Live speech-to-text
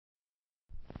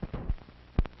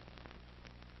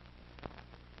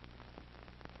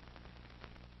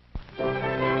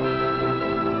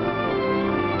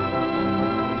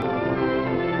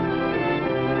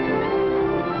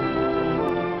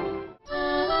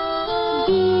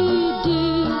VD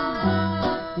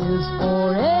is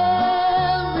for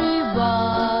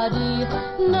everybody,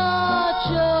 not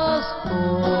just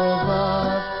for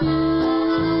the few.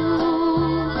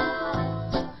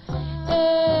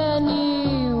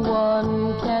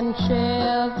 Anyone can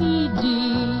share VD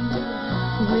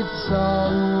with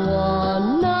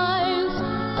someone nice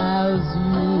as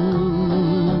you.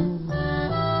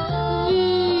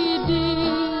 VD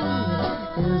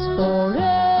is for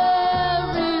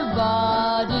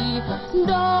everybody,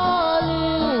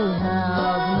 darling,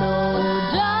 have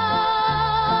no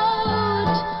doubt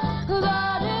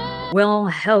that it... Well,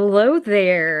 hello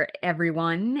there,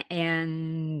 everyone,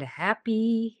 and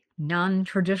happy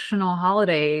non-traditional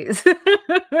holidays.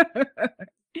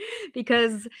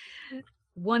 Because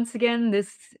once again,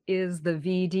 this is the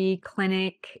VD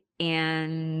clinic,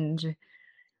 and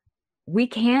we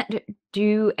can't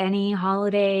do any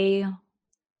holiday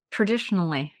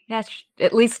traditionally. Yes,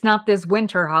 at least not this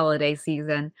winter holiday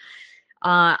season.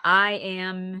 I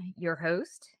am your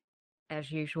host,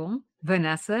 as usual,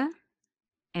 Vanessa,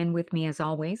 and with me, as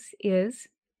always, is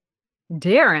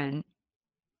Darren.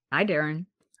 Hi, Darren.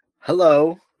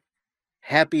 Hello.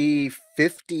 Happy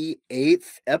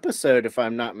 58th episode, if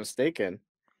I'm not mistaken.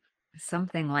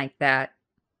 Something like that.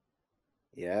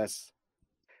 Yes.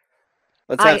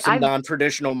 Let's have some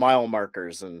non-traditional mile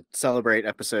markers and celebrate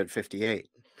episode 58.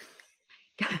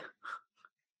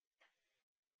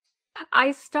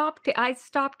 I stopped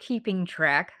keeping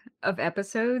track of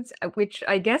episodes, which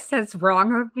I guess that's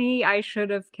wrong of me. I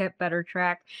should have kept better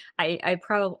track. I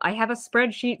have a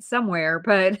spreadsheet somewhere,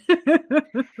 but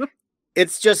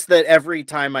It's just that every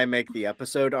time I make the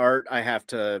episode art, I have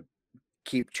to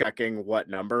keep checking what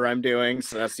number I'm doing,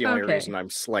 so that's the only reason I'm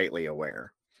slightly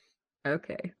aware.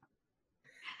 Okay.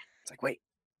 It's like, wait,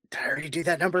 did I already do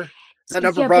that number? Is that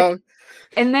number wrong?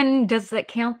 And then does that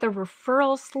count the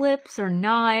referral slips or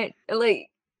not? Like,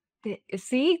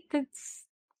 see, that's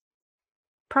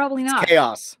probably not.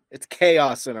 Chaos. It's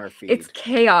chaos in our feed. It's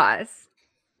chaos.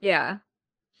 Yeah.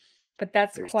 But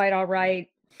that's quite all right.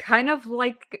 Kind of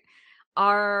like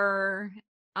our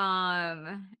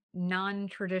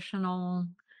non-traditional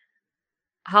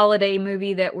holiday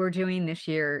movie that we're doing this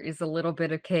year is a little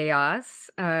bit of chaos.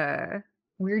 We're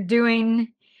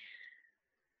doing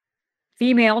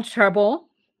Female Trouble,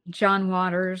 John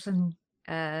Waters, and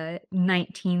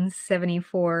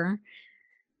 1974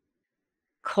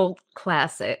 cult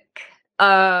classic.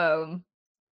 Yeah.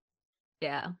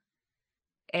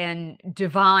 And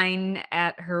divine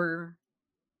at her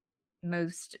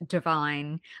most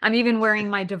divine. I'm even wearing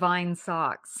my divine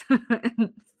socks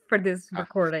for this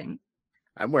recording.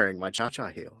 I'm wearing my cha-cha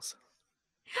heels.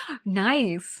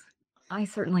 Nice. I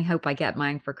certainly hope I get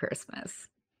mine for Christmas.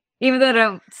 Even though I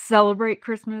don't celebrate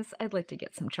Christmas, I'd like to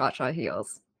get some cha-cha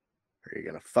heels. Are you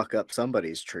gonna fuck up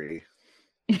somebody's tree?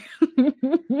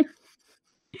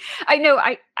 I know,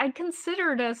 I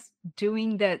considered us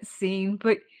doing that scene,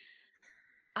 but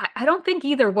I don't think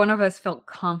either one of us felt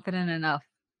confident enough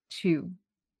to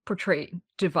portray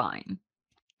divine.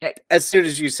 As soon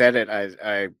as you said it,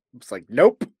 I was like,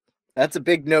 nope. That's a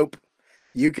big nope.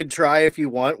 You can try if you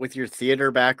want with your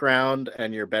theater background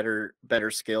and your better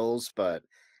skills, but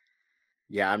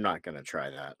yeah, I'm not gonna try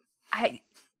that.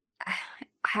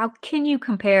 How can you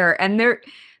compare? And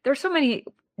there's so many.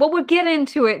 Well, we'll get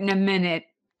into it in a minute,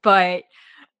 but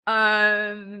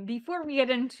before we get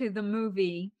into the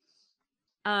movie,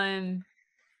 I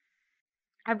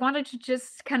wanted to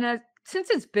just kind of, since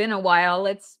it's been a while,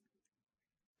 let's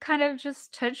kind of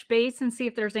just touch base and see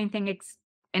if there's anything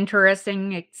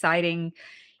interesting, exciting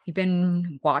you've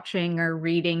been watching or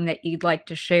reading that you'd like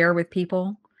to share with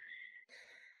people.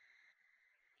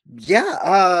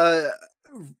 Yeah,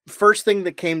 first thing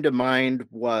that came to mind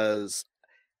was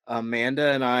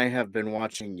Amanda and I have been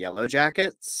watching Yellow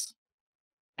Jackets.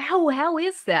 How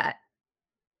is that?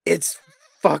 It's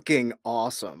fucking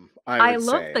awesome. I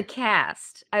love the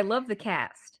cast.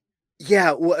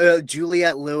 Yeah,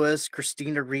 Juliette Lewis,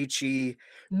 Christina Ricci,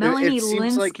 Melanie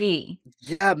Linsky.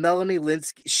 Yeah, Melanie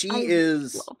Linsky. She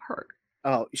love her.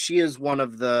 Oh, she is one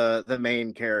of the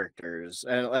main characters.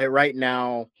 And right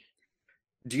now,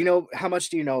 how much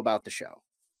do you know about the show?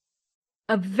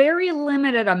 A very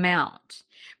limited amount.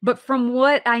 But from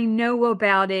what I know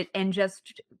about it and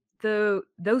just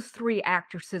those three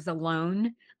actresses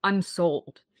alone, I'm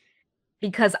sold.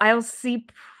 Because I'll see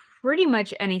pretty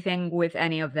much anything with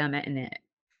any of them in it.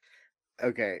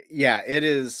 Okay, yeah, it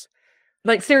is.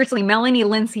 Like, seriously, Melanie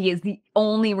Linsky is the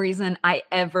only reason I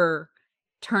ever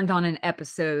turned on an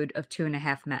episode of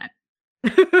 2.5 Men.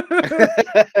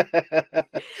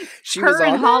 Her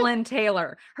and Holland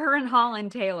Taylor.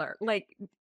 Like,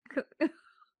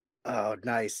 Oh,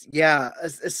 nice. Yeah.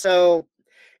 So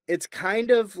it's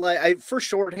kind of like for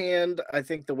shorthand, I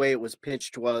think the way it was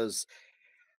pitched was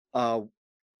uh,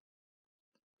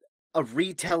 a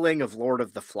retelling of Lord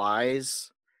of the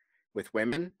Flies with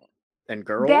women and That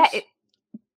girls.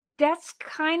 that's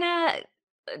kind of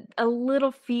a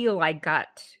little feel I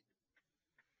got.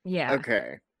 Yeah.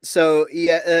 Okay. So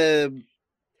yeah,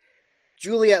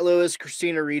 Juliette Lewis,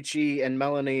 Christina Ricci, and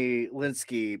Melanie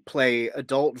Linsky play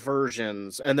adult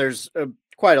versions, and there's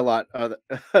quite a lot of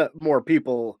more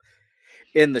people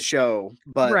in the show,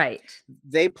 but Right.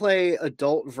 they play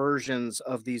adult versions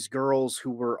of these girls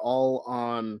who were all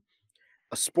on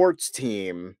a sports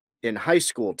team in high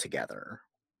school together.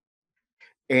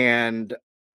 And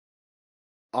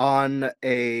on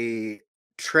a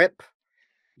trip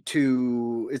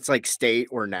to it's like state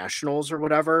or nationals or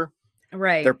whatever,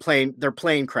 Right. their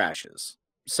plane crashes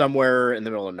somewhere in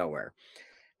the middle of nowhere.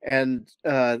 And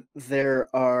there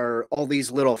are all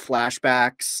these little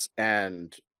flashbacks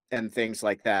and things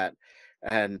like that.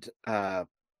 And I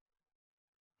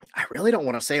really don't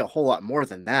want to say a whole lot more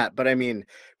than that, but I mean,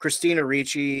 Christina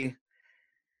Ricci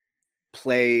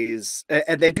plays,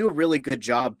 and they do a really good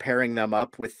job pairing them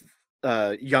up with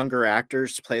younger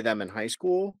actors to play them in high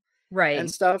school and Right.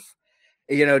 stuff.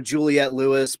 You know, Juliette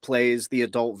Lewis plays the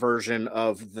adult version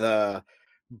of the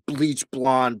bleach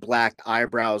blonde, black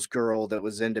eyebrows girl that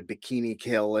was into Bikini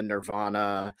Kill and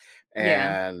Nirvana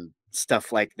Yeah. and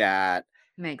stuff like that.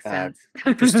 Makes Uh, sense.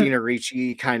 Christina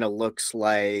Ricci kind of looks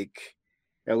like,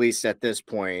 at least at this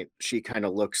point, she kind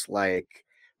of looks like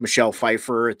Michelle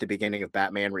Pfeiffer at the beginning of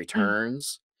Batman Mm,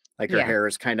 Returns. Like her yeah. hair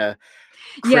is kind of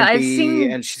Yeah, I've crimpy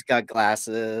seen and she's got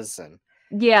glasses and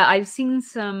yeah, I've seen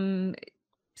some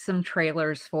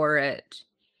trailers for it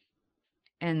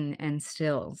and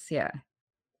stills, yeah.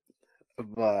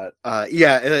 but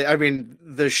yeah, I mean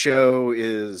the show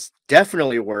is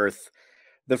definitely worth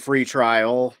the free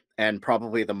trial and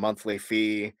probably the monthly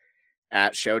fee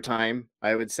at Showtime,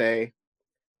 I would say.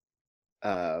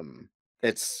 Um,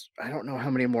 it's I don't know how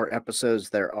many more episodes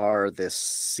there are this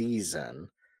season,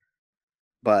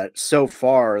 but so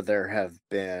far there have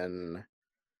been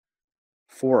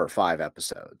 4 or 5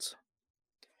 episodes,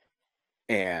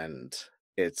 and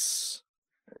it's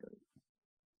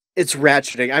it's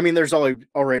ratcheting. I mean, there's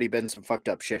already been some fucked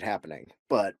up shit happening,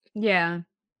 but Yeah.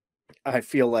 I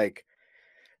feel like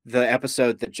the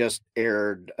episode that just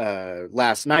aired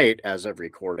last night as of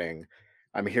recording,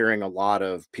 I'm hearing a lot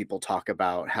of people talk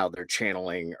about how they're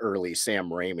channeling early Sam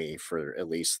Raimi for at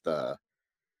least the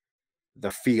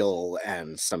feel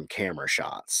and some camera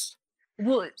shots.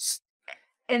 Well, S-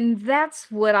 and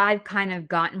that's what I've kind of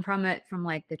gotten from it from,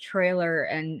 like, the trailer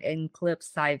and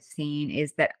clips I've seen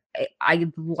is that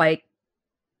I like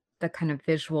the kind of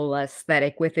visual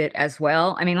aesthetic with it as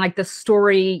well. I mean, like, the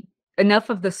story enough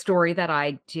of the story that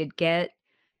I did get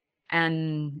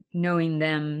and knowing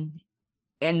them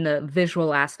and the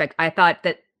visual aspect, I thought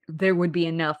that there would be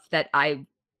enough that I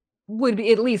would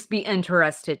be at least be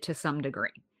interested to some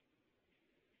degree.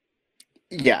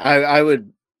 yeah, I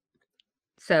would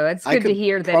So, it's I good to could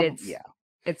hear that probably it's yeah.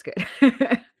 it's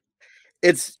good.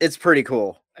 It's pretty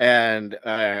cool, and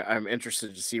I'm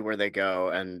interested to see where they go.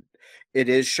 And it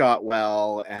is shot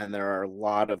well, and there are a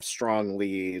lot of strong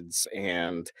leads.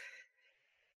 And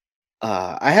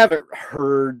I haven't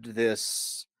heard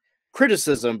this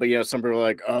criticism, but some people are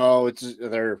like, "Oh,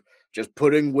 they're just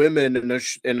putting women in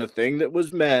in a thing that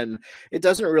was men." It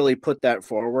doesn't really put that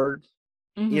forward,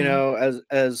 Mhm.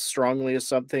 as strongly as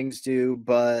some things do,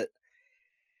 but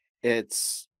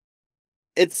it's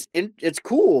it's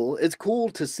cool. It's cool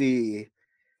to see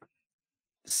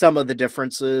some of the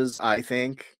differences, I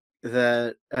think,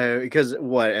 that because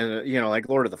what and like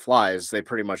Lord of the Flies, they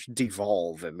pretty much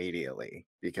devolve immediately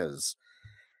because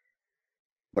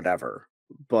whatever.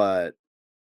 But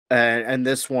and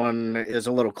this one is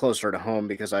a little closer to home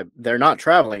because they're not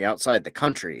traveling outside the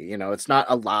country. It's not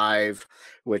Alive,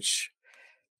 which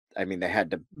I mean they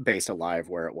had to base Alive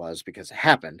where it was because it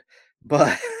happened.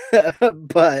 But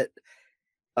but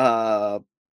uh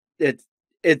it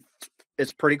it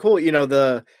it's pretty cool.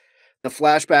 The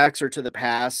flashbacks are to the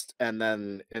past, and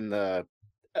then in the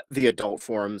adult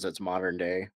forms, it's modern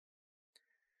day.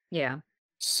 Yeah.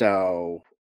 So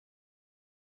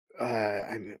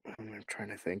I'm trying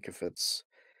to think if it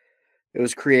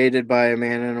was created by a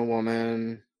man and a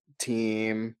woman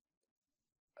team.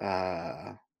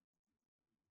 Uh,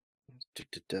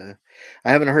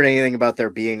 I haven't heard anything about there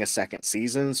being a second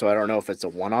season, so I don't know if it's a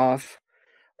one off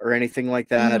or anything like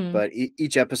that. Mhm. But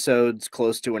each episode's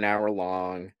close to an hour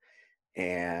long,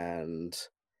 and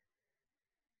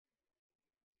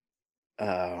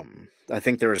I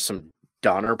think there was some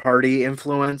Donner Party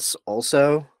influence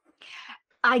also.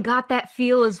 I got that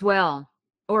feel as well,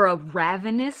 or a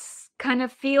ravenous kind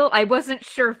of feel. I wasn't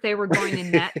sure if they were going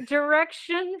in that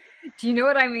direction. Do you know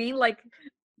what I mean? Like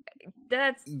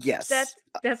that's Yes.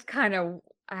 that's kind of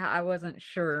I wasn't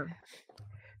sure.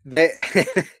 They,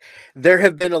 there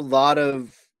have been a lot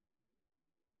of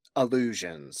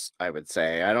allusions, I would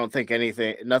say. I don't think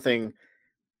nothing.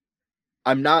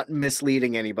 I'm not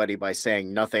misleading anybody by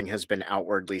saying nothing has been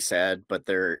outwardly said, but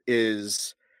there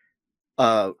is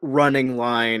a running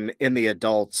line in the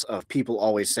adults of people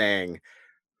always saying,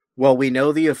 well, we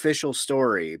know the official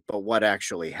story, but what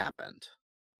actually happened?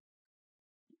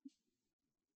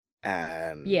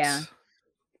 And Yeah.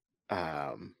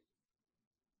 um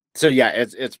so yeah,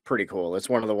 it's pretty cool. It's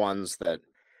one of the ones that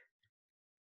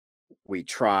we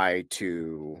try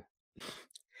to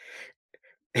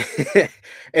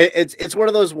it's one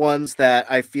of those ones that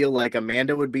I feel like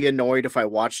Amanda would be annoyed if I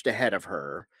watched ahead of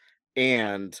her,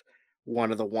 and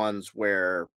one of the ones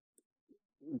where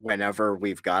whenever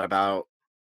we've got about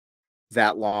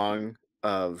that long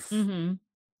of Mhm.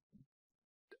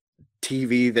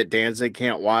 TV that Danzig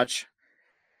can't watch,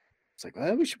 it's like,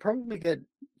 well, we should probably get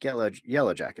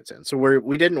Yellow Jackets in. So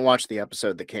we didn't watch the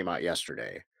episode that came out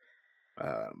yesterday,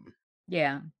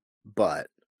 Yeah. but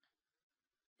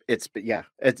that's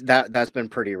been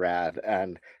pretty rad.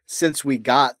 And since we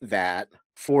got that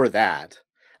for that,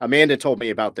 Amanda told me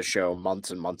about the show months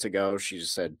and months ago. She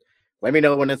just said, "Let me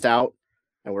know when it's out,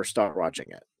 and we're start watching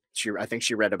it." I think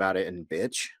she read about it in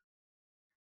Bitch.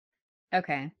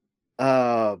 Okay.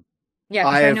 Uh, Yeah,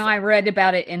 because I know I've I read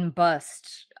about it in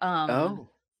Bust oh,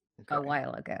 a okay.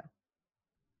 while ago.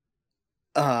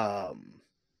 Um,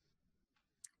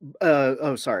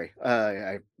 oh, sorry.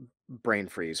 I brain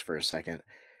freeze for a second.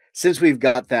 Since we've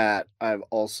got that, I've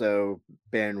also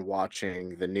been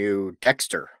watching the new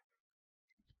Dexter,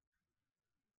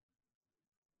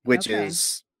 which Okay.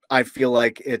 is I feel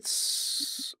like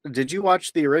it's. Did you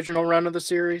watch the original run of the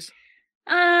series?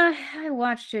 I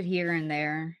watched it here and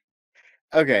there.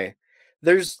 Okay.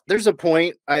 There's a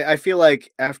point. I feel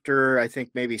like after I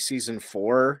think maybe season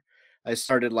 4, I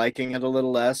started liking it a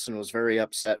little less and was very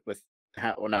upset with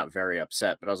how, well, not very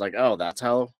upset, but I was like, oh, that's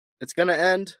how it's gonna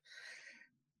end.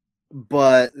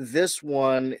 But this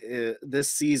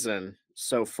season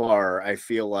so far, I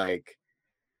feel like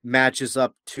matches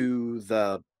up to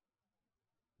the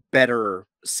better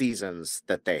seasons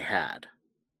that they had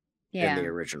in the Yeah.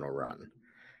 original run.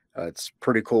 It's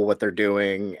pretty cool what they're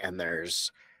doing, and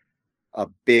there's a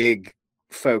big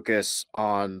focus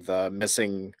on the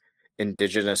missing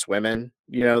indigenous women,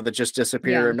 that just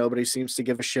disappear Yeah. and nobody seems to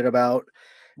give a shit about.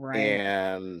 Right.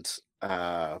 And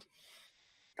oh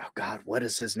god, what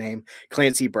is his name?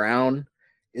 Clancy Brown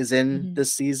is in Mhm.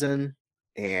 this season.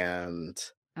 And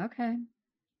Okay.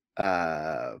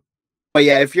 uh but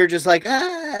yeah, if you're just like,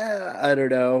 I don't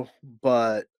know,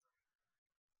 but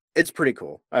it's pretty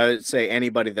cool. I would say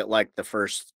anybody that liked the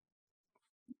first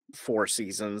 4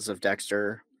 seasons of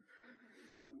Dexter,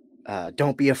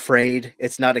 don't be afraid.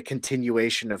 It's not a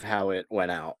continuation of how it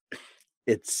went out.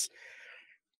 It's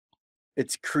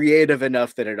it's creative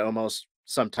enough that it almost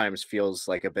sometimes feels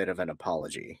like a bit of an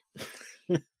apology.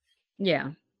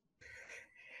 Yeah.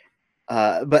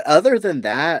 But other than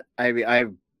that, I mean,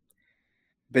 I've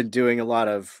been doing a lot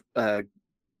of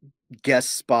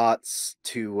guest spots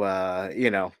to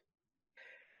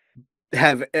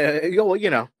have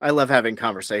I love having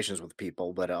conversations with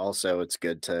people, but also it's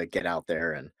good to get out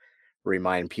there and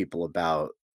remind people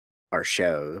about our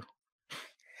show.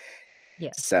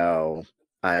 Yes. So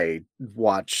I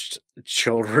watched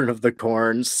Children of the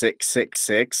Corn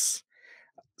 666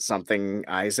 something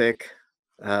Isaac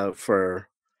for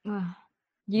Ugh,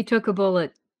 you took a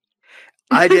bullet.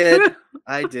 I did,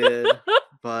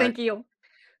 but Thank you.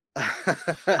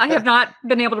 I have not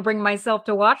been able to bring myself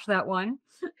to watch that one.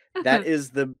 that is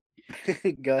the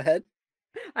go ahead.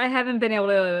 I haven't been able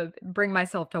to bring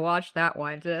myself to watch that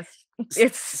one. Just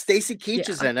it's Stacy Keach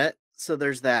is yeah. in it, so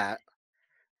there's that.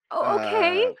 Oh,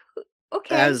 okay. Uh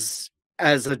Okay. as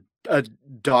a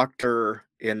doctor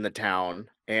in the town,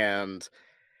 and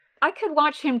I could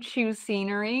watch him choose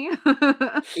scenery.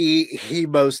 he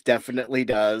most definitely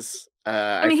does.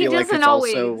 I I mean, he feel like doesn't it's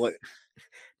also always. what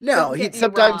no, Don't he get me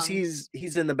sometimes wrong.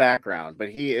 he's in the background, but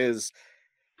he is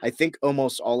I think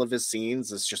almost all of his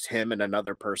scenes is just him and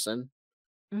another person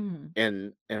Mhm.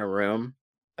 in a room.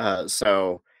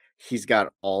 So he's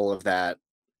got all of that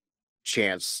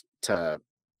chance to,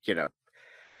 you know,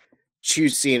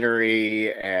 choose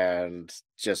scenery and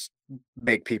just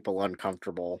make people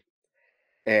uncomfortable.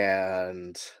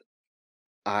 And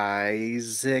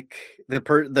Isaac, the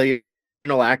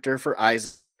original actor for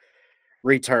Isaac,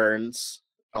 returns,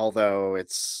 although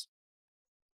it's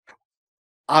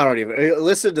I don't even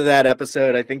listen to that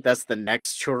episode. I think that's the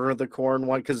next Children of the Corn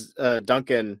one because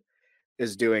Duncan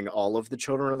is doing all of the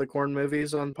Children of the Corn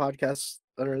movies on podcasts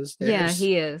under the Yeah, stairs.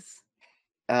 he is.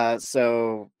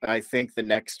 So I think the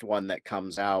next one that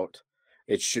comes out,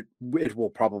 it will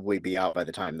probably be out by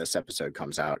the time this episode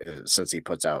comes out, since he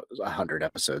puts out 100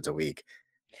 episodes a week.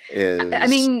 I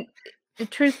mean,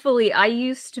 truthfully, I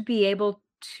used to be able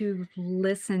to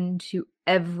listen to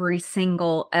every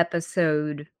single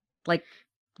episode, like,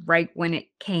 right when it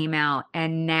came out,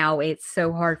 and now it's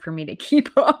so hard for me to keep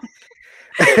up.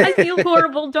 I feel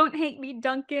horrible. Don't hate me,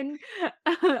 Duncan.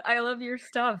 I love your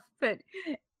stuff,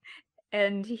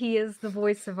 and he is the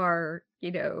voice of our,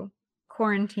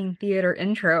 quarantine theater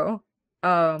intro.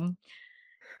 And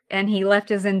he left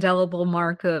his indelible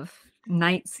mark of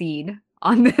Nightseed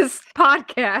on this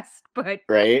podcast, but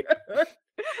right?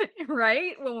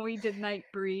 right when we did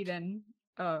Nightbreed and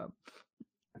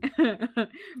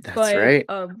That's right.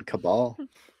 but Cabal.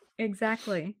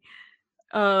 exactly.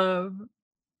 But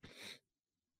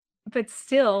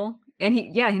still, and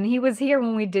he was here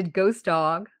when we did Ghost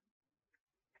Dog.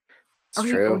 It's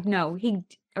true. He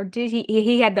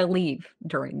had to leave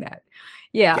during that.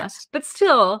 Yeah. Yes. But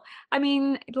still, I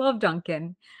mean, love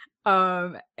Duncan.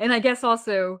 And I guess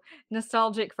also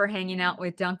nostalgic for hanging out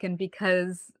with Duncan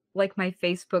because like my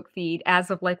Facebook feed,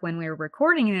 as of like when we were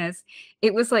recording this,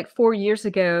 it was like 4 years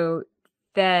ago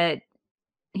that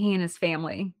he and his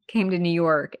family came to New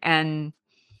York, and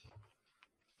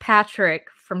Patrick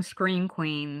from Scream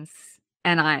Queens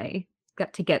and I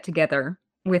got to get together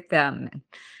with them.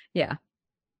 Yeah.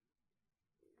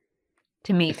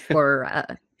 To meet for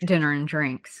dinner and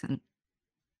drinks.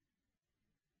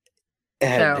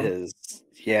 And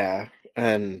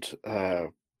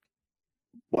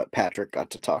what Patrick got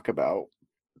to talk about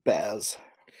Baz.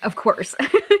 Of course.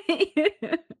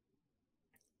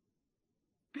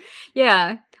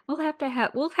 Yeah, we'll have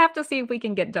to see if we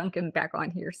can get Duncan back on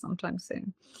here sometime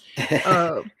soon.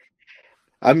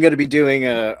 I'm going to be doing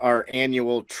our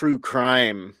annual true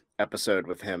crime episode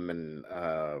with him in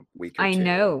a week or two. I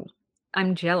know.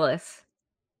 I'm jealous.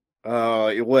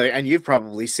 And you've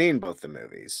probably seen both the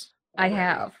movies already. I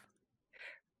have.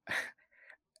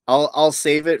 I'll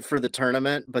save it for the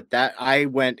tournament, but that I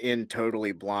went in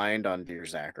totally blind on Dear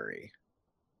Zachary.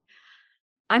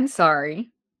 I'm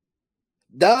sorry.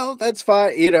 No, that's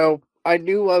fine. I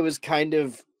knew I was kind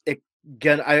of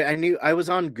I knew I was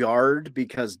on guard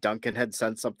because Duncan had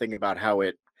said something about how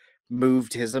it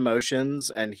moved his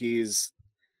emotions, and he's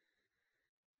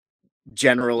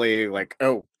generally like,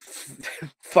 oh,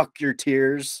 fuck your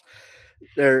tears.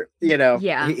 They're,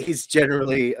 Yeah. he's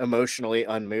generally emotionally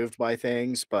unmoved by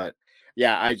things, but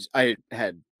yeah, I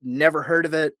had never heard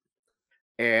of it,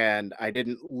 and I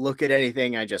didn't look at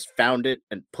anything. I just found it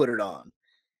and put it on.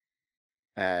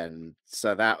 And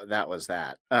so that was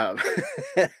that.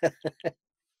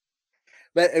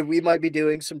 But we might be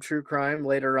doing some true crime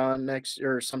later on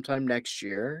sometime next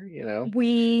year. We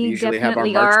usually have our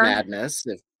definitely March are. Madness,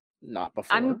 if not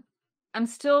before. I'm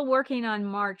still working on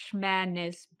March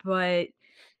Madness, but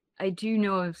I do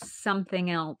know of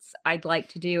something else I'd like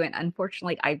to do, and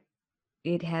unfortunately,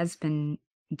 it has been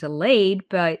delayed.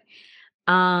 But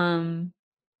yeah,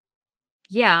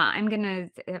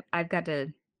 I've got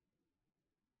to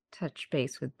touch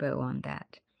base with Bo on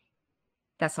that.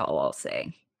 That's all I'll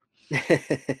say.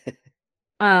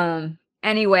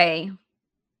 Anyway,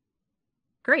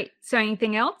 great. So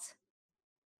anything else?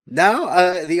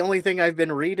 No, the only thing I've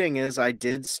been reading is I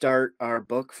did start our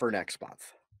book for next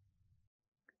month.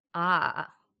 I'm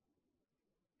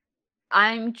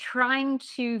trying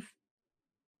to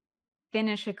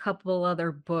finish a couple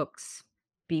other books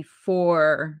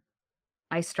before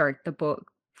I start the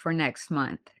book for next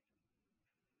month.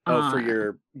 Oh,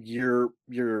 for your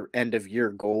end of year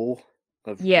goal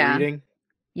of Yeah. reading?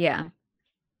 Yeah.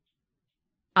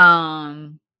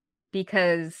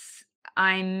 Because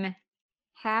I'm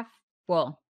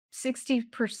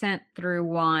 60% through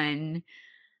one,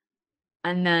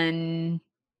 and then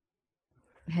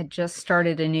had just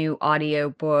started a new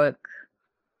audiobook,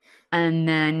 and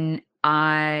then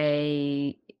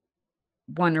I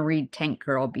want to read Tank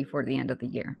Girl before the end of the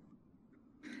year.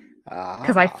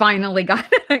 Because I finally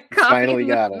got a copy. I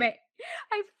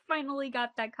finally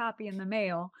got that copy in the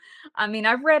mail. I mean,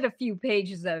 I've read a few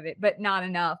pages of it, but not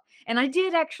enough. And I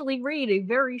did actually read a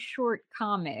very short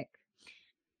comic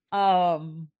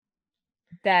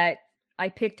that I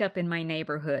picked up in my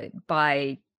neighborhood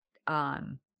by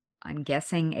I'm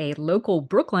guessing a local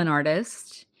Brooklyn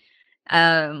artist.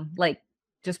 Like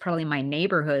just probably my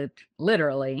neighborhood,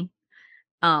 literally.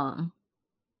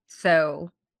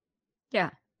 So, yeah,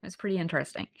 it's pretty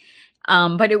interesting.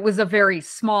 But it was a very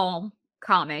small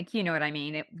comic, you know what I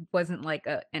mean? It wasn't like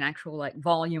an actual like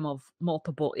volume of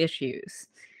multiple issues.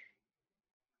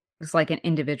 It was like an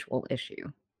individual issue.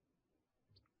 Ah,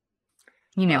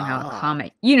 You know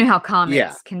how yeah.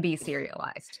 comics can be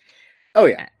serialized. Oh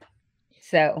yeah. Uh,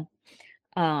 So,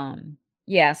 um,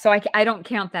 yeah, so I don't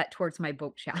count that towards my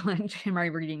book challenge, my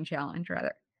reading challenge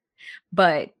rather.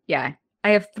 But yeah, I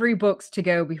have 3 books to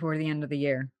go before the end of the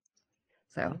year.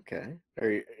 So, Okay.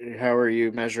 How are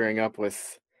you measuring up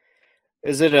with?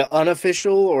 Is it an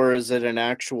unofficial or is it an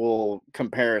actual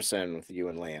comparison with you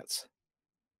and Lance?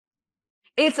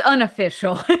 it's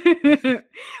unofficial.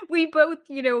 We both,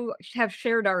 have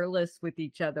shared our lists with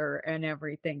each other and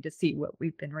everything to see what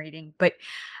we've been reading. But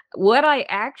what I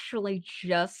actually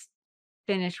just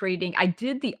finished reading, I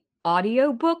did the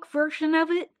audiobook version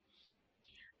of it.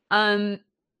 Um,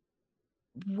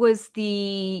 was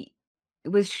the it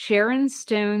was Sharon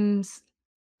Stone's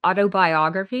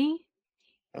autobiography,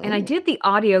 and I Oh, did the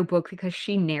audiobook because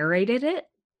she narrated it.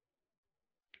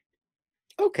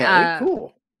 okay, Uh,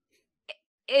 cool.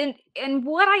 and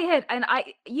what I had and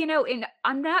I and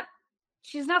I'm not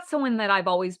she's not someone that I've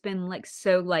always been, like,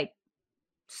 so, like,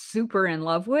 super in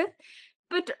love with,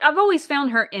 but I've always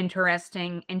found her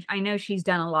interesting, and I know she's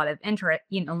done a lot of a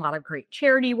lot of great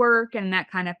charity work and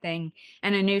that kind of thing,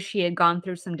 and I knew she had gone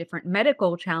through some different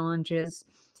medical challenges,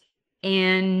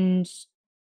 and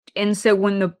so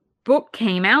when the book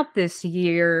came out this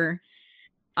year,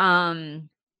 um,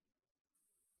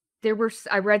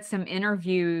 I read some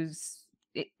interviews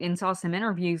and saw some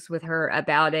interviews with her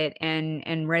about it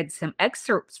and read some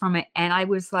excerpts from it, and I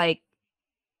was like,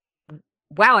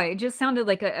 wow, it just sounded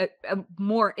like a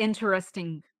more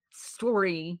interesting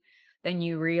story than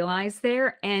you realize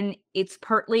there. And it's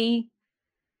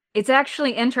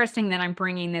actually interesting that I'm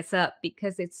bringing this up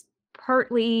because it's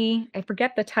partly, I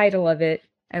forget the title of it.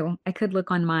 I could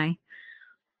look on my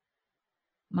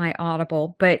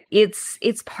Audible, but it's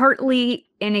partly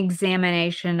an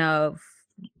examination of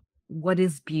what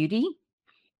is beauty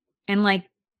and like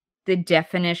the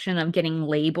definition of getting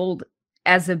labeled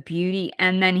as a beauty.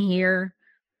 And then here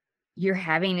you're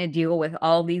having to deal with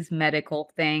all these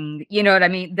medical things, you know what I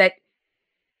mean? That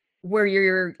where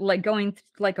you're like going through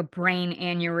like a brain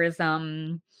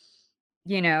aneurysm,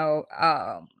 you know,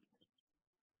 um,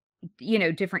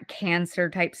 different cancer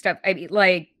type stuff. I mean,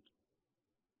 like,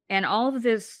 and all of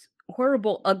this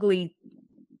horrible, ugly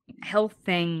health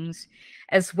things,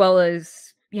 as well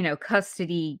as,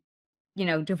 custody,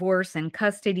 divorce and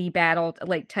custody battle,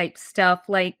 like type stuff,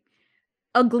 like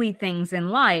ugly things in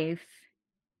life.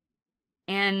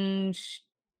 And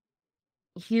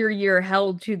here you're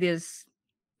held to this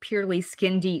purely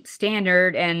skin deep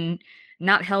standard and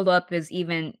not held up as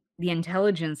even the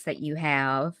intelligence that you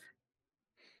have.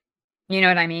 You know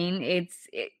what I mean?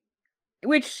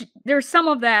 Which there's some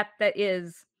of that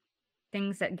is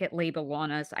things that get labeled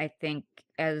on us, I think,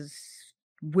 as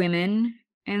women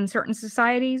in certain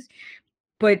societies.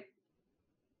 But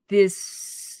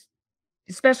this,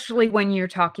 especially when you're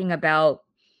talking about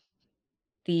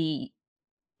the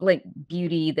like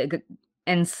beauty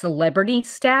and celebrity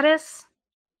status,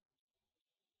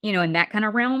 in that kind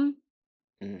of realm,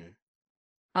 Mm.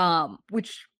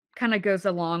 which kind of goes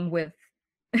along with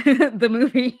the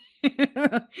movie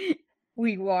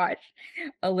we watched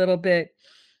a little bit.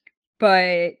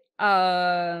 But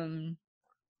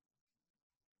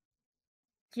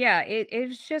yeah, it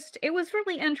was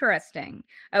really interesting.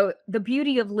 Oh, The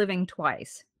Beauty of Living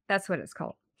Twice. That's what it's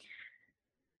called.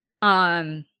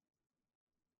 Um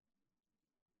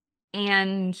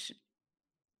and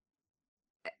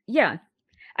yeah,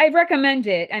 I recommend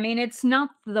it. I mean, it's not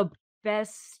the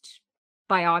best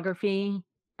biography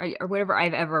or whatever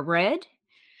I've ever read,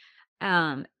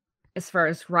 um, as far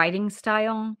as writing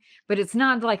style, but it's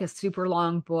not like a super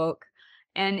long book.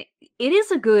 And it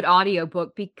is a good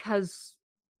audiobook because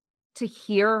to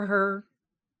hear her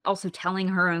also telling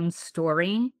her own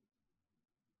story,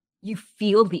 you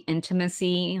feel the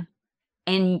intimacy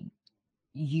and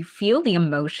you feel the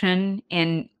emotion.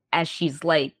 And as she's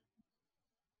like,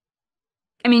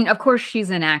 I mean, of course, she's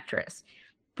an actress,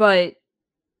 but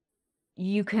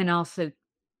you can also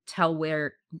tell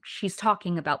where she's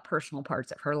talking about personal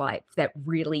parts of her life that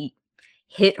really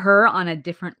hit her on a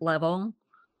different level,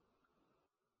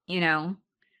 you know?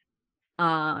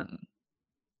 Um,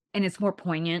 and it's more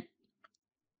poignant,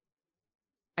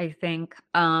 I think.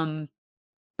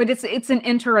 But it's an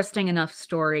interesting enough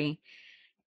story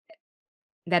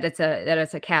that it's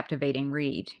a captivating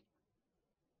read.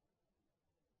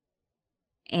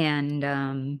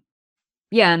 And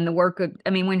Yeah, and the work of I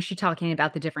mean, when she's talking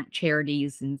about the different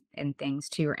charities and things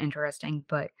too are interesting,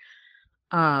 but,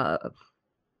 uh,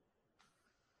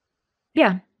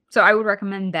 yeah, so I would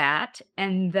recommend that,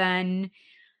 and then,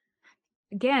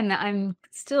 again, I'm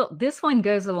still this one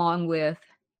goes along with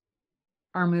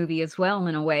our movie as well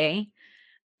in a way,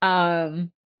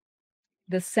 um,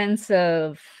 the sense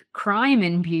of crime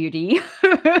and beauty.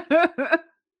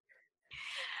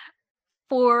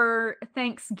 For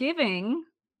Thanksgiving,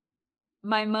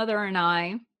 my mother and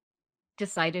I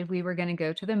decided we were gonna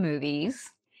go to the movies,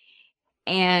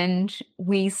 and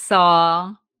we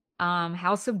saw,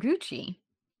 House of Gucci.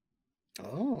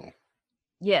 Oh.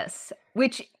 Yes,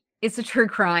 which is a true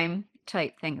crime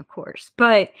type thing, of course,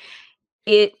 but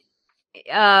it,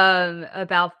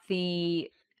 about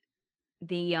the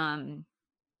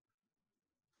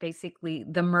basically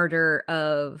the murder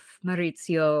of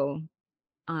Maurizio,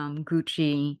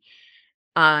 Gucci,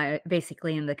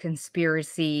 basically in the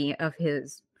conspiracy of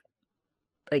his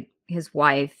like, his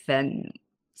wife and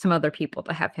some other people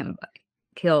to have him,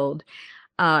 killed,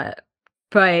 uh,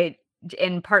 but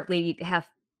and partly have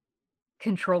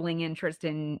controlling interest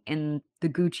in the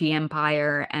Gucci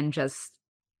empire and just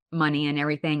money and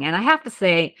everything, and I have to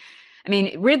say, I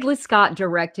mean, Ridley Scott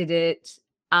directed it,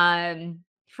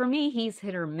 for me, he's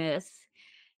hit or miss,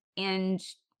 and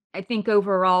I think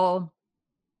overall,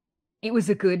 it was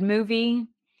a good movie,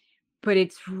 but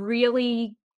it's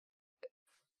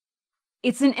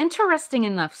an interesting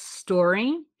enough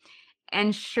story,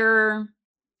 and sure,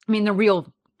 I mean, the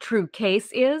real true case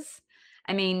is,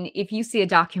 I mean, if you see a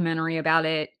documentary about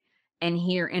it and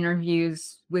hear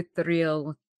interviews with the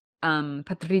real,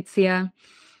 Patrizia,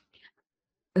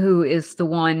 who is the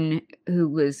one who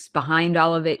was behind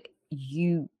all of it,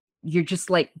 you're just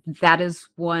like, that is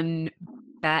one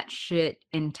batshit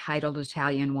entitled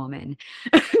Italian woman.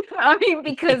 I mean,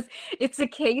 because it's a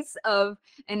case of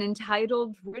an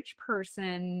entitled rich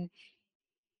person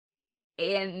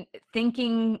and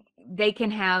thinking they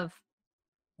can have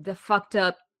the fucked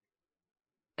up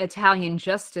Italian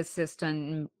justice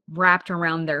system wrapped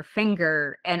around their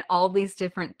finger and all these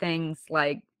different things,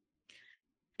 like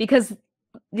because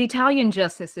the Italian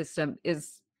justice system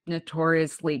is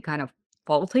notoriously kind of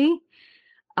faulty,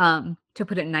 to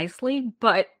put it nicely,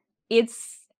 but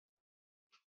it's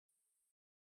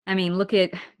I mean, look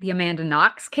at the Amanda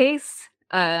Knox case,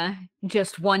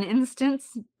 just one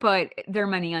instance, but there are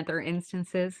many other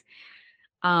instances.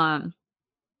 Um,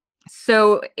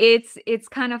 so it's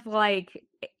kind of like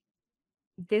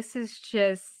this is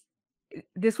just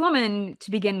this woman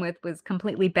to begin with was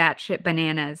completely batshit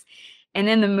bananas. And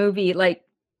in the movie, like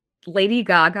Lady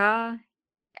Gaga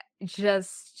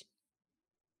just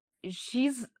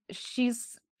she's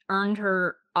earned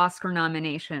her Oscar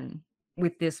nomination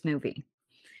with this movie.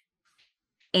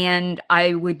 And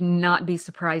I would not be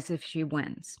surprised if she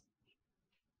wins.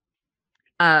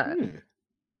 Uh Hmm.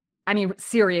 I mean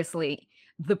seriously,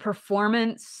 the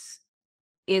performance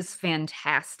is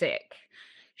fantastic.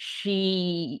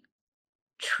 She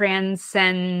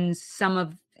transcends some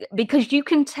of because you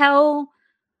can tell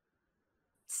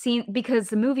see because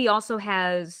the movie also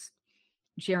has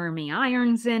Jeremy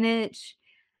Irons in it,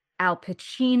 Al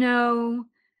Pacino,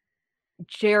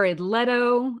 Jared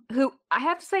Leto, who I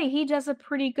have to say he does a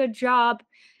pretty good job,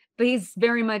 but he's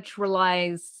very much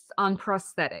relies on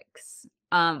prosthetics.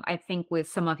 I think with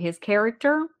some of his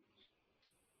character,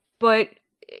 but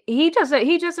he does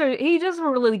a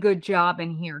really good job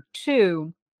in here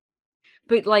too.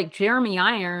 But like Jeremy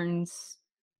Irons,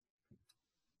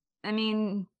 I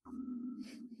mean,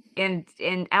 and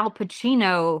Al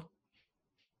Pacino,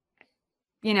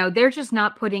 they're just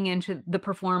not putting into the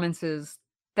performances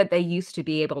that they used to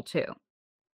be able to,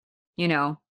 you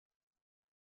know.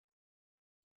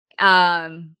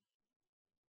 Um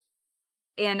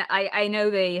and I know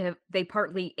they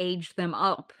partly aged them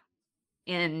up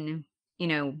in,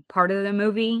 part of the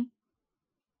movie,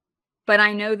 but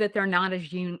I know that they're not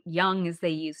as young as they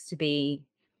used to be.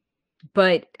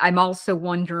 But I'm also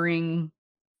wondering,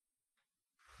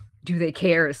 do they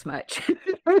care as much?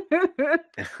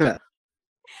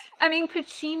 I mean,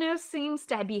 Pacino seems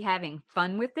to be having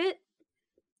fun with it,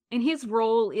 and his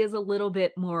role is a little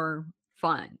bit more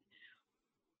fun.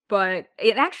 But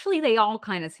they all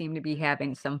kind of seem to be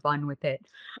having some fun with it.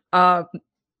 Uh,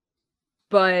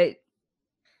 but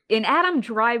and Adam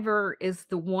Driver is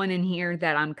the one in here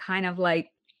that I'm kind of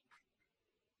like,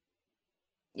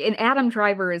 and Adam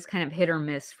Driver is kind of hit or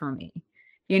miss for me.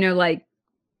 Like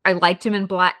I liked him in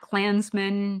Black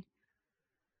Klansman,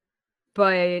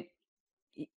 but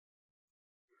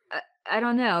I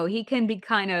don't know. He can be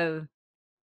kind of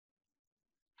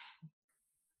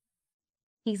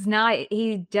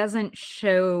he doesn't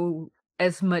show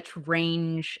as much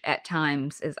range at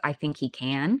times as I think he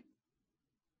can.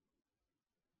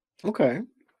 Okay.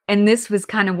 And this was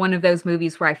kind of one of those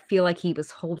movies where I feel like he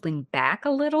was holding back a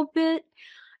little bit.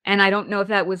 And I don't know if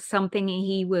that was something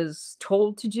he was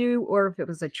told to do or if it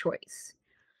was a choice.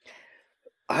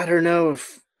 I don't know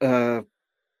if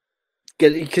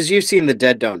because you've seen The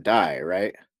Dead Don't Die,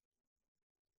 right?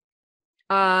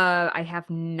 I have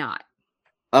not.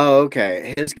 Oh,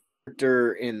 okay. His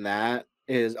character in that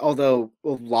is, although a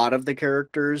lot of the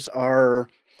characters are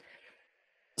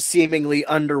seemingly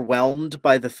underwhelmed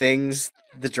by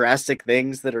the drastic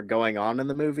things that are going on in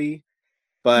the movie,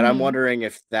 but I'm Mhm. wondering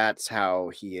if that's how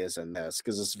he is in this,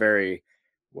 because it's very,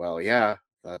 well, yeah,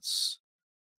 that's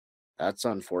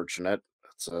unfortunate.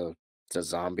 It's a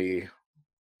zombie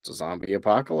it's a zombie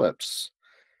apocalypse.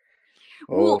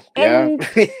 Oh, Well, yeah.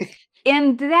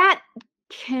 and that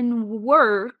can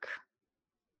work,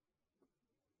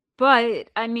 but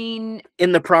I mean,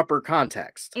 In the proper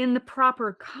context. in the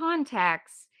proper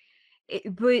context,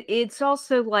 but it's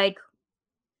also like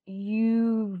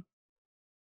you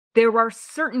there are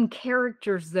certain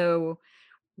characters though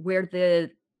where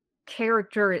the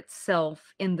character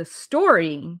itself in the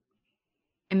story,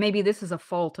 and maybe this is a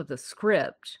fault of the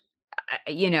script,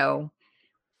 you know,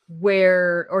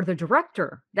 where or the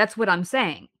director. That's what I'm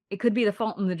saying. It could be the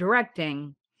fault in the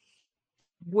directing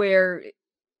where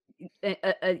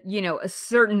a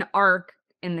certain arc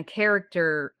in the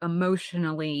character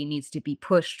emotionally needs to be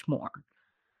pushed more.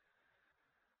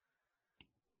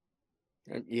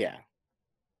 Yeah.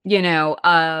 You know,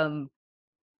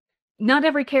 not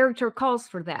every character calls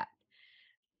for that.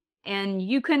 And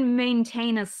you can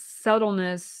maintain a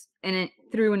subtleness in it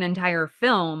through an entire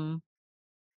film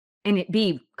and it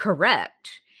be correct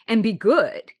and be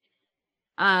good.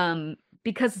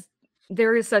 Because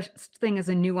there is such thing as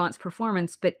a nuanced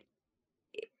performance, but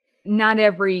not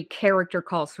every character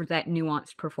calls for that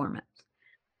nuanced performance,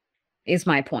 is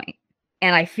my point.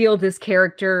 And I feel this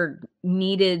character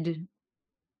needed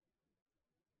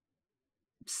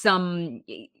some,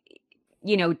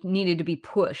 needed to be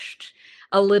pushed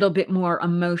a little bit more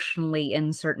emotionally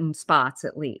in certain spots,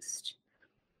 at least.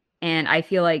 And I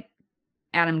feel like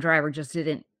Adam Driver just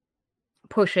didn't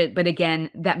push it. But again,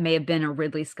 that may have been a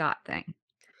Ridley Scott thing.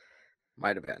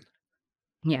 Might have been.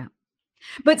 Yeah.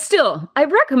 But still, I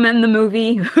recommend the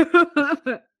movie.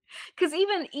 Because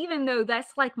even though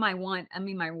that's like my one, I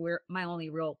mean my only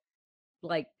real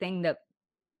like thing that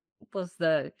was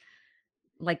the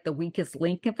weakest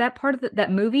link of that part of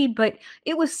that movie, but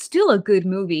it was still a good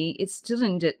movie. It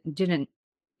still didn't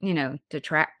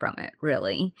detract from it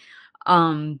really,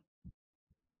 um,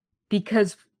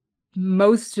 because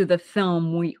most of the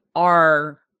film we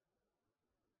are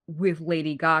with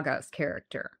Lady Gaga's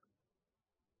character.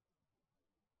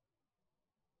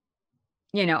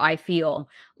 I feel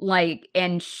like,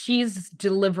 and she's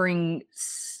delivering.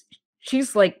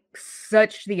 She's like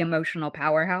such the emotional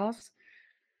powerhouse.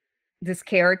 This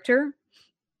character,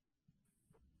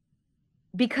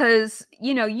 because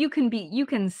you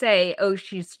can say, oh,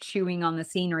 she's chewing on the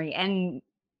scenery, and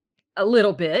a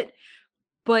little bit,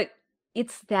 but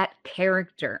it's that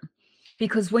character.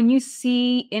 Because when you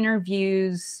see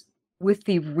interviews with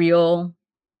the real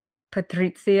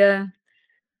Patrizia,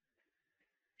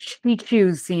 she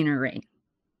chews scenery.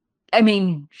 I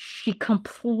mean, she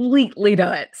completely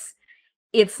does.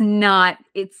 It's not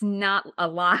a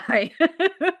lie.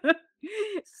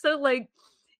 So like,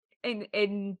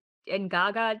 and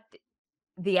Gaga,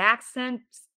 the accent,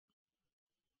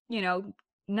 you know,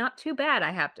 not too bad,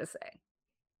 I have to say.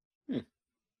 Hmm.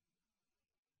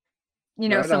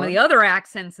 Right Some of the on. other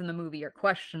accents in the movie are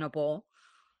questionable,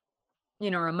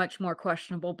 are much more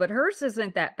questionable, but hers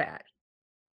isn't that bad.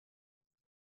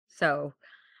 So,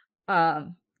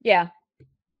 yeah.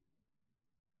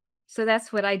 So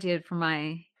that's what I did for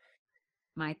my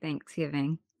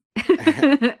Thanksgiving.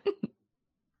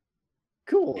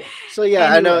 Cool. So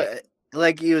yeah, I know, Anyway.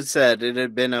 like you had said, it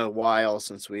had been a while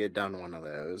since we had done one of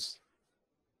those.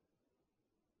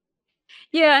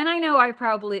 Yeah, and I know I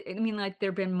mean, like,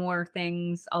 there've been more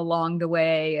things along the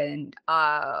way, and,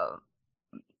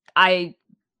 I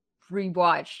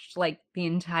rewatched, like, the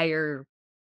entire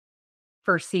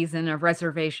first season of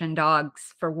Reservation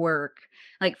Dogs for work,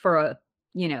 like, for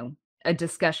a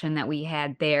discussion that we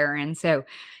had there, and so,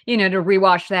 to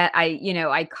rewatch that,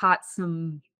 I caught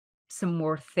some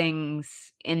more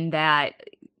things in that,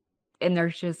 and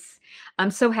there's just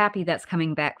I'm so happy that's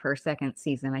coming back for a second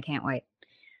season, I can't wait.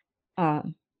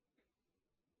 Um,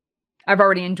 I've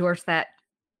already endorsed that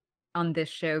on this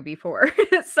show before,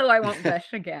 so I won't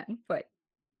gush again, but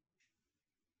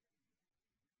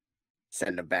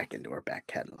Send them back into our back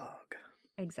catalog.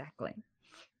 Exactly.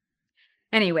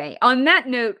 Anyway, on that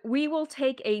note, we will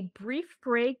take a brief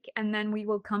break and then we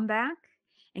will come back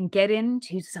and get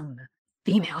into some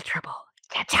female trouble.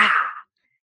 Cha-cha!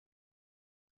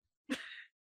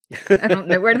 I don't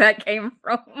know where that came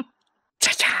from.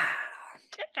 Cha-cha!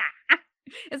 Cha-cha!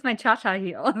 It's my cha-cha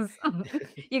heels.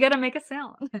 You gotta make a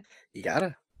sound. You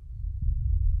gotta.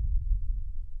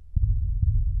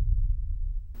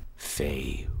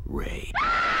 Faye Ray.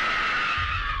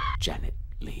 Janet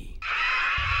Lee.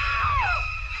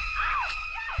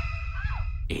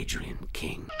 Adrian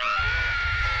King.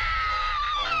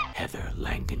 Heather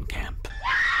Langenkamp.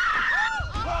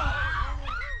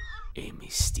 Amy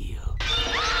Steele.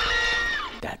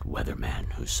 That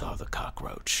weatherman who saw the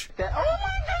cockroach. Oh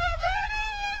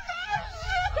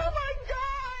my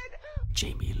God!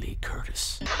 Jamie Lee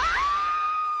Curtis.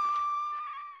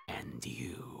 And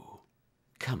you.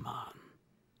 Come on.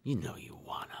 You know you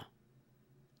wanna.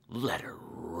 Let her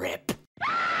rip.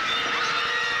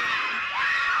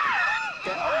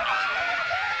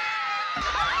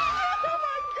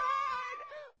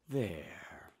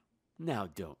 There. Now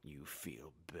don't you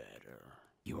feel better?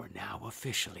 You are now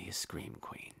officially a Scream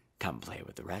Queen. Come play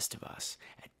with the rest of us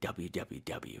at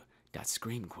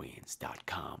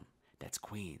www.screamqueens.com. That's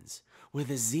Queens with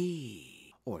a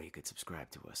Z. Or you could subscribe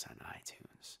to us on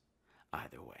iTunes.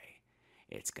 Either way,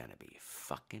 it's gonna be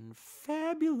fucking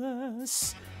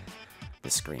fabulous. The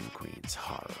Scream Queens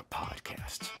Horror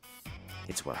Podcast.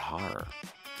 It's where horror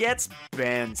gets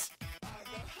bent.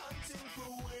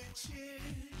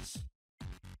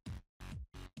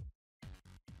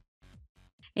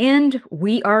 And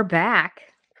we are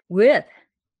back with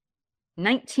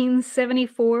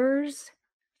 1974's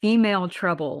Female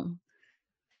Trouble,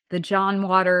 the John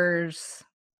Waters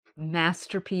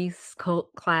masterpiece,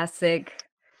 cult classic,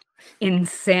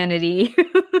 insanity.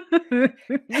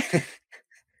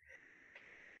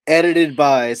 Edited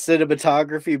by,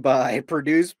 cinematography by,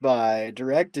 produced by,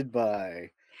 directed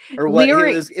by, or what?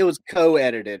 It was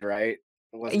co-edited, right?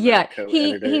 It wasn't Yeah,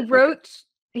 he co-edited? wrote.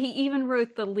 He even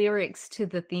wrote the lyrics to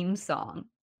the theme song.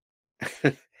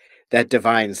 That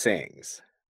Divine sings.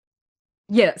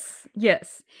 Yes,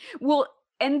 yes. Well,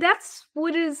 and that's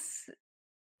what is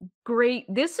great.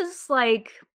 This is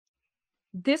like,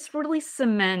 this really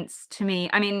cements to me.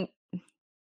 I mean,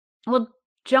 well,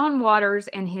 John Waters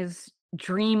and his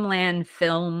Dreamland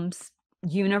Films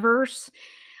universe,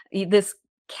 this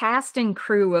cast and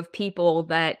crew of people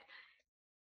that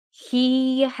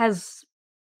he has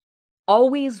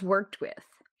always worked with,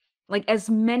 like as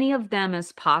many of them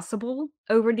as possible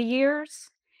over the years,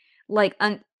 like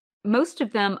most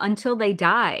of them until they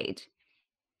died,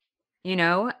 you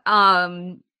know.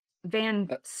 Van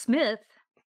Smith,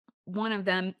 one of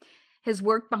them, has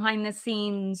worked behind the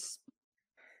scenes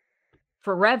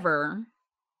forever,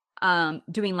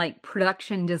 doing like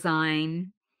production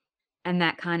design and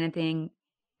that kind of thing.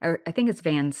 Or I think it's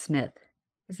Van Smith.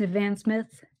 Is it Van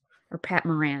Smith or Pat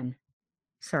Moran?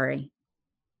 Sorry.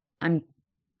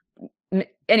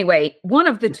 Anyway, one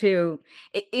of the two.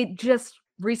 It just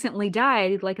recently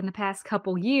died, like in the past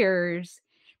couple years,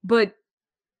 but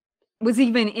was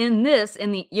even in this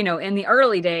in the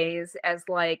early days as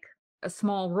like a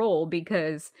small role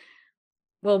because,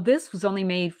 well, this was only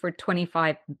made for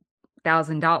 $25,000.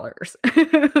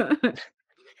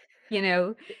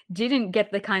 Didn't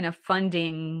get the kind of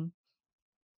funding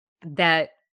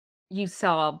that you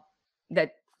saw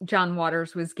that John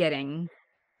Waters was getting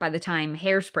by the time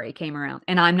Hairspray came around.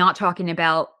 And I'm not talking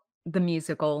about the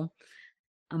musical.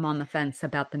 I'm on the fence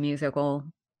about the musical.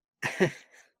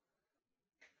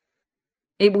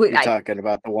 You're talking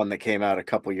about the one that came out a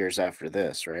couple years after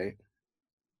this, right?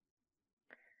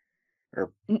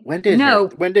 Or when did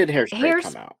Hairspray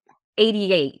come out?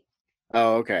 88.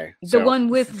 Oh, okay. The one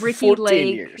with Ricky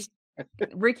Lake. Years.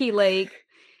 Ricky Lake.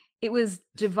 It was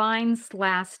Divine's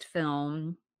last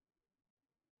film.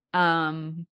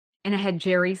 And it had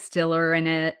Jerry Stiller in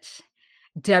it,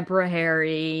 Deborah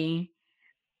Harry,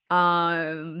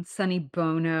 Sonny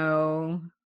Bono.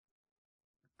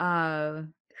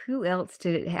 Who else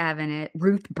did it have in it?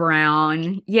 Ruth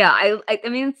Brown. Yeah, I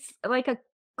mean, it's like a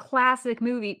classic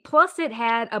movie. Plus, it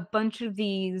had a bunch of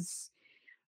these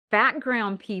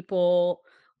background people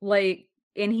like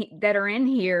that are in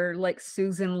here, like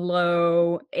Susan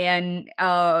Lowe and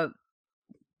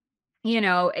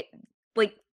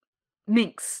like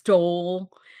Mink Stole.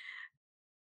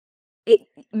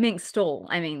 Mink Stole,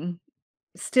 I mean,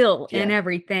 still in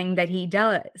everything that he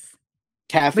does.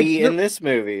 Taffy in this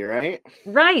movie, right?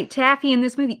 Right, Taffy in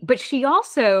this movie. But she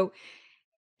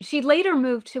later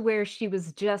moved to where she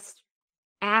was just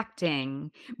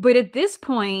acting. But at this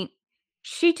point,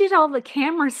 She did all the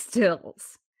camera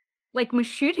stills, like was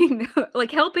shooting,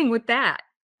 like helping with that.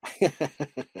 Of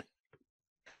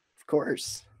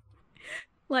course.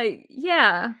 Like,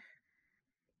 yeah.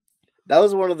 That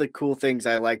was one of the cool things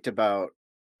I liked about,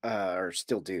 or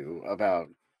still do, about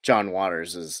John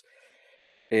Waters is,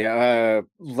 well,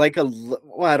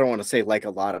 I don't want to say like a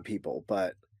lot of people,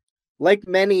 but like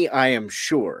many, I am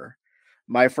sure,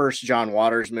 my first John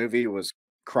Waters movie was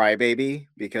Crybaby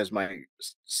because my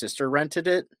sister rented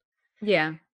it.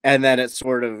 Yeah. And then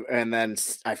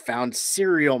I found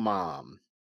Serial Mom,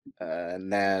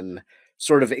 and then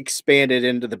sort of expanded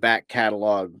into the back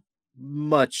catalog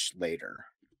much later.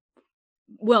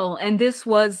 Well, and this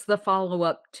was the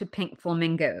follow-up to Pink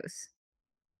Flamingos.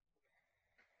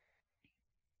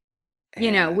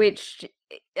 And Which,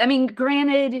 I mean,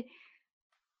 granted,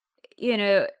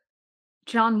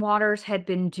 John Waters had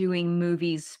been doing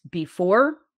movies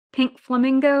before Pink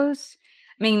Flamingos.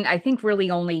 I mean, I think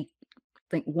really only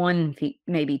like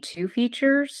maybe two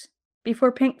features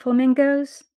before Pink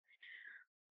Flamingos.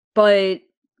 But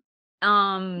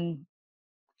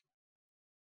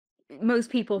most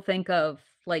people think of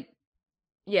like,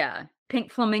 yeah,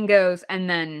 Pink Flamingos and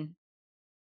then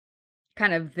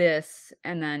kind of this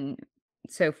and then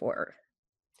so forth.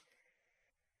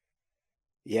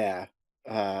 yeah,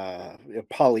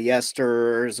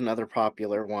 Polyester is another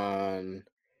popular one.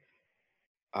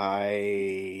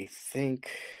 I think,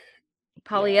 yeah, I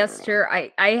don't know.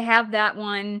 Polyester, I have that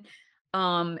one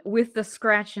with the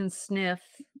scratch and sniff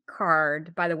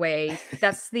card, by the way.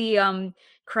 That's the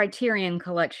Criterion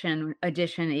Collection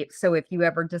edition. So if you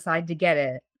ever decide to get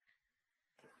it,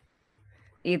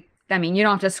 I mean, you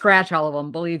don't have to scratch all of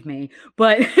them, believe me,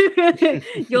 but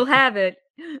you'll have it.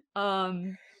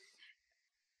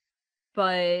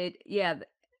 But yeah,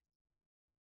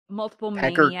 multiple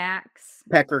Pecker maniacs.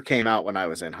 Pecker came out when I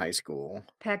was in high school.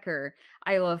 Pecker.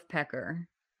 I love Pecker.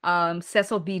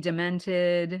 Cecil B.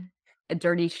 Demented, A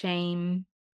Dirty Shame.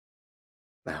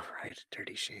 Oh, right,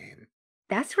 Dirty Shame.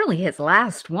 That's really his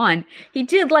last one. He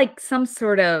did like some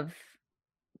sort of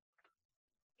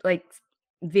like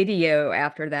video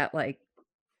after that,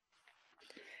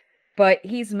 but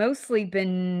he's mostly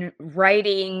been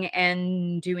writing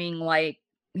and doing like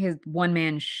his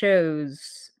one-man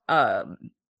shows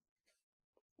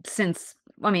since,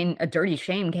 I mean, A Dirty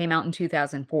Shame came out in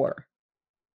 2004.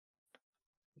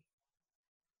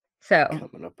 So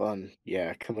Coming up on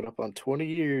 20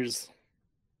 years.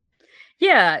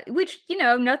 yeah, which,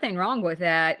 nothing wrong with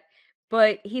that.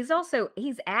 But he's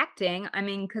acting. I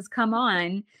mean, because come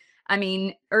on. I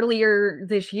mean, earlier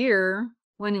this year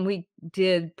when we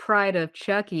did Pride of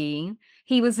Chucky,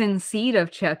 he was in Seed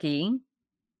of Chucky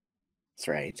That's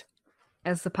right.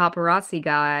 as the paparazzi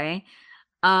guy.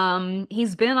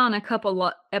 He's been on a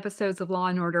couple episodes of Law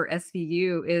and Order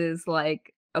SVU, is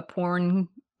like a porn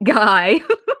guy.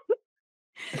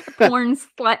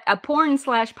 a porn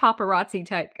slash paparazzi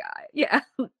type guy. Yeah.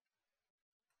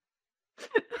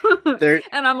 There,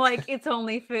 And I'm like, it's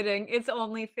only fitting. It's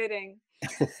only fitting.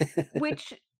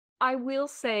 Which I will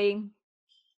say,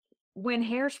 when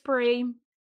Hairspray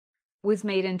was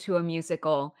made into a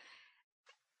musical,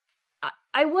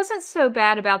 I wasn't so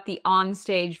bad about the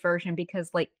onstage version because,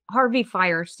 like, Harvey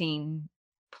Fierstein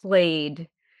played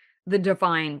the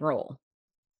divine role,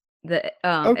 the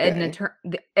okay.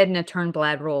 The Edna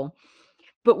Turnblad role.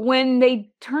 But when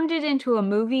they turned it into a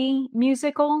movie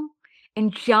musical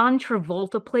and John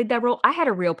Travolta played that role, I had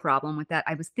a real problem with that.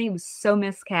 I was thinking it was so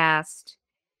miscast.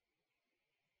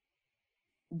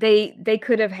 They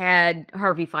could have had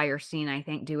Harvey Fierstein, I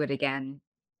think, do it again.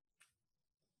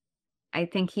 I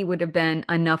think he would have been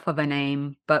enough of a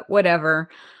name, but whatever.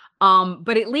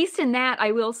 But at least in that,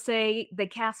 I will say they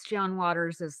cast John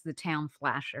Waters as the town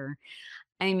flasher.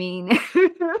 I mean,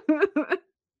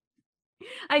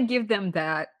 I give them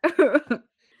that.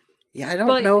 Yeah, I don't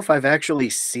But know if I've actually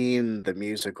seen the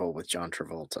musical with John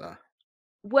Travolta.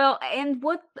 well, and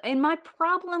my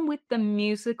problem with the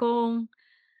musical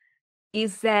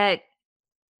is that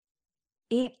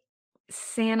it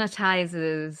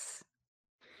sanitizes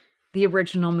the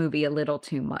original movie a little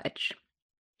too much.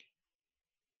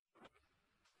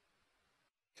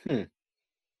 Hmm.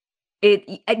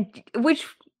 Which,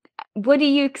 what do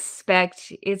you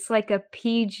expect? It's like a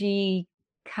PG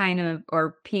kind of,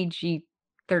 or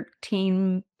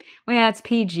PG-13. Well, yeah, it's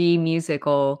PG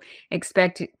musical.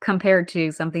 Compared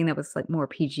to something that was like more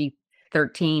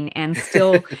PG-13, and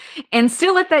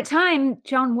still at that time,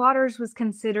 John Waters was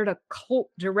considered a cult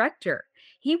director.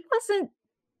 He wasn't.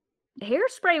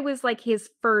 Hairspray was like his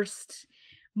first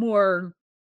more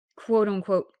quote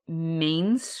unquote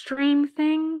mainstream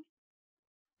thing.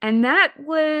 And that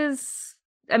was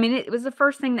I mean, it was the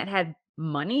first thing that had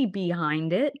money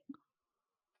behind it.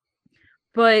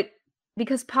 But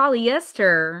because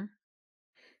polyester,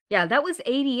 yeah, that was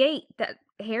 88 that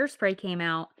Hairspray came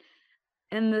out.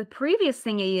 And the previous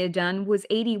thing he had done was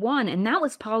 81, and that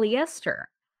was polyester.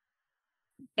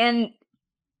 And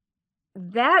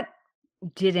that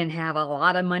didn't have a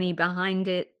lot of money behind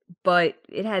it, but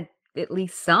it had at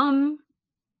least some.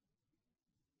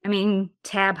 I mean,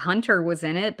 Tab Hunter was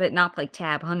in it, but not like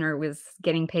Tab Hunter was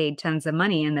getting paid tons of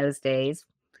money in those days,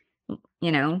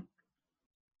 you know?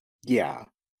 Yeah.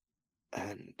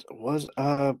 And was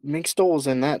Mink Stole was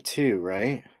in that too,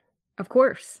 right? Of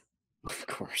course. Of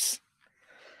course.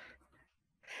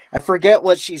 I forget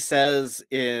what she says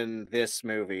in this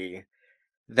movie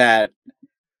that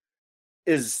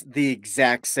is the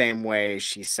exact same way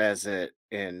she says it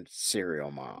in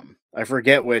Serial Mom. I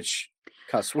forget which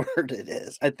cuss word it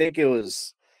is. I think it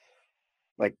was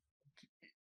like,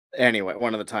 anyway,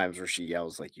 one of the times where she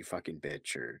yells like, "You fucking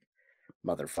bitch," or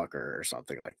 "motherfucker," or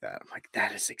something like that. I'm like,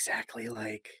 that is exactly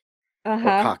like, or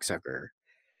cocksucker.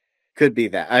 Could be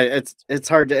that. It's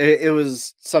hard to. It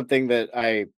was something that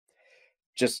I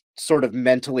just sort of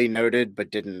mentally noted,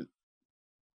 but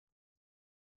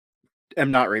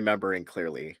am not remembering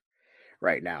clearly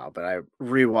right now. But I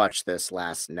rewatched this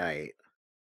last night,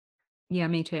 Yeah,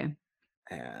 me too.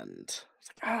 and it's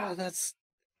like, oh, that's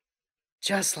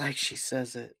just like she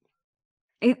says it.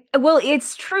 Well,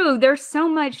 it's true. There's so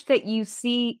much that you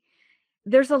see.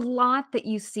 There's a lot that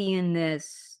you see in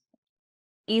this,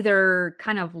 either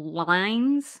kind of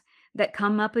lines that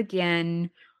come up again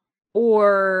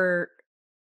or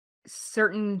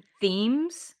certain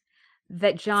themes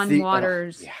that John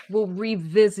Waters Yeah. will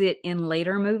revisit in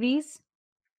later movies.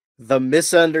 The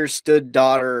misunderstood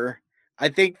daughter. I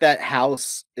think that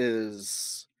house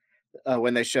is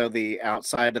when they show the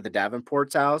outside of the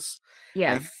Davenport's house.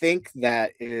 Yeah, I think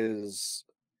that is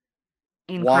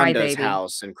in Wanda's Crybaby.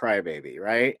 house in Crybaby,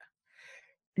 right?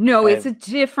 No, it's And- a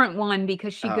different one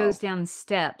because she goes Oh. down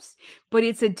steps, but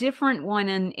it's a different one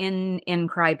in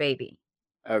Crybaby.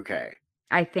 Okay.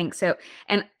 I think so.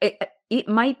 And it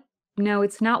might, no,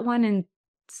 it's not one in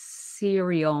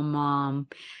Serial Mom.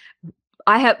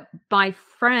 I have my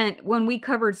friend, when we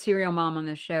covered Serial Mom on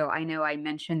the show, I know I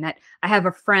mentioned that I have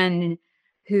a friend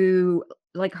who,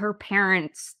 like, her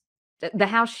parents, the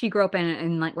house she grew up in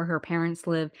and like where her parents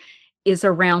live is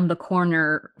around the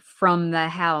corner from the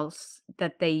house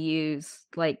that they use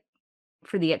like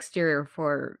for the exterior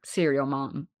for Serial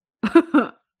Mom.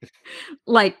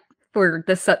 Like for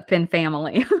the Sutphin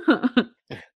family.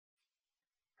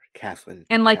 Kathleen.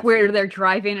 And like where Kathleen. they're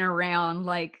driving around,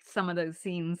 like some of those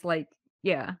scenes, like,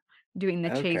 yeah, doing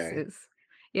the Okay. chases.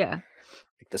 Yeah.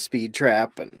 Like the speed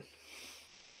trap and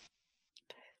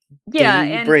Yeah,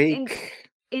 daybreak.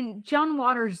 and John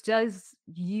Waters does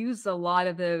use a lot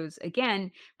of those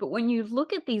again, but when you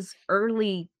look at these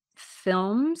early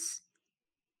films,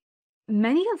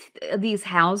 many of these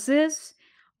houses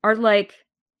are like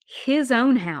his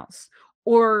own house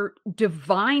or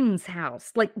Divine's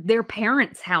house, like their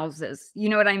parents' houses. You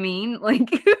know what I mean? Like,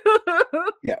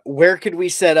 Yeah. Where could we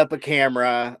set up a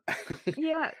camera?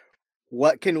 yeah.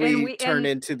 What can And we turn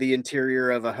into the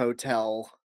interior of a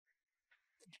hotel?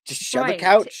 Just shove a right.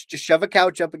 couch. Just shove a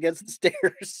couch up against the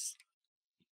stairs.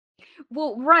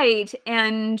 Well, right.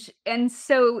 And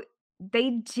so they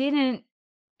didn't,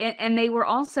 and they were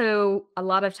also a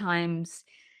lot of times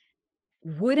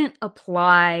wouldn't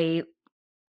apply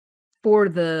for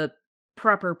the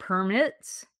proper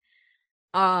permits.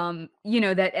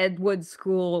 That Ed Wood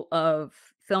School of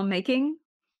Filmmaking,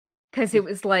 because it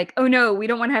was like, oh no, we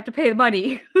don't want to have to pay the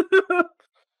money.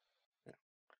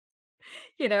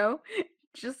 you know,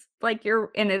 just like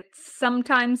and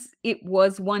sometimes it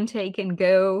was one take and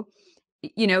go,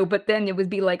 but then it would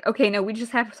be like, okay, no, we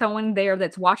just have someone there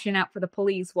that's watching out for the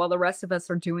police while the rest of us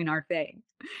are doing our thing,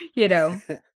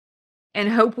 and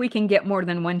hope we can get more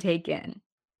than one take in.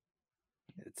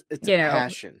 It's a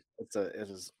passion. It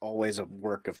is always a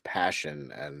work of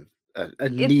passion and a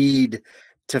need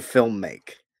to film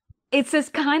make. It's this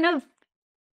kind of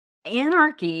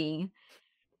anarchy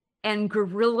and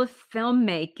guerrilla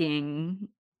filmmaking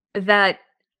that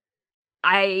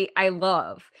I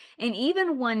love. And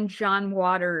even when John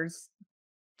Waters,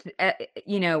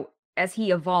 as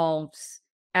he evolves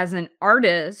as an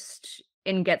artist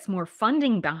and gets more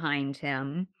funding behind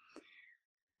him,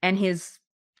 and his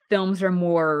films are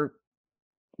more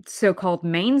so-called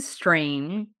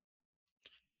mainstream,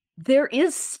 there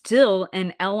is still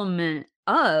an element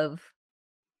of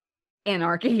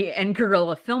anarchy and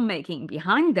guerrilla filmmaking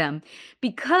behind them,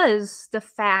 because the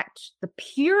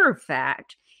pure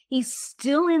fact, he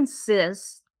still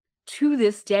insists to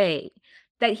this day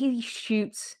that he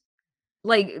shoots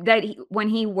like that when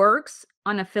he works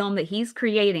on a film that he's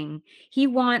creating, he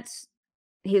wants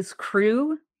his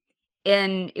crew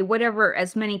and whatever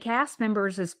as many cast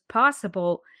members as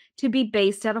possible to be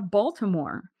based out of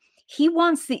Baltimore. He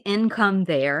wants the income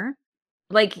there.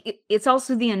 Like it's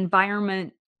also the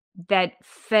environment that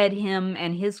fed him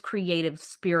and his creative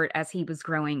spirit as he was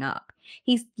growing up.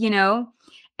 He's,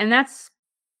 and that's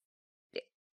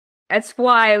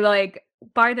why, like,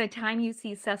 by the time you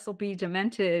see Cecil B.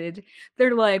 Demented,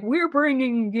 they're like, we're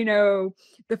bringing,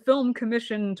 the film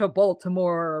commission to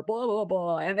Baltimore, blah, blah,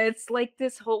 blah. And it's like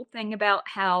this whole thing about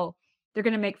how they're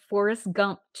going to make Forrest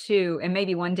Gump 2. And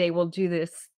maybe one day we'll do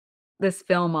this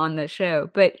film on the show.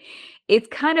 But it's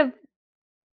kind of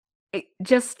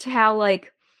just how,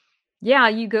 like, yeah,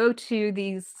 you go to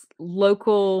these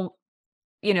local,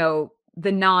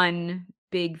 the non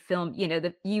big film,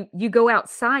 you go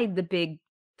outside the big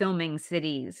filming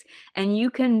cities and you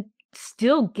can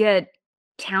still get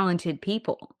talented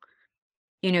people.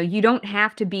 You don't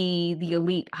have to be the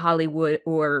elite Hollywood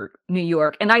or New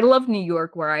York. And I love New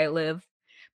York where I live.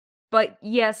 But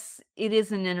yes, it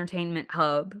is an entertainment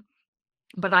hub.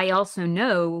 But I also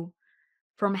know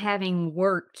from having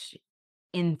worked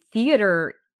in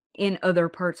theater in other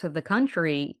parts of the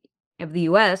country, of the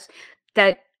US,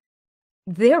 that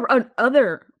there are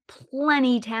other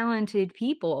plenty talented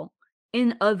people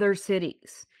in other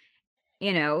cities,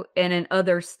 and in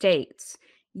other states.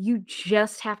 You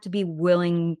just have to be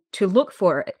willing to look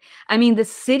for it. I mean, the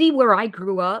city where I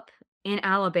grew up in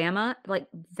Alabama, like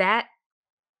that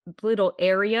little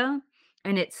area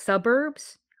and its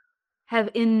suburbs have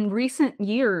in recent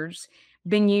years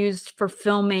been used for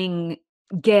filming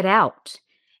Get Out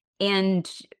and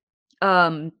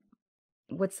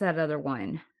what's that other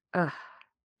one?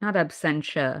 Not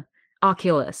Absentia,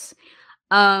 Oculus.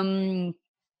 And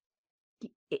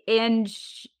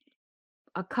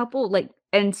a couple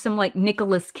and some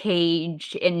Nicolas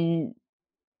Cage and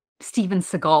Steven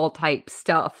Seagal type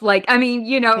stuff. Like, I mean,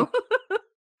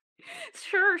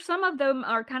 sure, some of them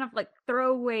are kind of like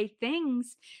throwaway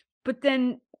things, but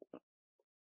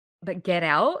Get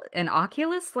Out and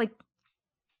Oculus, like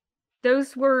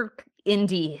those were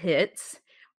indie hits,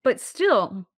 but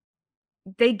still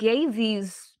they gave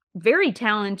these very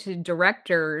talented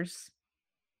directors,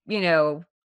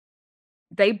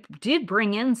 they did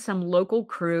bring in some local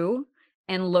crew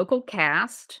and local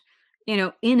cast,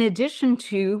 in addition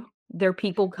to their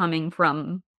people coming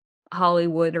from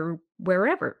Hollywood or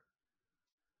wherever.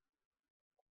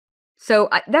 So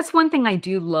that's one thing I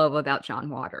do love about John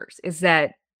Waters is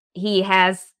that he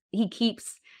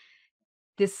keeps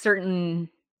this certain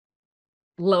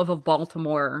love of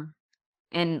Baltimore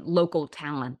and local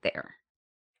talent there.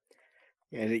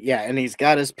 And yeah, and he's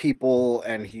got his people,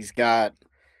 and he's got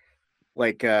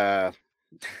like yeah,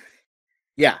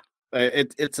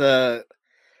 it's the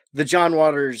John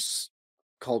Waters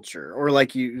culture, or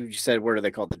like you said, what are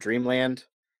they called? The Dreamland?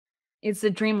 It's the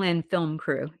Dreamland film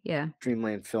crew. Yeah.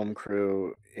 Dreamland film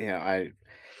crew. Yeah,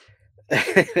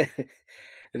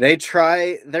 they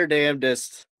try their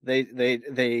damnedest.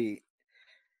 They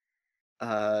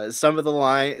some of the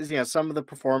lines, some of the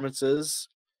performances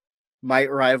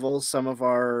might rival some of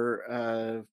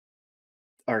our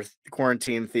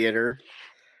quarantine theater.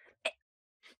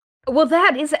 Well,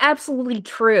 that is absolutely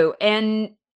true.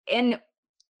 And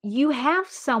you have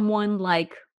someone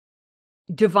like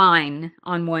Divine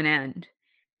on one end,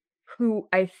 who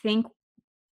I think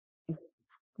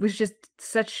was just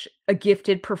such a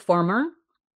gifted performer.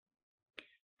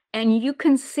 And you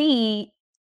can see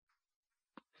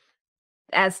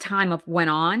as time went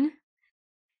on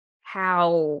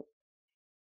how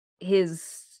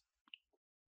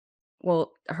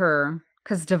her,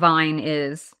 because Divine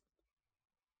is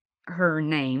her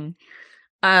name,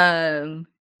 the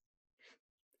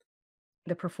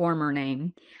performer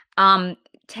name,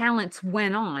 talents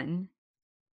went on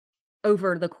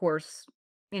over the course,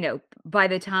 by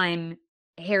the time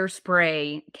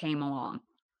Hairspray came along,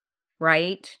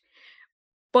 right?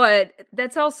 But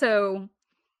that's also,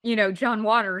 John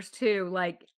Waters too,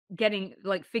 like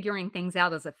figuring things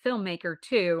out as a filmmaker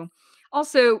too.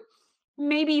 Also,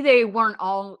 maybe they weren't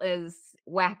all as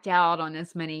whacked out on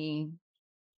as many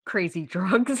crazy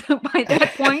drugs by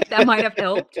that point. That might have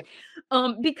helped.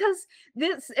 Because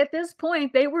at this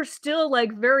point they were still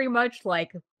like very much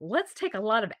like, let's take a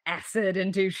lot of acid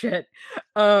and do shit.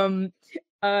 Not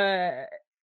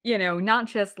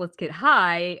just let's get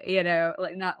high,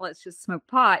 like not let's just smoke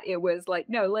pot. It was like,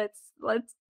 no, let's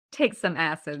take some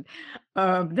acid.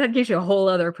 That gives you a whole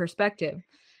other perspective.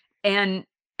 And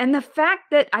And the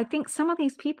fact that I think some of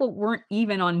these people weren't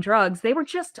even on drugs, they were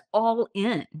just all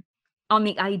in on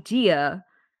the idea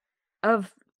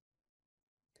of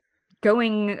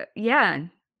going,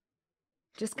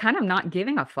 just kind of not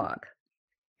giving a fuck.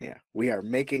 Yeah, we are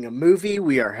making a movie.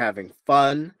 We are having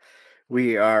fun.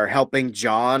 We are helping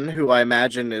John, who I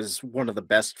imagine is one of the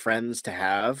best friends to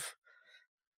have.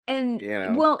 And You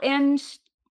know, well, and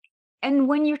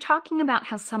when you're talking about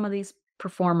how some of these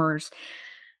performers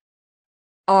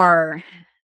are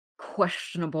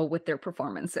questionable with their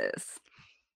performances,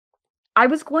 I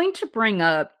was going to bring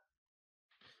up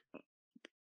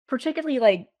particularly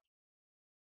like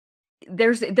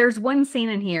there's one scene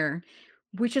in here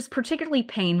which is particularly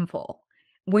painful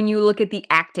when you look at the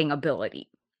acting ability.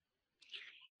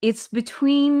 It's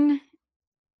between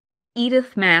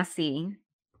Edith Massey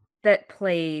that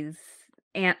plays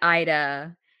Aunt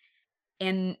Ida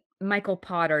and Michael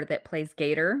Potter that plays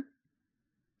Gator.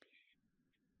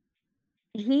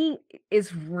 He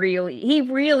he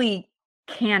really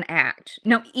can act.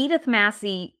 Now, Edith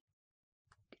Massey,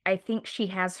 I think she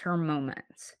has her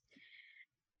moments,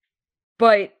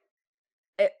 but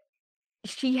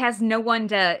she has no one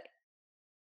to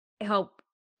help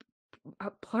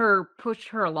her push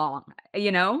her along,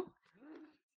 you know?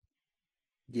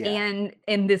 yeah. And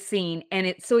in this scene, and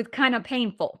it's kind of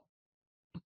painful.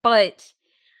 But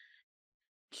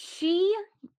she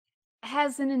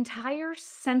has an entire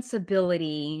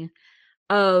sensibility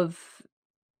of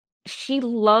she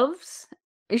loves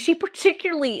she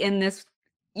particularly in this,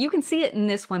 you can see it in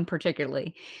this one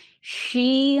particularly.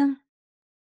 She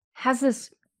has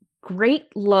this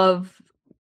great love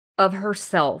of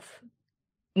herself,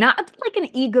 not like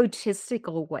an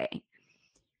egotistical way,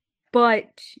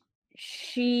 but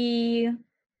she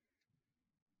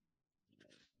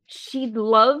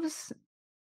loves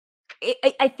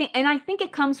I think, and I think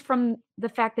it comes from the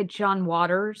fact that John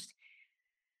Waters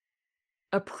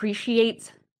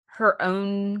appreciates her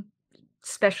own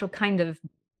special kind of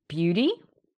beauty,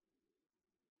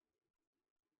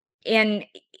 and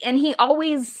he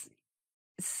always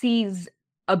sees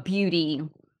a beauty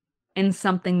in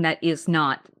something that is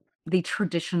not the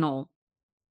traditional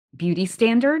beauty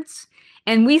standards,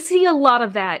 and we see a lot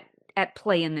of that at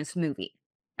play in this movie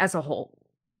as a whole.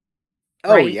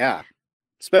 Oh Right? yeah,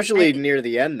 especially And near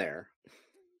the end there.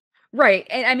 right,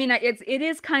 and I mean, it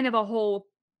is kind of a whole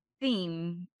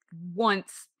theme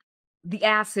once the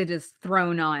acid is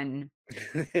thrown on,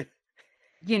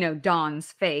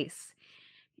 Dawn's face,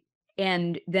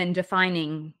 and then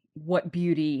defining what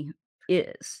beauty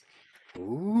is.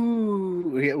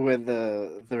 Ooh, yeah, with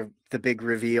the big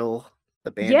reveal,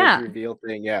 the bandage Yeah, reveal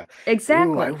thing. Yeah. Ooh, I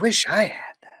exactly. wish I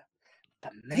had that.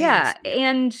 The Yeah, man's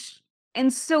beauty.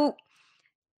 and so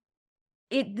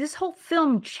this whole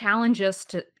film challenges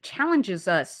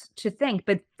us to think,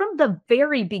 but from the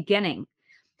very beginning,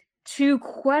 to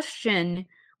question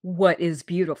what is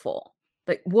beautiful.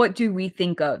 Like, what do we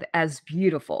think of as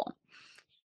beautiful?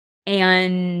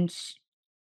 And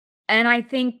I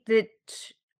think that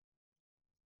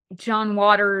John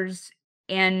Waters,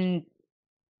 and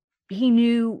he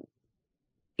knew,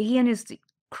 he and his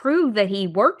crew that he's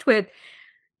worked with,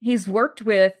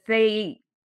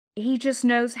 he just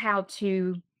knows how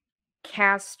to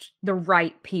cast the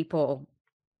right people,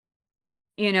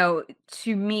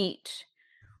 to meet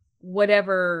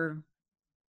whatever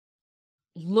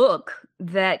look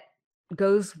that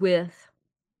goes with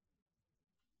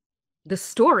the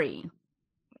story,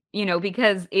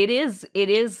 because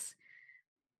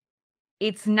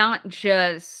it's not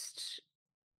just,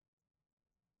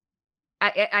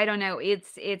 I don't know,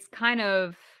 it's kind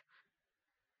of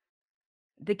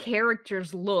the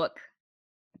character's look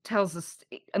tells us,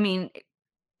 I mean,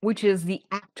 which is the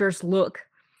actor's look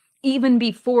even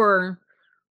before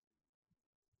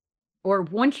or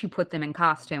once you put them in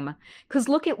costume. Because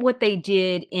look at what they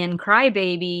did in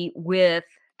Crybaby with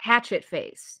Hatchet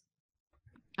Face.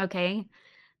 Okay.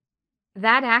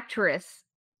 That actress,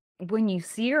 when you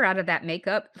see her out of that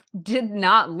makeup, did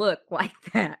not look like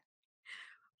that.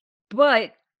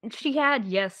 But she had,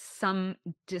 yes, some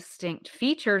distinct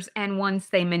features. And once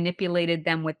they manipulated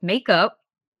them with makeup,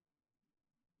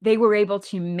 they were able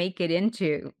to make it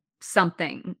into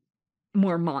something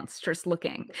more monstrous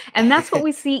looking. And that's what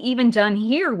we see even done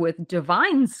here with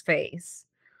Divine's face.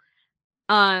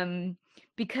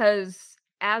 Because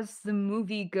as the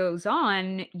movie goes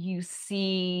on, you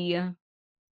see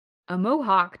a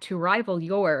mohawk to rival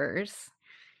yours,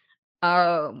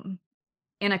 um,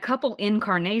 in a couple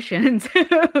incarnations.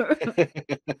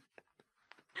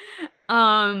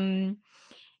 um,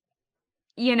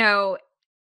 you know,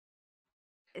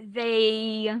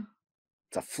 they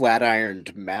It's a flat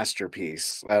ironed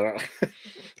masterpiece. I don't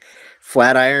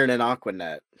flat iron and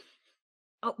Aquanet.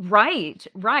 Oh, right,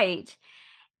 right.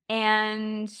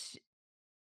 And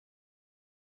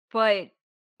but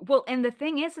well, and the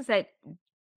thing is that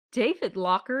David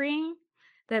Lockering,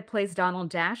 that plays Donald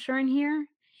Dasher in here,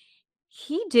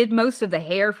 he did most of the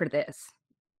hair for this.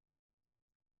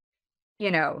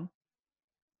 You know,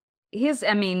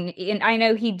 I mean, and I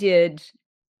know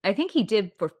I think he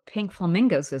did for Pink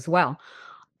Flamingos as well.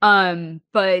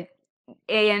 But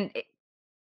and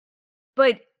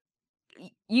but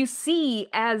you see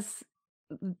as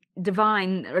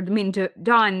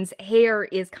Dawn's hair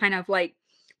is kind of like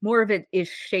more of it is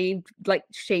shaved, like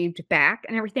shaved back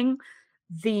and everything.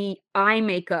 The eye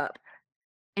makeup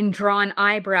and drawn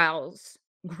eyebrows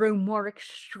grow more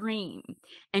extreme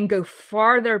and go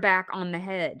farther back on the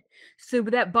head, so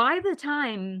that by the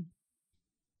time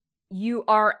you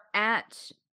are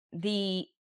at the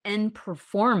end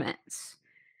performance,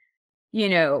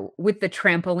 with the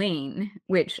trampoline,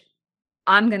 which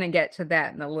I'm gonna get to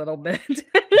that in a little bit.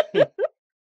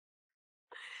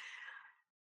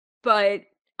 But,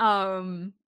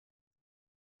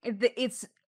 it's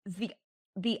the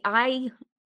the eye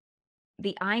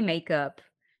the eye makeup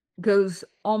goes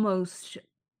almost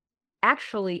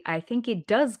actually, I think it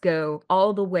does go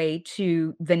all the way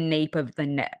to the nape of the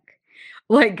neck,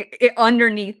 like,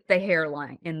 underneath the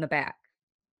hairline in the back.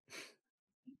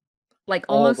 Like,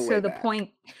 All the way back.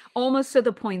 almost so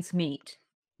the points meet.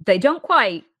 They don't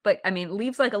quite, but, I mean, it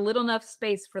leaves, like, a little enough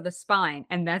space for the spine,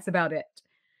 and that's about it.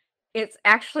 It's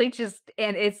actually just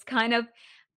and it's kind of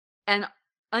and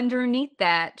underneath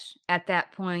that, at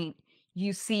that point,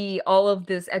 you see all of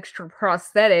this extra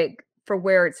prosthetic for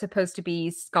where it's supposed to be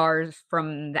scars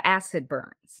from the acid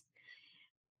burns.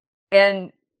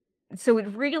 And so it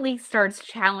really starts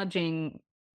challenging,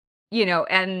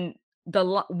 and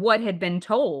what had been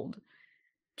told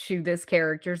to this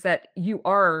character is that you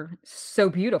are so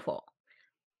beautiful,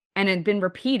 and it had been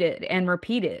repeated and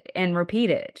repeated and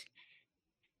repeated.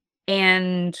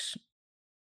 And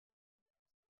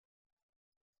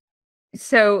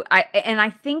so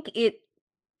I think it's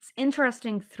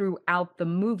interesting throughout the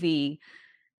movie,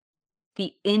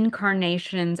 the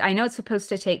incarnations. I know it's supposed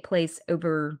to take place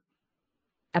over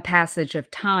a passage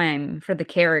of time for the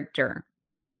character,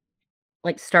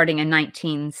 like starting in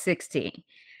 1960,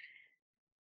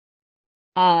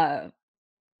 uh,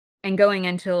 and going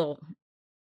until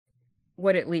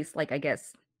what, at least, like, I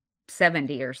guess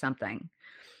 70 or something.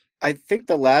 I think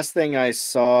the last thing I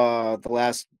saw, the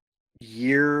last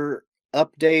year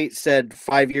update said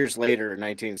 5 years later,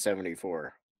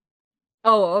 1974.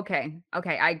 Oh, okay.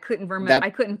 Okay. I couldn't remember. That I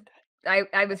couldn't.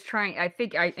 I was trying. I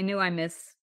knew I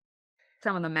missed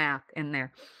some of the math in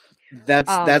there.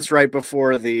 that's right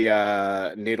before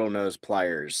the needle nose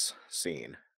pliers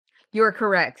scene. You're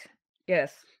correct.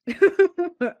 Yes.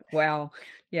 Wow.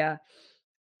 Yeah.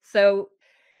 So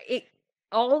it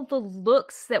all the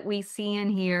looks that we see in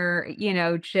here,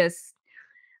 just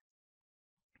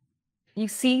you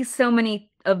see so many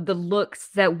of the looks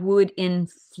that would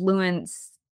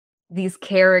influence these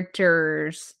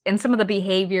characters and some of the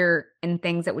behavior and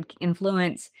things that would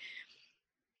influence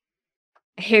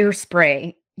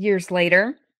Hairspray years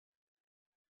later,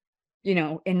 in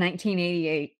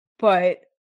 1988. But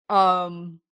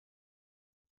um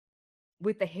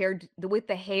with the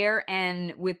hair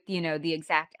and with, the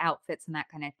exact outfits and that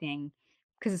kind of thing,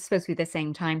 because it's supposed to be the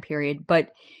same time period.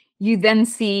 But you then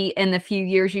see in a few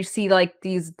years, you see like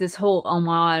this whole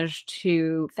homage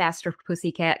to Faster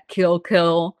Pussycat Kill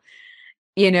Kill,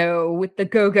 with the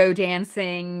go-go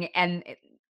dancing and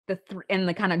and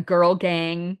the kind of girl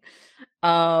gang,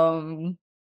 um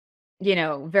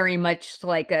very much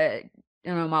like an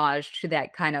homage to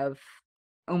that kind of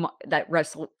that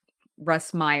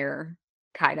Russ Meyer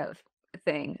kind of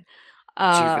thing.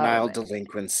 Juvenile Um,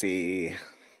 delinquency.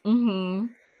 mhm.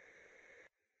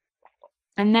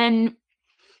 And then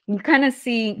you kind of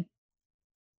see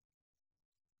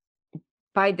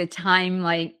by the time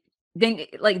by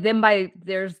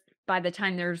the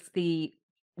time there's the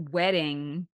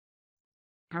wedding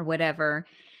or whatever,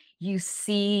 you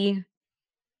see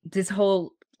this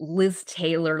whole Liz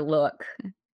Taylor look,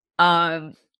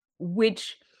 um,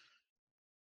 which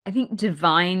I think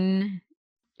Divine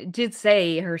did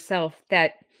say herself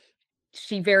that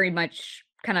she very much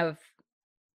kind of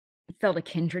felt a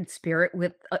kindred spirit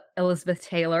with Elizabeth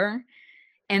Taylor,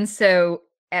 and so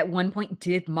at one point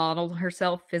did model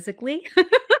herself physically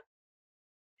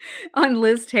on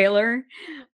Liz Taylor.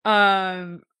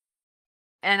 Um,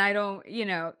 and I don't,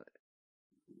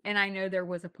 and I know there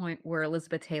was a point where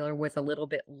Elizabeth Taylor was a little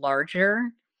bit larger,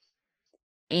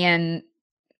 and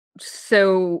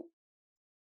So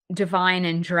Divine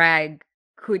and drag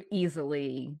could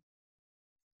easily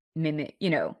mimic,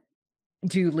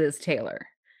 do Liz Taylor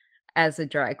as a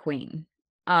drag queen.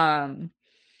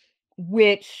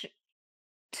 Which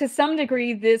to some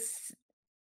degree, this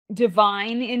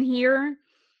Divine in here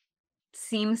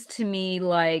seems to me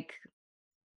like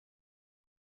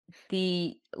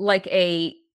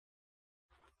a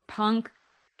punk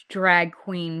drag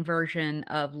queen version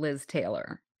of Liz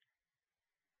Taylor.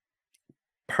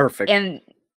 Perfect. And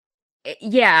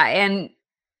yeah, and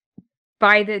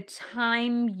by the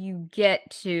time you get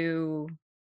to,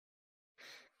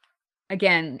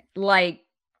 again, like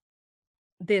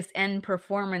this end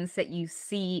performance that you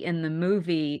see in the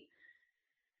movie,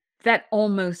 that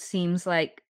almost seems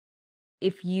like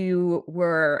if you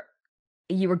were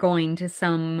going to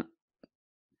some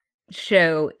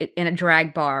show in a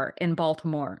drag bar in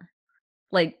Baltimore,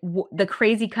 like the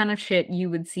crazy kind of shit you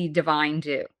would see Divine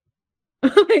do.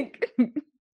 Like,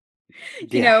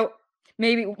 Yeah.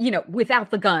 maybe, without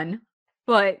the gun,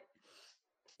 but,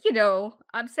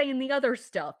 I'm saying the other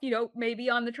stuff,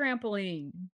 maybe on the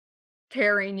trampoline,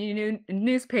 carrying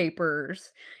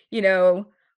newspapers,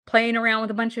 playing around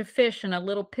with a bunch of fish and a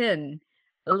little pin,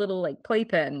 a little like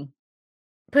playpen.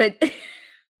 But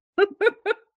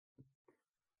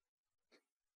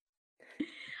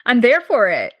I'm there for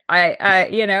it. I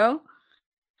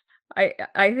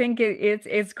think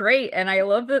it's great, and I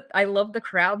love the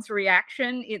crowd's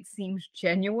reaction. It seems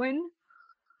genuine.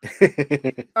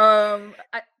 I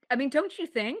mean, don't you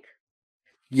think?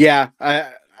 Yeah,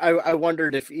 I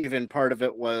wondered if even part of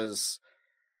it was,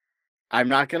 I'm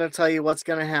not going to tell you what's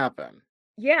going to happen.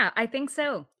 Yeah, I think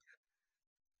so.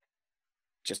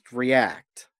 Just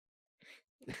react.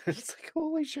 It's like,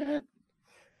 holy shit.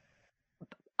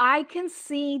 I can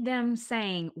see them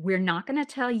saying, "We're not going to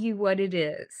tell you what it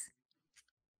is.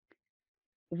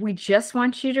 We just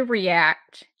want you to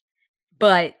react,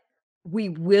 but we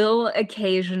will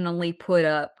occasionally put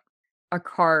up a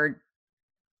card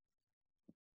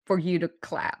for you to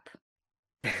clap."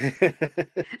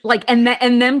 Like, and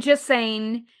them just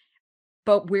saying,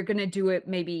 "But we're going to do it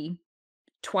maybe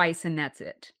twice and that's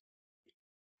it.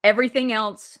 Everything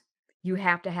else you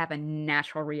have to have a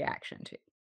natural reaction to."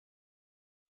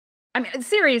 I mean,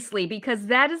 seriously, because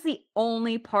that is the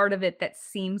only part of it that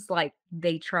seems like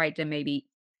they tried to maybe,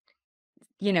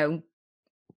 you know,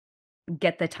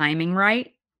 get the timing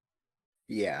right.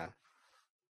 Yeah.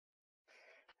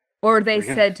 Or they We're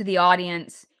gonna said to the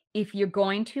audience, if you're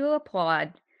going to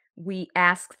applaud, we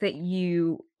ask that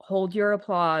you hold your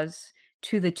applause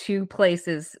to the 2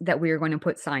 places that we are going to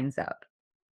put signs up.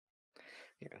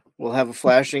 we'll have a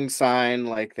flashing sign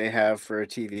like they have for a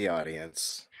TV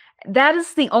audience. That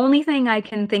is the only thing I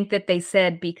can think that they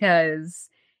said, because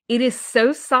it is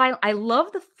so silent. I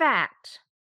love the fact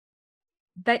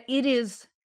that it is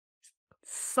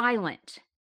silent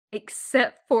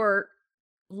except for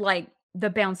like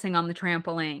the bouncing on the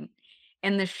trampoline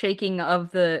and the shaking of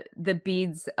the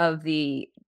beads of the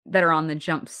that are on the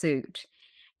jumpsuit,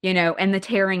 and the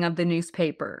tearing of the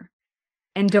newspaper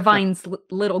and Divine's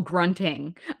little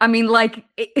grunting. I mean, like,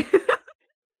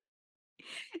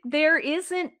 there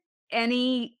isn't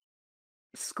any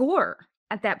score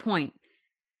at that point.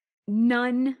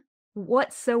 None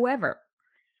whatsoever.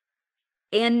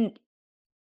 And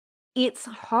it's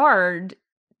hard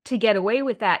to get away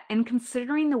with that. And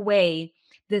considering the way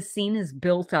this scene is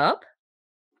built up,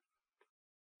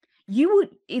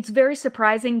 it's very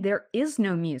surprising there is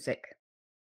no music.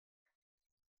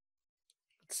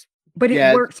 But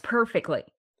it works perfectly.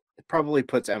 It probably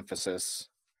puts emphasis.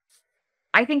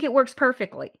 I think it works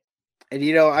perfectly. And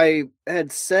I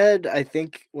had said, I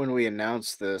think when we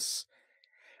announced this,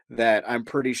 that I'm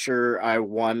pretty sure I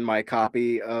won my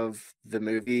copy of the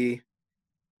movie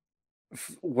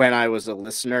when I was a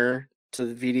listener to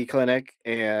the VD Clinic,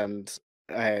 and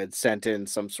I had sent in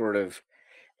some sort of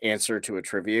answer to a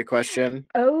trivia question.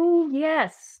 Oh,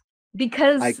 yes.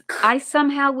 Because I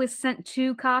somehow was sent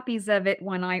 2 copies of it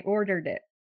when I ordered it.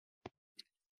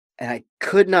 And I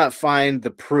could not find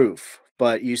the proof,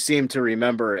 but you seem to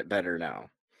remember it better now.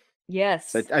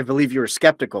 Yes. So I believe you were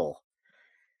skeptical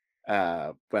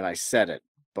when I said it,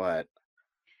 but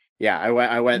yeah,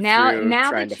 I went through now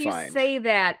trying that to you find. say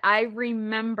that, I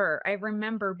remember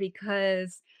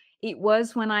because it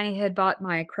was when I had bought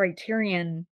my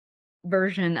Criterion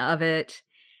version of it,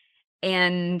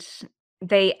 and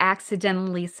they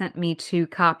accidentally sent me 2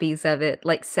 copies of it,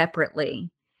 like, separately.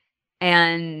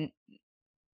 And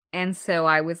so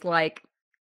I was like,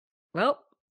 "Well,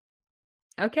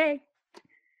 okay."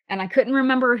 And I couldn't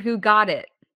remember who got it.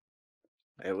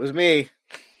 It was me.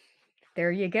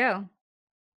 There you go.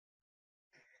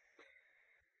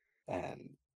 And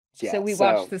So yeah, we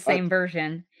watched the same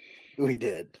version. we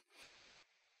did.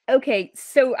 Okay,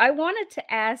 so I wanted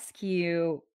to ask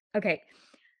you. Okay,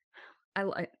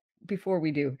 before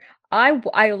we do,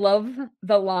 I love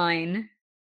the line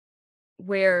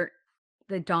where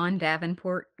the Dawn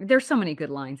Davenport. There's so many good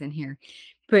lines in here,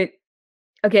 but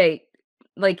okay,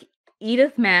 like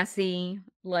Edith Massey,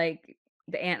 like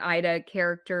the Aunt Ida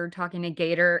character talking to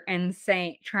Gator and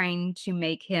trying to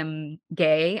make him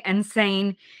gay and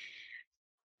saying,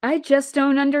 I just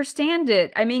don't understand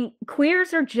it. I mean,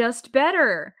 queers are just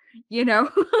better, you know,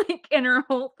 like in her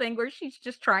whole thing where she's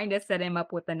just trying to set him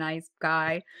up with a nice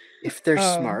guy. If they're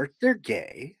Oh. smart, they're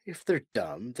gay. If they're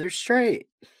dumb, they're straight.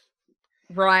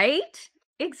 Right?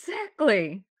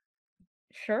 Exactly.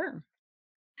 Sure.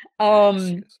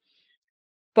 Yes, yes.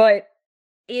 But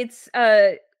it's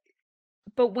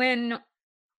but when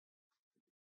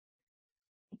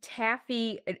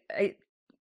Taffy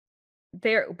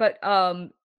there but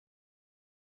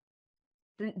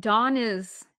Dawn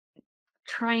is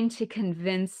trying to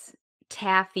convince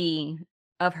Taffy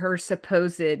of her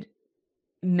supposed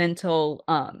mental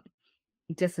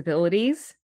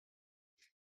disabilities,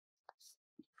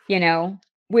 you know,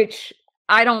 which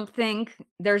I don't think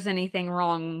there's anything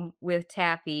wrong with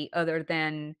Taffy other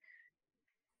than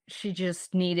she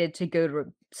just needed to go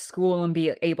to school and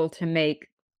be able to make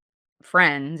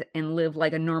friends and live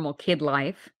like a normal kid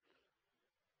life.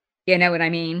 You know what I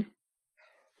mean?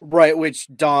 Right, which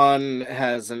Dawn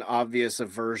has an obvious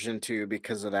aversion to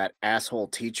because of that asshole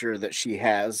teacher that she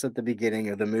has at the beginning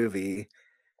of the movie.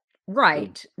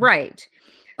 Right, right.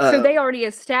 So Uh, they already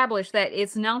established that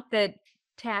it's not that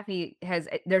Taffy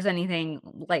there's anything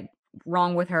like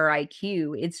wrong with her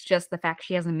IQ. It's just the fact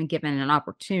she hasn't been given an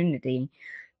opportunity.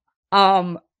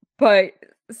 Um, but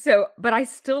but I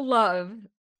still love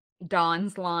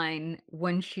Dawn's line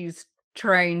when she's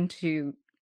trying to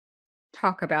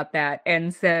talk about that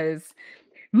and says,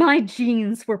 "My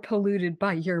genes were polluted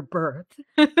by your birth."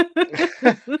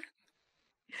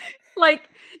 Like,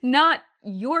 not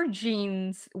your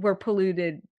genes were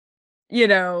polluted, you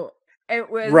know, it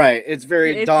was right, it's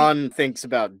very it's Dawn thinks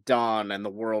about Dawn and the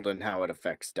world and how it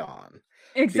affects Dawn.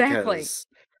 exactly.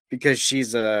 Because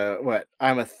she's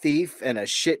I'm a thief and a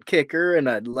shit kicker and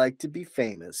I'd like to be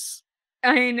famous.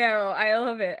 I know, I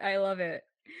love it, I love it.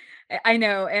 I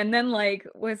know, and then, like,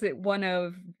 was it one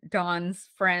of Dawn's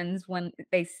friends when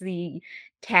they see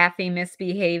Taffy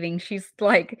misbehaving, she's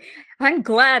like, "I'm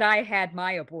glad I had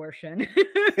my abortion."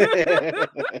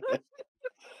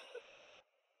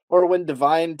 Or when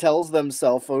Divine tells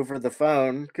themselves over the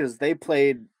phone, because they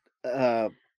played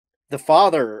the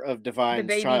father of The Divine's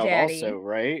baby child also, daddy.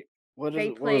 right? They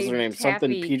What was their played name?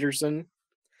 Something Taffy Peterson?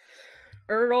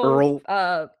 Earl, Earl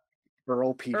Earl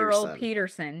Earl Peterson.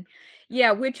 Peterson.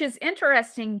 Yeah, which is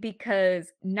interesting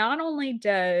because not only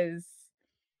does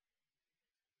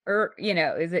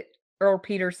is it Earl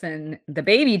Peterson, the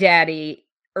baby daddy,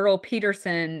 Earl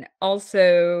Peterson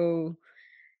also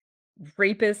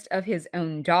rapist of his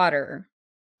own daughter,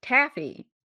 Taffy.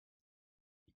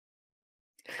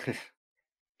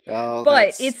 Oh,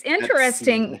 But it's that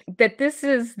scene. interesting that this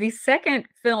is the second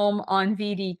film on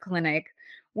VD Clinic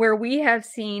where we have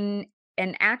seen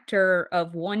an actor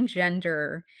of one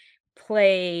gender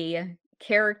play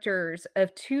characters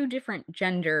of two different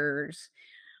genders,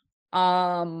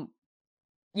 um,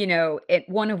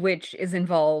 one of which is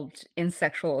involved in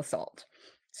sexual assault.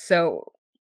 So,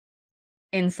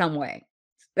 in some way.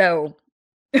 So,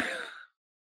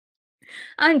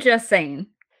 I'm just saying.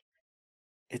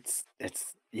 It's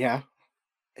yeah.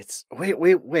 It's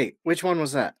wait. Which one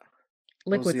was that?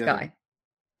 What was Liquid the other one? Sky.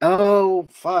 Oh,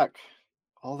 fuck.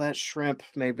 All that shrimp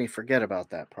made me forget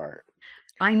about that part.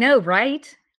 I know,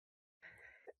 right?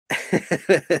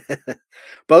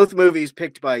 Both movies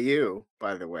picked by you,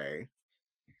 by the way.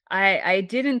 I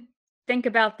didn't think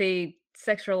about the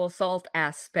sexual assault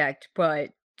aspect, but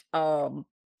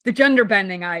the gender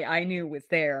bending I knew was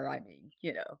there. I mean,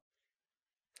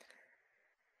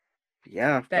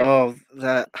 Yeah. that Oh,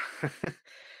 that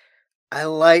I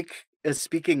like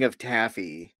speaking of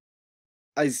Taffy,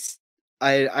 I s-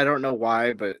 I don't know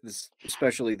why, but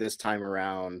especially this time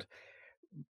around,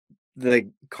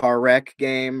 the car wreck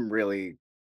game really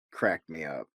cracked me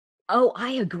up. Oh,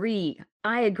 I agree.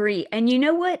 I agree. And you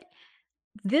know what?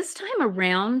 This time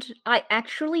around, I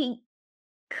actually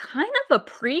kind of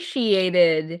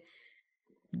appreciated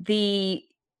the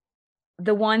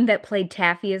the one that played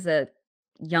Taffy as a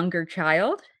younger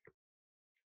child.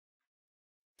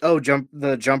 Oh,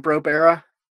 the jump rope era?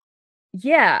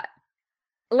 Yeah,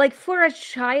 like for a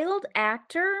child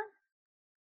actor,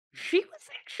 she was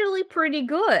actually pretty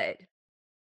good.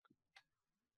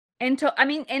 And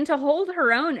to hold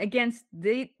her own against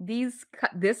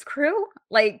this crew,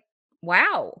 like,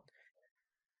 wow.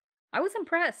 I was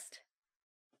impressed.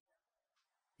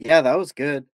 Yeah, that was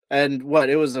good. And what,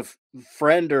 it was a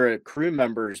friend or a crew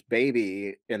member's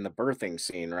baby in the birthing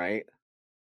scene, right?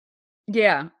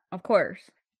 Yeah, of course.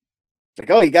 It's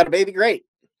like, oh, you got a baby? Great.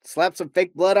 Slap some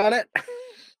fake blood on it,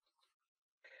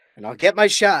 and I'll get my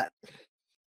shot.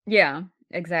 Yeah,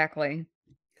 exactly.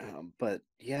 But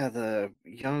yeah, the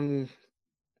young.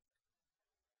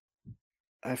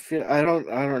 I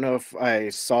don't know if I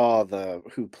saw the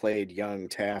who played young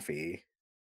Taffy.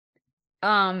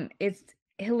 It's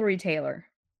Hillary Taylor.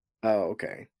 Oh,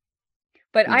 okay.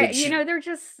 But And did she?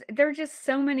 there're just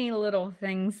so many little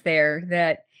things there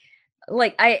that,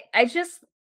 like, I just,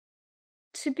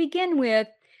 to begin with,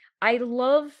 I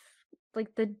love, like,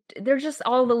 they're just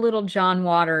all the little John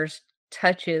Waters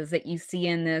touches that you see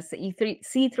in this, that you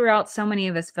see throughout so many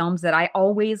of his films, that I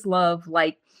always love,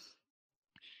 like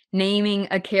naming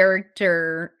a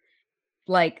character,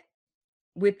 like,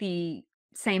 with the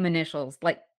same initials,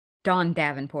 like Don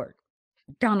Davenport,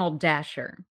 Donald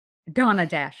Dasher, Donna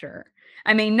Dasher.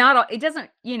 I mean, not all, it doesn't,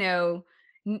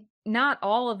 not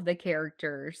all of the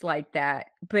characters like that,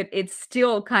 but it's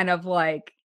still kind of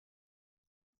like,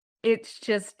 it's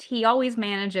just, he always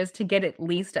manages to get at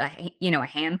least a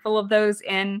handful of those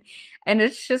in, and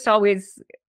it's just always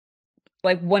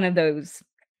like one of those,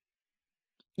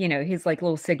 his like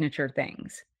little signature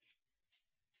things.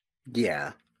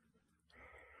 Yeah.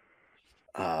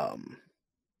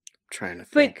 Trying to But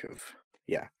think of.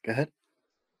 Yeah, go ahead.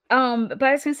 but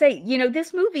I was gonna say,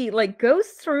 this movie, like, goes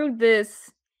through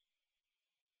this,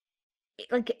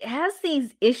 like, it has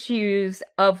these issues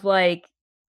of, like,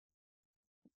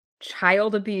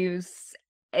 child abuse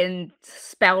and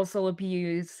spousal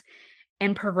abuse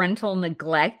and parental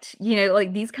neglect,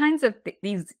 like, these kinds of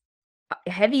these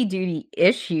heavy duty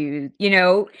issues,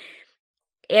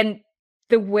 and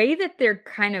the way that they're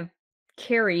kind of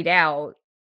carried out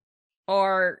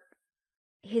are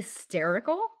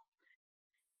hysterical,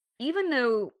 even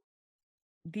though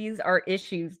these are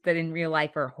issues that in real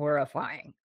life are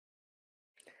horrifying.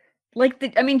 Like,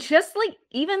 just like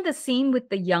even the scene with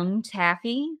the young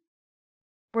Taffy,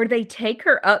 where they take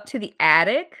her up to the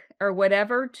attic or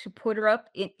whatever to put her up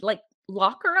in, like,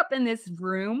 lock her up in this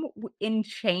room in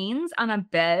chains on a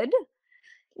bed.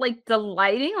 Like, the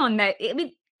lighting on that, I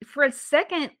mean, for a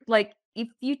second, like, if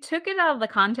you took it out of the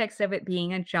context of it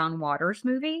being a John Waters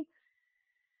movie,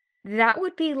 that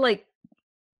would be like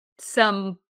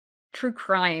some true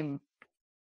crime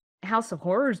House of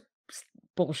Horrors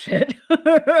bullshit.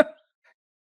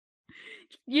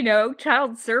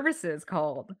 Child services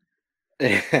called,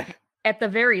 at the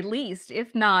very least,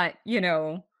 if not,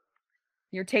 you're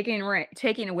taking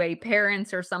away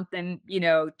parents or something,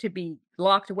 to be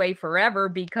locked away forever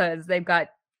because they've got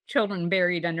children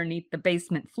buried underneath the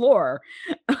basement floor.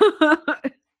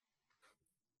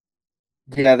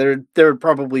 Yeah, there would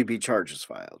probably be charges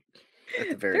filed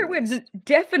at the very There least. would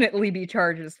definitely be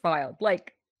charges filed.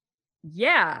 Like,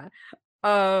 yeah.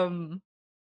 It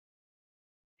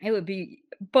would be,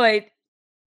 but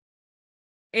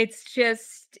it's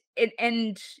just it,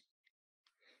 and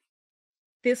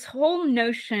this whole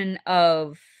notion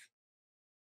of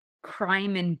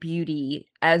crime and beauty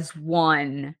as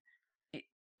one,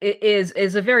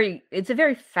 is a very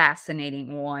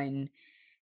fascinating one.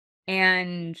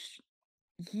 And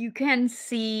you can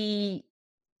see,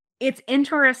 it's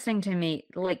interesting to me,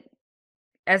 like,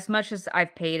 as much as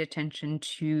I've paid attention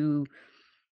to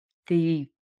the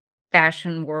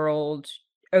fashion world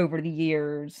over the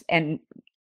years, and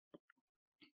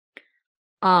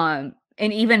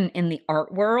even in the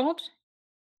art world,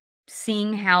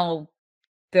 seeing how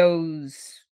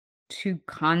those two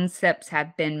concepts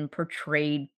have been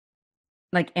portrayed,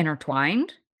 like,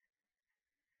 intertwined.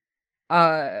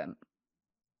 Uh,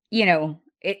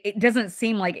 it doesn't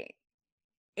seem like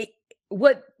it,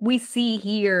 what we see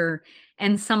here,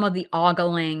 and some of the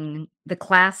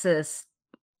classist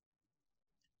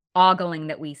ogling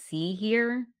that we see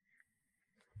here,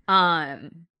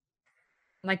 um,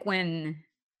 like when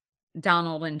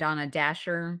Donald and Donna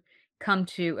Dasher come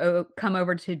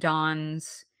over to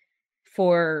Don's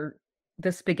for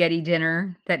the spaghetti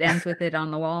dinner that ends with it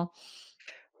on the wall.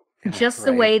 Just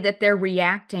the Right. way that they're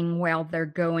reacting while they're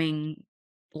going,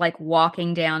 like,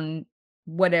 walking down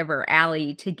whatever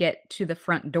alley to get to the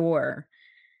front door.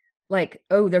 Like,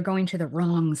 "Oh, they're going to the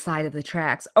wrong side of the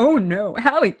tracks. Oh, no,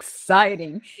 how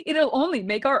exciting. It'll only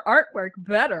make our artwork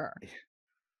better."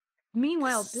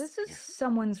 Meanwhile, this is Yeah.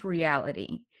 someone's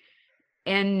reality.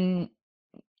 And,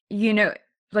 you know,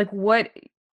 like, what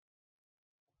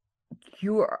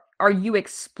you are you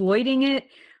exploiting it,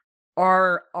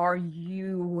 or are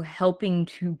you helping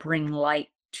to bring light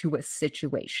to a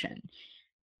situation?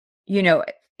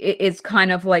 It's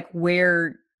kind of like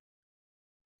where,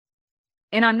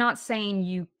 and I'm not saying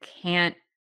you can't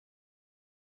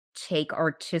take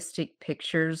artistic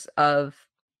pictures of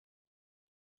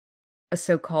a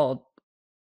so-called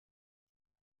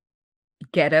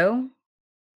ghetto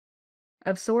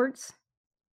of sorts,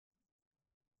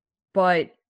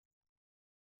 but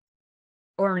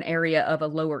or an area of a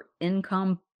lower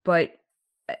income, but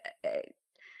uh,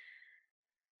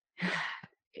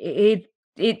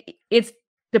 it's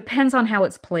depends on how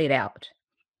it's played out,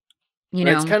 you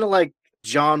Right, it's know? kind of like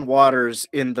John Waters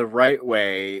in the right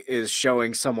way is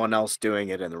showing someone else doing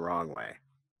it in the wrong way.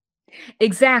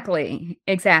 Exactly,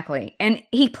 exactly, and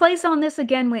he plays on this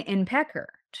again in Pecker,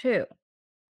 too.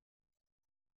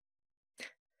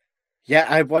 Yeah,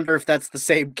 I wonder if that's the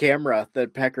same camera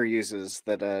that Pecker uses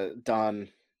that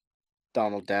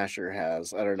Donald Dasher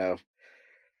has. I don't know.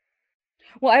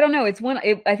 Well, I don't know,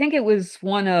 I think it was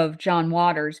one of John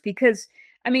Waters because,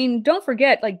 I mean, don't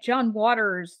forget, like, John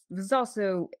Waters was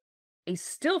also a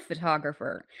still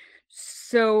photographer.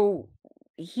 So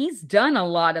he's done a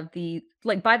lot of the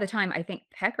like by the time I think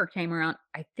Pecker came around,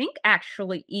 I think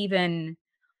actually even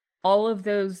all of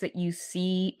those that you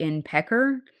see in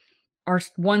Pecker are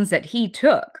ones that he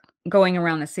took going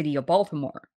around the city of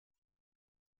Baltimore.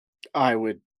 I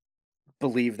would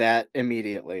believe that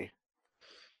immediately.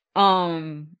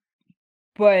 Um,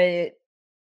 but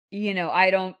I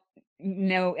don't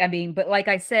know. I mean, but like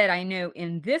I said, I know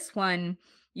in this one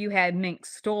you had Mink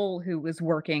Stoll who was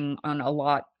working on a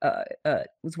lot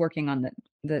was working on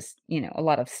this, a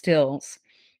lot of stills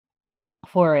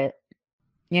for it.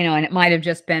 And it might have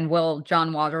just been, well,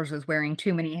 John Waters was wearing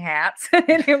too many hats.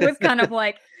 And it was kind of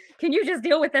like, can you just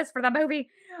deal with this for the movie?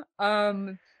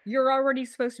 You're already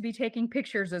supposed to be taking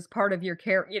pictures as part of your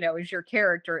as your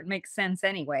character. It makes sense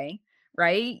anyway,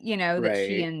 right? That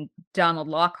she Right. and Donald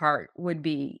Lockhart would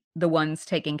be the ones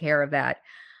taking care of that.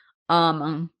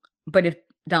 But if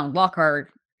Donald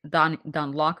Lockhart, Don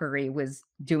Lockery was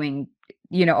doing,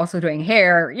 also doing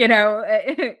hair, you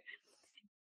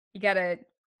gotta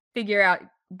figure out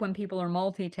when people are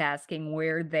multitasking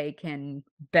where they can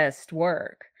best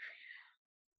work.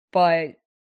 But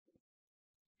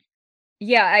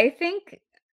yeah, I think,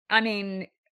 I mean,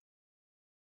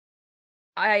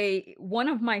 I one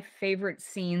of my favorite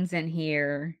scenes in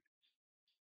here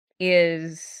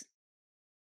is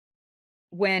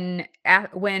when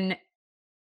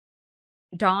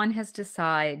Dawn has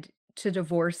decided to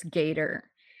divorce Gator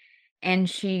and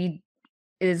she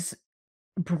is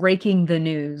breaking the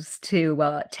news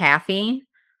to Taffy,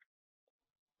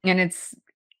 and it's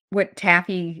what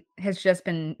Taffy has just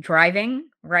been driving,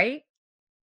 right?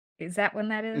 Is that when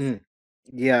that is? Mm.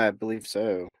 Yeah, I believe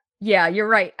so. Yeah, you're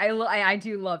right. I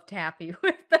do love Taffy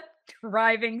with the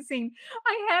driving scene.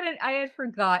 I had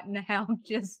forgotten how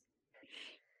just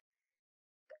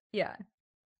yeah,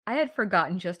 I had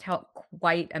forgotten just how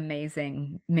quite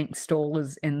amazing Mink Stoll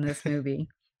is in this movie.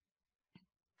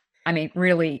 I mean,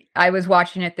 really, I was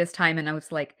watching it this time and I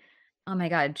was like, "Oh my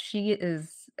god, she's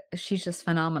just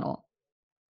phenomenal.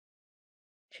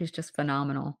 She's just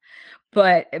phenomenal."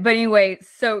 But anyway,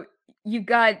 so you've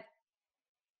got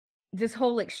this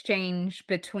whole exchange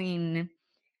between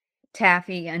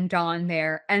Taffy and Dawn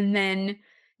there, and then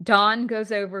Dawn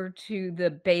goes over to the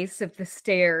base of the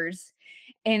stairs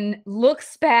and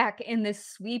looks back in this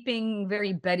sweeping,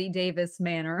 very Betty Davis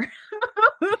manner.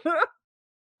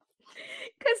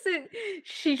 'Cause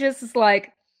she just is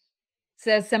like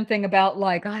says something about,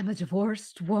 like, "I'm a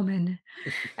divorced woman,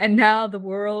 and now the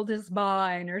world is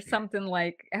mine," or something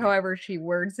like however she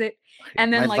words it,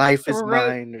 and My then, like, life is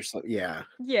mine or something. Yeah.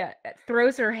 yeah,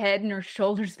 throws her head and her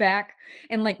shoulders back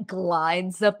and, like,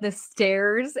 glides up the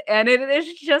stairs, and it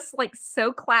is just, like,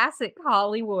 so classic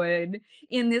Hollywood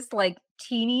in this, like,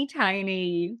 teeny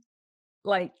tiny,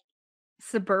 like,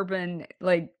 suburban,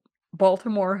 like,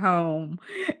 Baltimore home.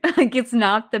 Like, it's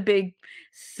not the big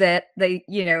set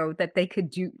that they could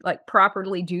do like,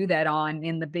 properly do that on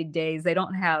in the big days. They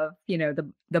don't have,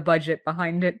 the budget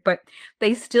behind it, but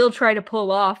they still try to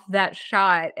pull off that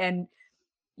shot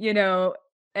you know,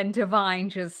 and Divine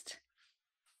just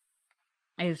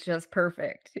is just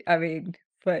perfect. I mean,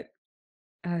 but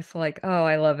I was like, "Oh,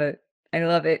 I love it. I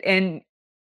love it." And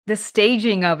the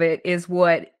staging of it is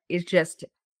what is just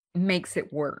makes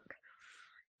it work,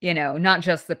 not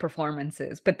just the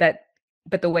performances, but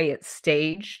the way it's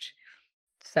staged.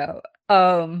 So,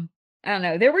 I don't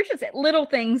know. There were just little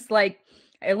things like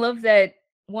I love that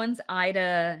once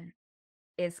Ida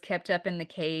is kept up in the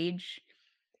cage,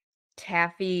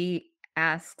 Taffy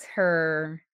asks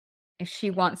her if she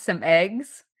wants some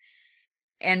eggs.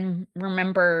 And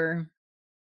remember,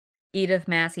 Edith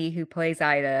Massey, who plays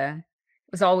Ida,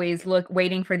 was always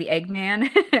waiting for the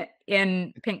Eggman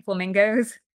in Pink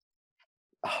Flamingos.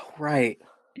 Oh, right.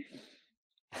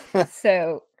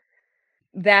 So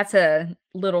that's a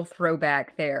little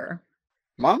throwback there.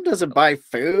 Mom doesn't buy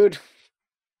food.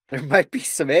 There might be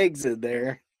some eggs in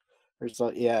there. Or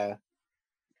so, yeah.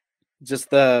 Just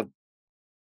the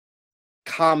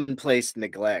commonplace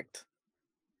neglect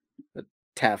that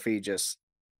Taffy just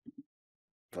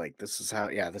like this is how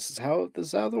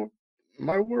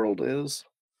my world is.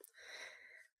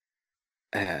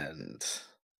 And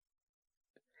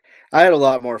I had a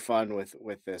lot more fun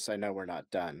with this. I know we're not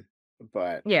done,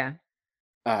 but Yeah.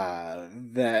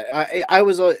 that I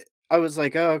was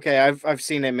like, oh, okay, I've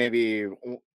seen it maybe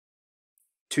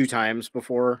 2 times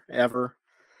before ever,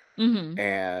 Mm-hmm.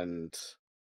 and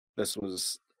this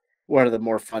was one of the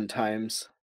more fun times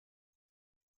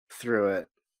through it.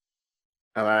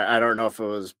 And I don't know if it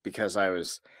was because I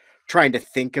was trying to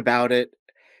think about it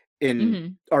in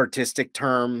Mm-hmm. artistic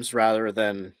terms rather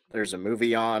than there's a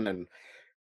movie on, and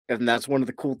that's one of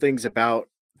the cool things about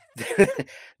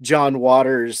John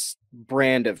Waters'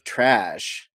 brand of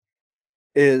trash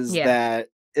is Yeah. that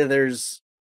there's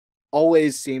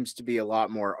always seems to be a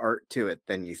lot more art to it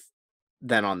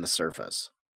than on the surface.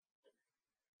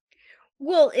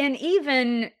 Well, and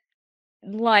even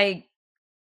like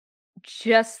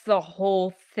just the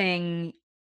whole thing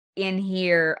in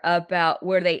here about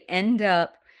where they end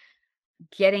up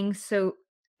getting so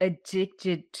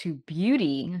addicted to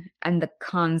beauty and the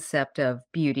concept of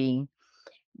beauty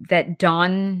that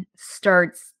Dawn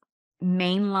starts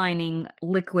mainlining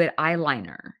liquid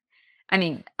eyeliner. I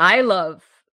mean, I love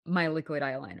my liquid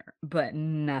eyeliner, but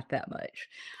not that much.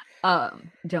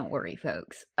 Don't worry,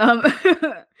 folks.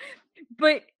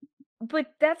 But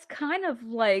that's kind of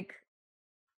like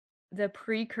the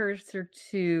precursor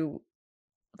to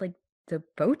like the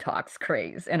Botox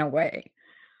craze in a way.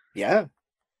 Yeah,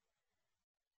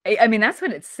 I mean, that's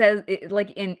what it says,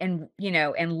 like in and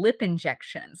lip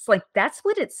injections. Like that's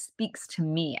what it speaks to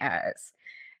me as.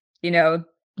 You know,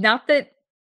 not that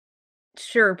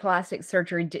sure plastic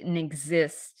surgery didn't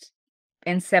exist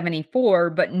in 74,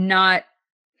 but not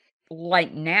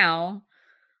like now.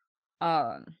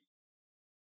 Um,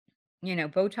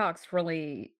 Botox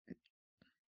really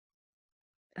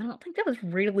I don't think that was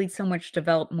really so much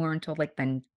developed more until like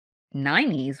the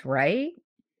 90s, right?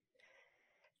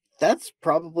 that's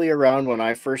probably around when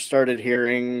I first started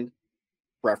hearing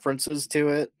references to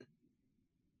it.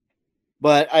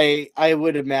 But I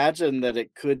would imagine that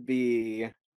it could be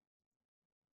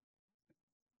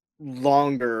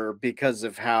longer because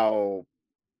of how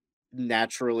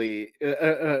naturally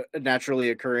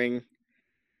occurring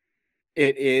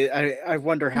it is. I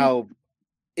wonder Y- how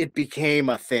it became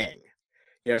a thing.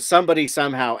 Somebody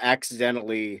somehow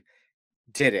accidentally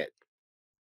did it,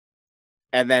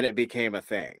 and then it became a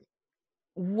thing.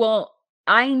 Well,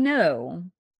 I know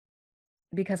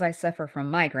because I suffer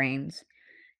from migraines,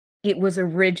 it was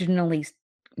originally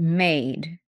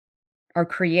made or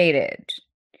created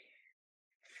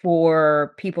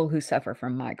for people who suffer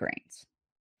from migraines.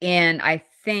 And I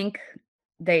think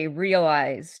they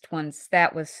realized once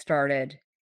that was started,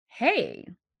 hey,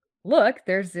 look,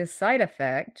 there's this side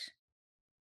effect.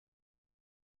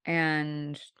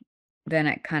 And then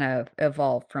it kind of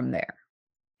evolved from there,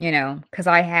 because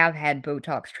I have had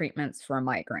Botox treatments for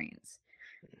migraines.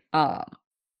 Um,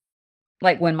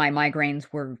 like when my migraines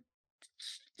were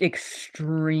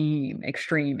extreme,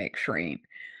 extreme, extreme.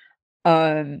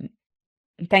 Um,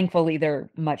 Thankfully, they're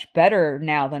much better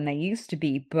now than they used to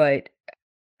be, but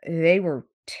they were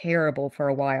terrible for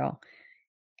a while.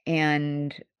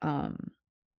 And, I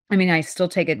mean, I still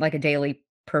take it like a daily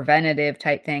preventative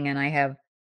type thing, and I have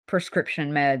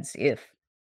prescription meds if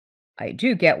I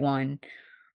do get one,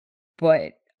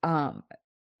 but,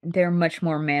 they're much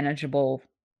more manageable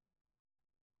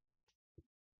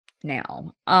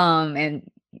now, and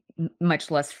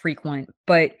much less frequent,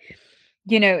 but,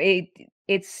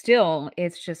 it's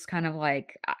just kind of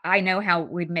like I know how it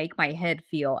would make my head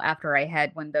feel after I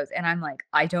had one of those, and I'm like,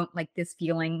 "I don't like this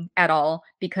feeling at all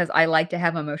because I like to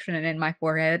have emotion in my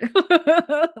forehead."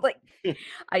 Like,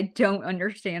 I don't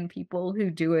understand people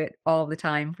who do it all the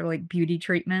time for, like, beauty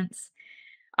treatments.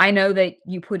 I know that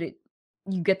you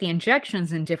get the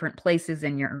injections in different places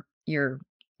in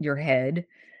your head,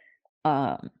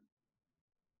 um,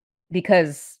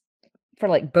 because for,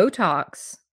 like,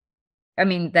 Botox I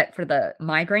mean, that for the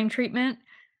migraine treatment,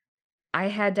 I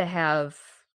had to have,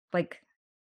 like,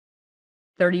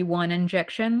 31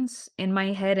 injections in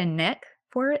my head and neck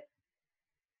for it.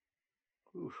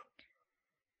 Oof.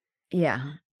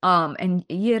 Yeah. And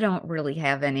you don't really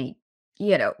have any,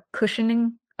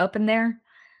 cushioning up in there,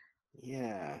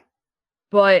 Yeah.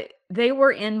 but they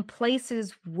were in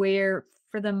places where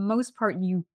for the most part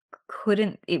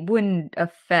it wouldn't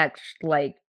affect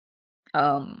like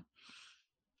um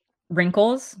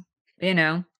wrinkles, you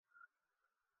know.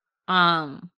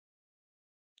 Um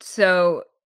so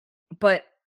but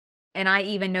and I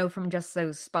even know from just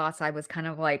those spots I was kind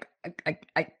of like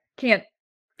I can't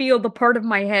feel the part of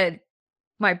my head,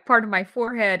 my part of my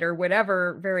forehead or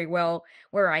whatever very well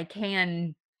where I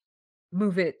can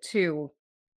move it to,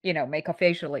 make a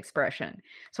facial expression.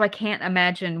 So I can't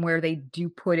imagine where they do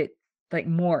put it like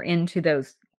more into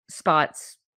those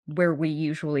spots where we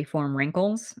usually form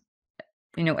wrinkles,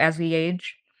 as we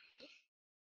age.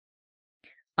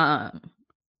 Um,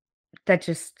 that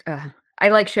just I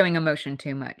like showing emotion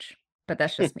too much, but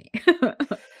that's just me.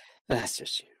 That's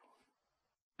just you.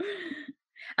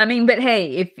 I mean, but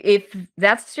hey, if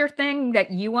that's your thing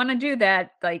that you want to do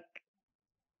that, like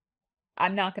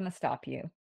I'm not going to stop you.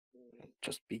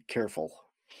 Just be careful.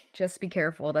 Just be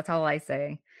careful. That's all I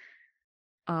say.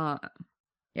 Uh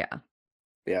yeah.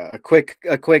 Yeah, a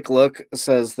quick look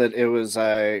says that it was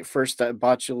first the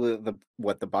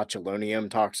botulinum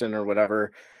toxin or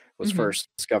whatever was Mhm. first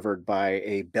discovered by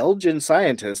a Belgian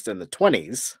scientist in the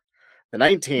 20s, the Yeah.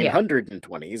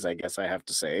 1920s, I guess I have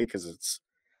to say, because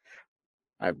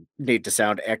I need to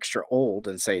sound extra old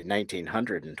and say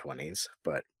 1920s,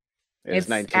 but it was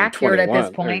It's accurate at this 1921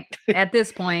 or point. At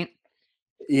this point.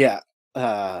 yeah,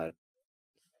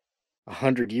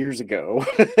 100 years ago.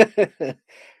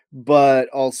 But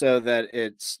also that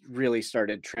it's really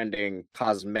started trending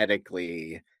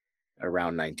cosmetically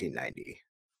around 1990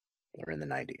 or in the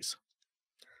 90s.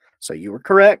 So you were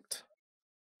correct.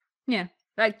 Yeah.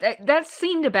 That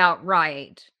seemed about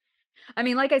right. I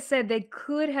mean, like I said, they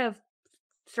could have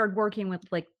started working with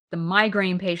like the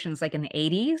migraine patients like in the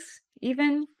 80s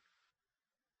even.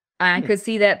 I Hmm. could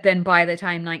see that then by the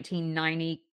time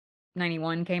 1990,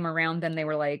 91 came around, then they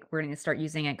were like, we're going to start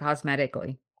using it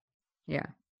cosmetically. Yeah.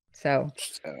 So,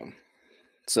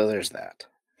 So there's that.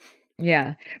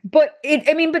 yeah. But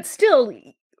I mean, but still,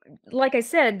 like I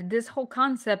said, this whole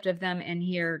concept of them in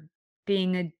here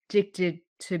being addicted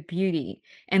to beauty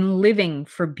and living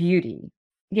for beauty,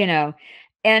 you know,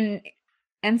 and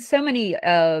so many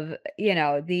of,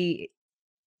 the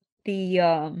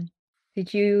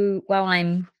did you while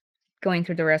I'm going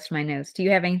through the rest of my notes, do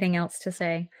you have anything else to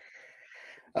say?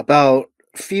 About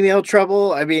female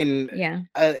trouble, I mean, Yeah.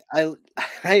 I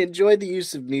I enjoy the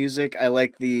use of music. I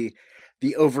like the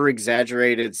over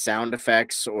exaggerated sound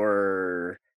effects,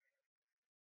 or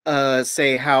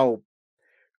say how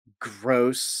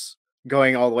gross,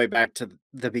 going all the way back to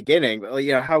the beginning, but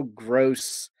how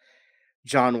gross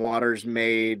John Waters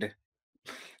made.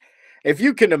 If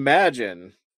you can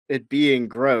imagine it being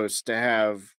gross to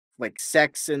have like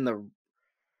sex in the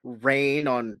rain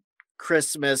on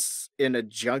Christmas in a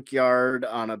junkyard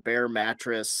on a bare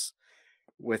mattress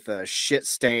with a shit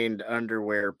stained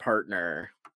underwear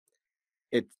partner,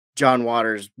 it John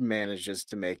Waters manages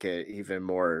to make it even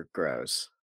more gross.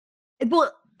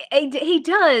 Well, he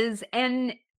does,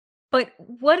 but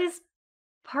what is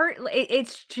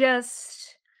it's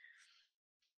just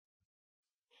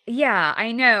yeah,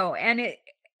 I know, and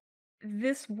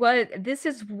this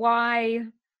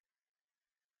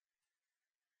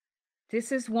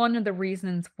is one of the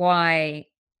reasons why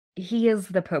he is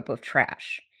the Pope of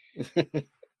Trash,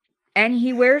 and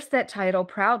he wears that title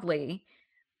proudly,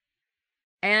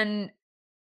 and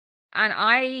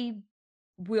I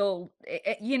will,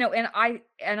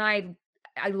 and I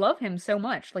love him so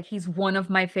much. Like he's one of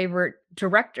my favorite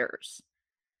directors,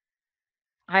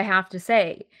 I have to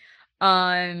say.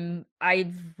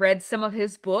 I've read some of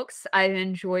his books. I've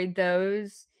enjoyed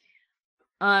those.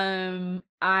 I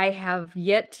have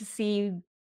yet to see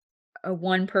a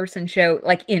one-person show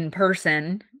like in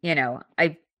person.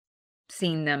 I've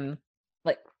seen them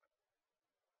like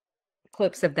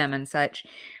clips of them and such,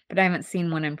 but I haven't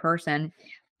seen one in person.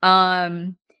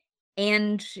 Um,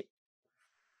 and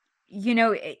you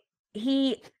know, it,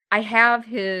 he I have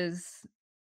his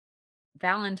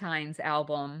Valentine's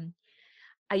album.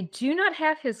 I do not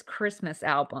have his Christmas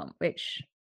album, which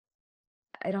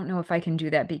I don't know if I can do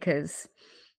that because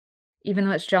even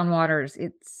though it's John Waters,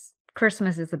 it's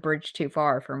Christmas is a bridge too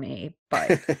far for me.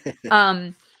 But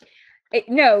um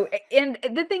no, and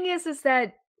the thing is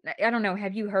that I don't know,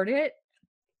 have you heard it?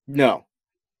 No,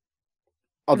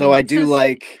 I although I mean, do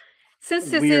like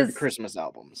since this weird is Christmas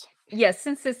albums. yes,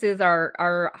 since this is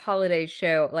our holiday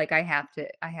show, like I have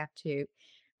to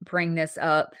bring this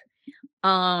up.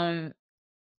 Um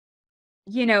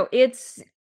you know, it's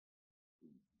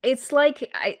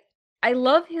like I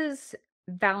love his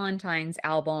Valentine's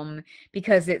album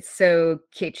because it's so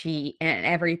kitschy and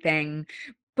everything.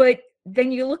 But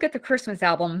then you look at the Christmas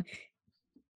album,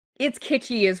 it's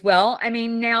kitschy as well. I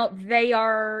mean, now they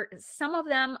are some of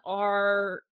them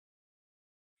are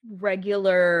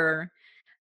regular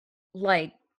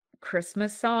like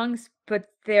Christmas songs, but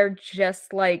they're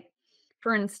just like,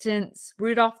 for instance,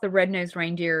 Rudolph the Red-Nosed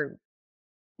Reindeer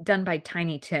done by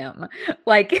Tiny Tim.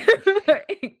 Like,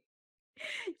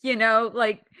 you know,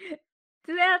 like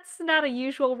that's not a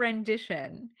usual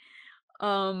rendition.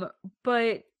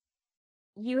 But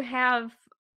you have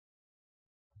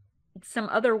some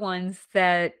other ones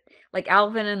that like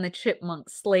Alvin and the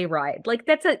Chipmunks sleigh ride. Like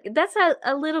that's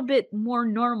a little bit more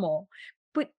normal.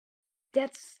 But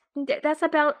that's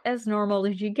about as normal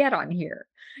as you get on here.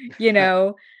 You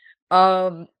know?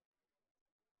 Um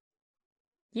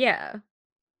yeah,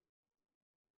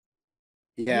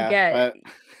 you Yeah. get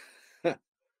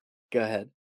Go ahead.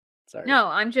 Sorry. no,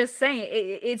 I'm just saying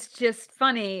it's just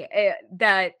funny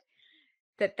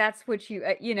that's what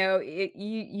you know,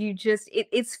 you just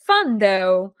it's fun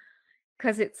though.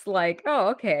 'Cause it's like, "Oh,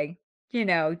 okay," you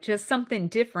know, just something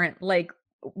different, like,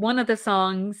 one of the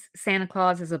songs, "Santa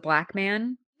Claus is a Black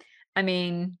Man," I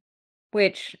mean,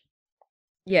 which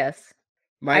yes,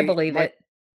 I My believe my it.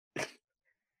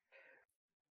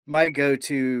 my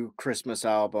go-to Christmas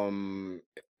album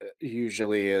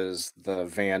usually is the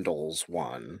Vandals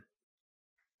one,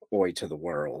 "Oi to the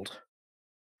World."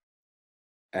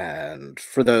 And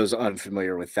for those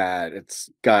unfamiliar with that,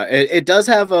 it does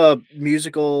have a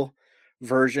musical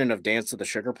version of Dance of the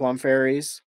Sugar Plum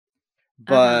Fairies,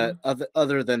 Uh-huh. but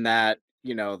other than that,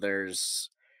 there's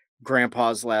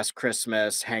Grandpa's Last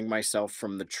Christmas, Hang Myself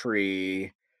from the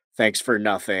Tree, Thanks for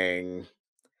Nothing,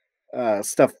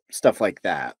 stuff like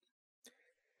that.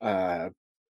 Uh,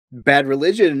 Bad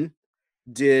Religion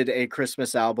did a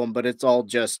Christmas album, but it's all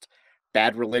just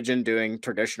Bad Religion doing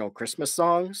traditional Christmas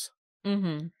songs.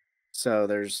 Mhm. So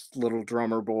there's Little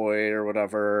Drummer Boy or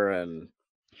whatever, and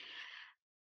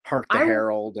Hark the I w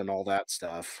Herald and all that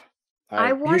stuff. I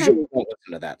I wanna usually don't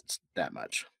listen to that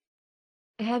much.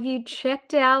 have you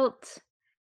checked out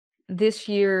this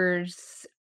year's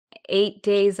 8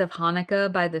 Days of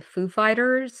Hanukkah by the Foo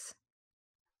Fighters?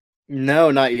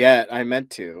 No, not yet. I meant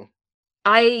to.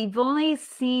 I've only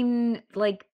seen,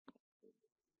 like,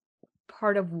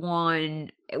 part of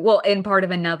one well, and part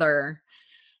of another.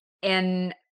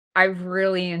 And I've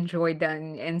really enjoyed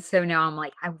them, and so now I'm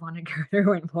like, I wanna go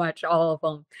through and watch all of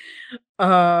them.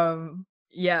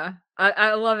 Yeah,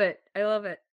 I love it, I love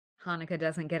it. Hanukkah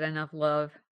doesn't get enough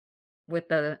love with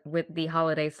the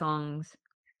holiday songs.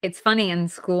 It's funny in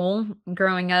school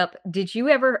growing up, did you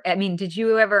ever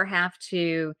have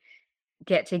to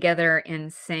get together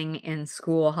and sing in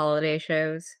school holiday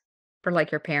shows for,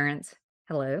 like, your parents?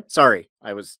 Hello? Sorry,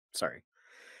 I was sorry.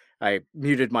 I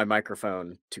muted my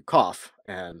microphone to cough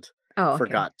and Oh, okay.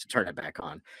 forgot to turn it back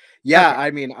on. Yeah, Okay.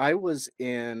 I mean, I was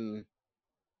in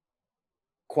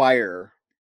choir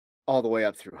all the way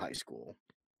up through high school,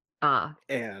 Ah,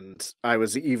 and I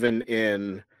was even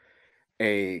in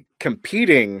a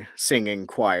competing singing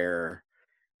choir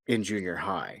in junior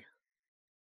high.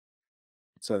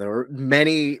 So there were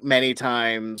many, many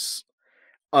times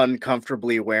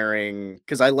uncomfortably wearing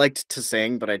because I liked to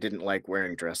sing, but I didn't like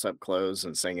wearing dress up clothes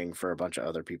and singing for a bunch of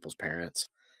other people's parents.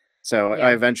 So I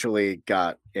yeah, eventually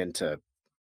got into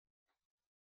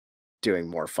doing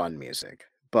more fun music.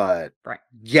 But right.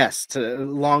 yes, to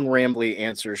long rambly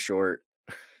answer short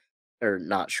or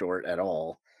not short at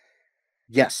all.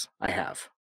 Yes, I have.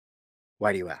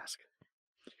 Why do you ask?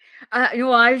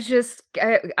 Well, I was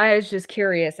just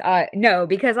curious. No,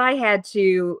 because I had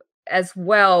to as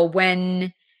well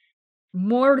when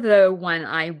more though when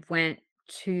I went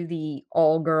to the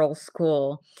all girls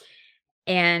school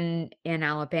and in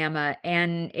Alabama,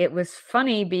 and it was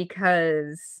funny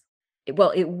because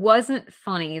well, it wasn't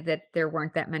funny that there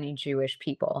weren't that many Jewish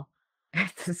people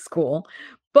at the school,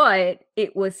 but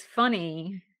it was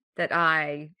funny that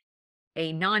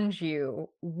a non-Jew,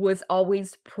 was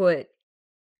always put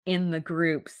in the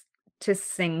groups to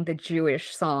sing the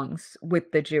Jewish songs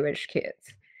with the Jewish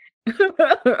kids.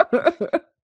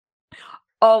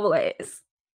 Always.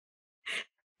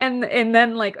 And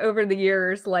then, like, over the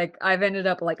years, like, ended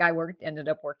up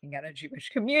working at a Jewish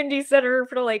community center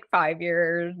for, like, 5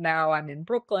 years. Now I'm in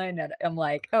Brooklyn, and I'm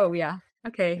like, "Oh, yeah.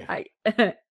 Okay. Yeah, I"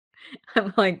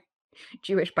 I'm, like,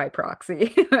 Jewish by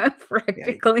proxy, yeah,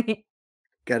 you practically.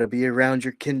 gotta be around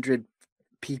your kindred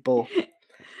people.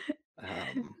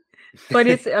 Um, But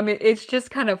I mean, it's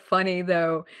just kind of funny,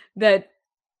 though, that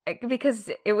because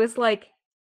it was like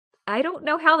I don't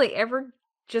know how they ever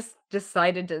just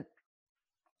decided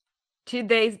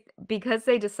because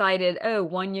they decided, oh,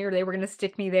 1 year they were gonna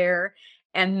stick me there,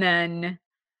 and then,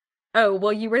 oh,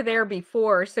 well, you were there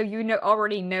before, so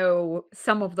already know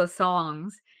some of the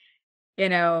songs, you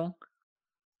know,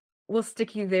 we'll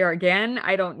stick you there again.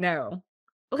 I don't know.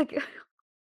 Like,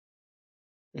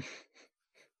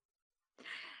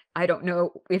 I don't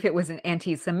know if it was an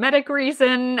anti-Semitic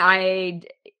reason.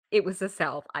 It was the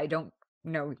South. I don't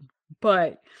know,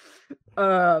 but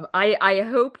I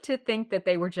hope to think that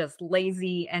they were just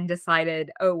lazy and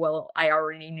decided, oh well, I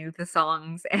already knew the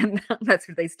songs, and that's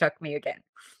where they stuck me again.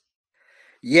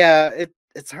 Yeah,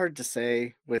 it's hard to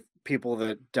say with people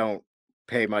that don't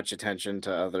pay much attention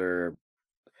to other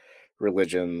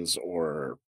religions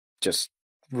or just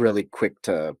really quick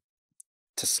to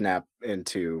snap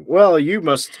into, well, you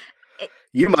must It-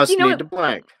 need know, to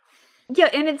blank. Yeah,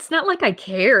 and it's not like I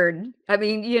cared. I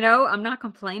mean, I'm not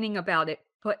complaining about it,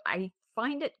 but I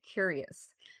find it curious.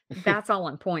 That's all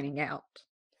I'm pointing out.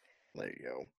 There you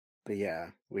go. But yeah,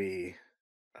 we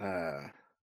oh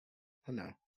no.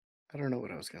 I don't know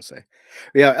what I was gonna say.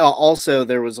 Yeah, also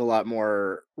there was a lot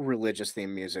more religious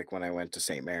themed music when I went to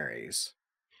St. Mary's,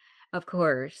 Of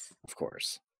course. of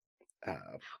course. Uh,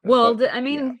 Well, but I yeah.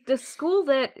 mean,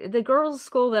 the girls'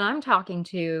 school that I'm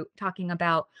talking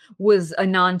about was a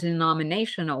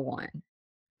non-denominational one,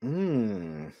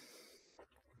 Mm.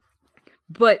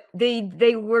 but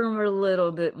they were a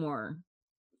little bit more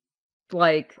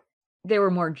like they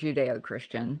were more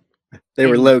Judeo-Christian They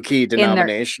were in low key in their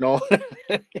denominational.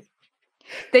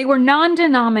 they were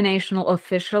non-denominational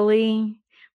officially,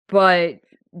 but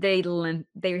they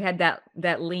had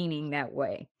that leaning that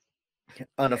way because it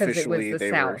was Unofficially, the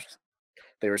South.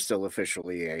 they were still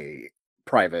officially a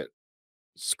private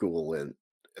school in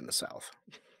the South.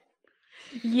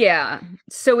 Yeah.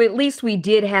 So at least we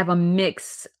did have a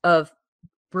mix of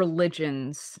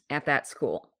religions at that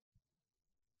school.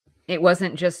 It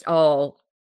wasn't just all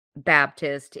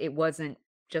Baptist, it wasn't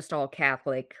just all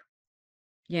Catholic,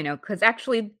 because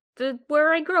actually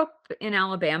where I grew up in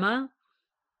Alabama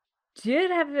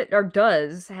did have it or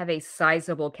does have a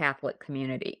sizable Catholic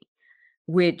community,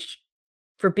 which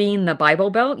for being the Bible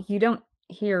Belt, you don't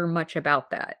hear much about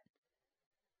that.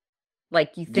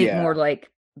 Like you think Yeah, more like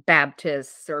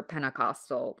Baptists or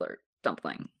Pentecostal or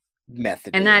something. And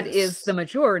that is the Methodist.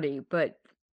 majority, but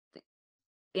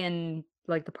in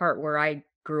like the part where I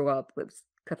grew up was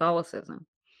Catholicism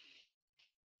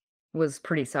was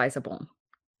pretty sizable.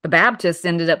 The Baptists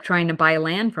ended up trying to buy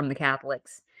land from the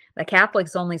Catholics. The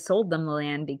Catholics only sold them the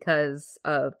land because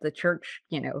of the church,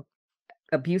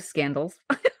 abuse scandals.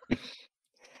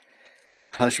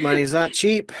 Hush money's not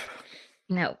cheap.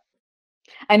 No.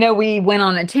 I know we went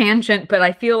on a tangent, but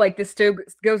I feel like this still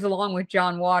goes along with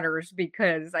John Waters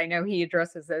because I know he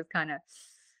addresses those kind of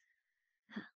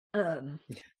um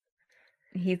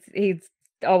he's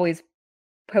always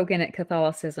poking at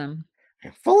Catholicism.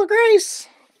 Full of grace.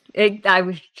 I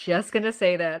was just gonna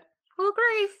say that. Oh,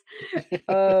 Grace.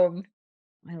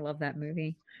 I love that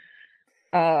movie.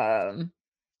 Um,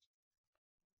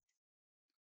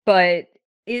 but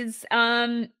is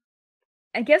I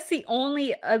guess the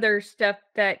only other stuff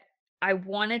that I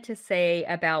wanted to say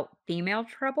about female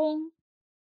trouble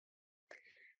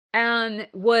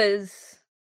was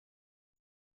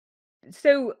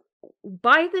so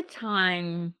by the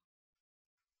time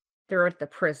they're at the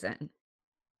prison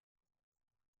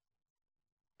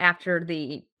after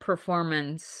the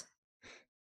performance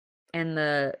and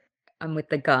the with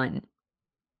the gun.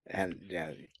 And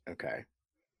yeah, okay.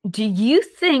 Do you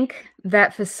think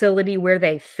that facility where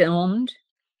they filmed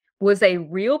was a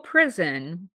real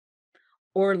prison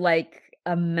or like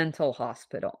a mental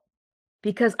hospital?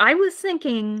 Because I was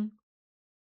thinking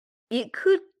it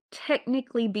could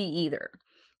technically be either.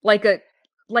 Like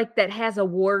that has a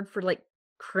ward for like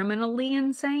criminally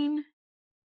insane,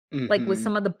 like with Hmm.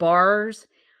 some of the bars.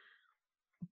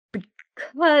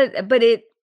 But it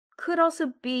could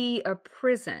also be a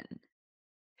prison.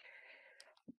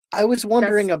 I was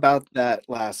wondering That's about that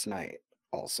last night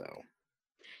also.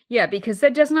 Yeah, because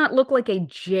that does not look like a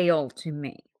jail to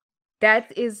me.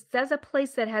 That's a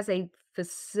place that has a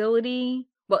facility.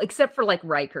 Well, except for like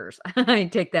Rikers. I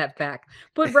take that back.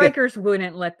 But Rikers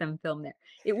wouldn't let them film there.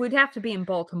 It would have to be in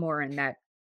Baltimore in that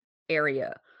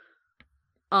area.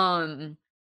 Um,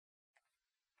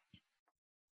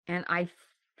 and I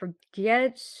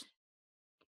forget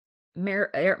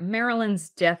Maryland's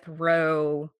death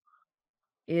row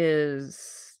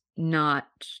is not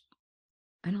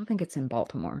I don't think it's in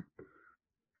Baltimore.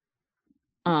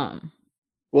 Um,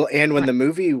 Well, and when my the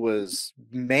movie was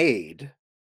made,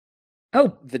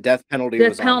 oh, the death penalty death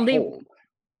was on penalty hold.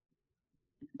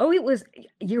 Oh, it was,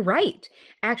 you're right.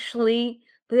 Actually,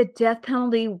 the death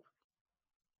penalty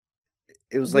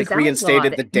It was was like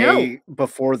reinstated outlawed. the No, day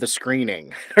before the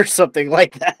screening or something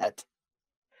like that,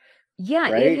 yeah,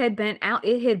 right? it had been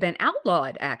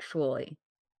outlawed, actually.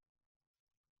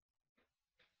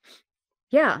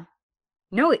 Yeah.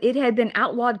 No, it had been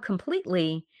outlawed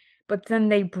completely, but then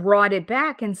they brought it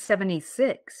back in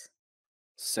 76.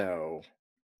 So,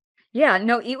 Yeah,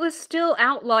 no, it was still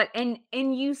outlawed, and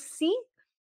you see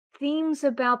themes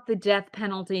about the death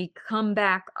penalty come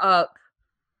back up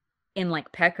in,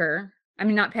 like, Pecker. I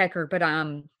mean, not Pecker, but,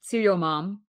 Serial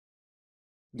Mom.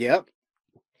 yep.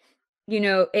 You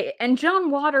know, and John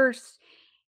Waters,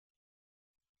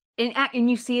 and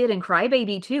you see it in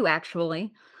Crybaby too,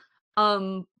 actually.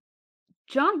 Um,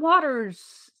 John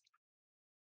Waters,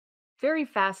 very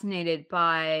fascinated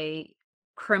by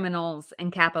criminals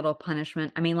and capital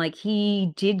punishment. I mean, like,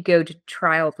 he did go to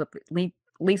trials with at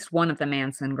least one of the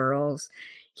Manson girls.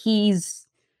 He's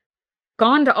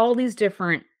gone to all these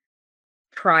different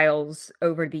trials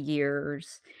over the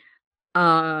years.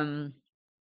 Um,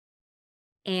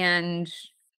 and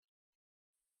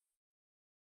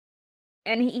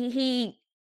he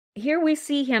here we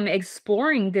see him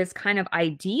exploring this kind of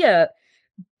idea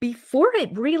before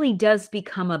it really does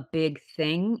become a big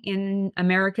thing in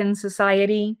American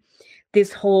society.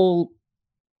 This whole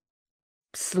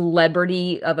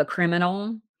celebrity of a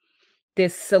criminal,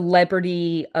 this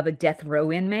celebrity of a death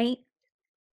row inmate,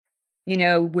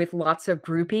 with lots of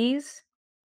groupies,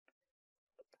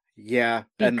 Yeah,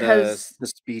 and because the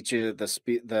speech,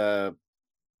 the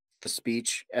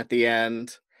speech at the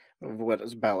end of what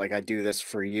is about, like, I do this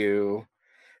for you.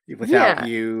 Without yeah,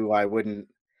 you, I wouldn't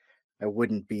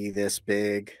be this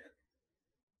big.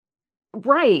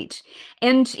 right.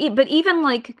 But even,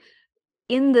 like,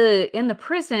 in the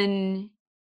prison,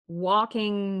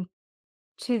 walking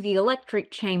to the electric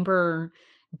chamber,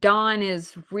 Dawn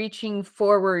is reaching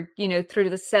forward, through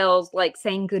the cells, like,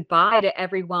 saying goodbye to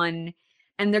everyone,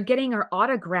 and they're getting her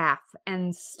autograph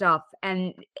and stuff,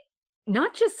 and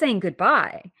not just saying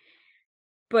goodbye,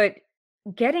 but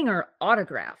getting her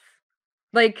autograph.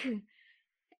 Like,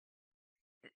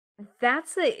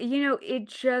 that's it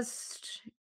just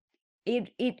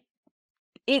it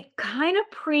it kind of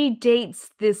predates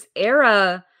this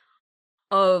era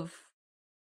of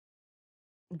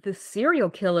the serial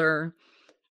killer,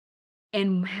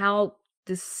 and how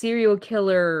the serial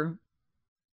killer,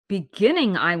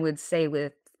 beginning, I would say,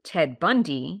 with Ted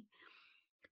Bundy,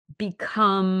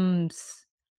 becomes,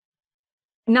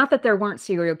 not that there weren't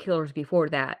serial killers before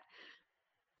that,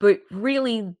 but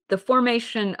really the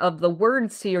formation of the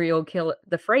word serial killer,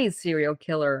 the phrase serial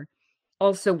killer,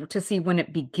 also to see when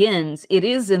it begins, it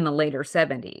is in the later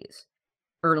 70s,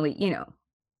 early,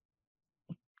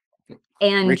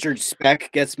 and Richard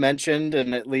Speck gets mentioned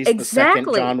in at least the second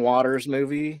exactly. John Waters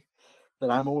movie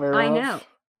that I'm aware I know. of.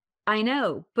 I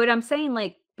know, but I'm saying,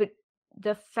 like, but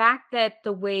the fact that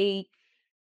the way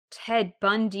Ted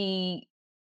Bundy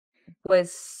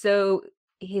was so,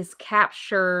 his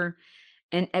capture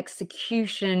and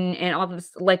execution and all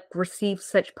this, like, received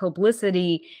such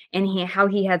publicity, and how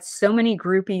he had so many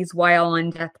groupies while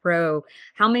on death row,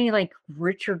 how many, like,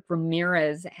 Richard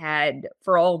Ramirez had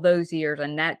for all those years,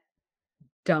 and that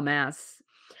dumbass.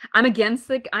 I'm against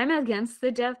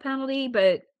the death penalty,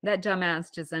 but that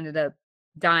dumbass just ended up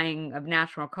dying of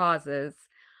natural causes,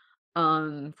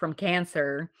 from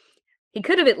cancer. He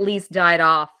could have at least died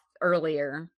off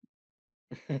earlier,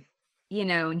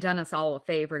 and done us all a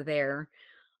favor there.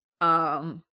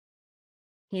 Um,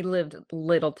 he lived a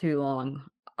little too long.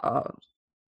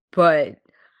 But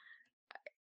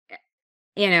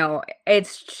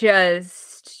it's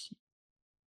just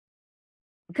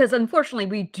because, unfortunately,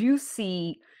 we do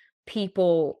see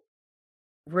people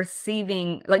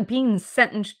receiving, like, being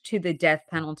sentenced to the death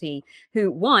penalty,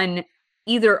 who, one,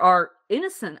 either are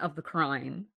innocent of the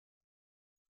crime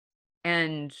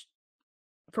and,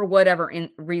 for whatever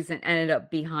reason, ended up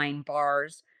behind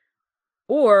bars,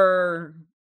 or,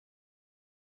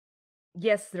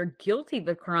 yes, they're guilty of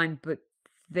the crime, but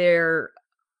they're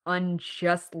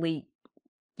unjustly,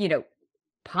 you know,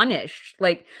 punished.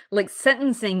 Like,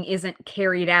 sentencing isn't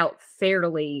carried out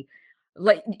fairly.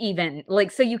 Like, even,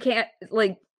 like, so you can't,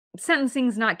 like,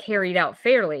 sentencing's not carried out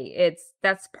fairly.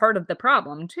 That's part of the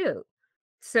problem too.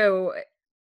 So,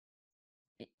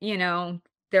 you know,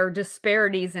 there are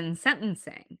disparities in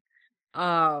sentencing.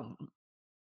 Um,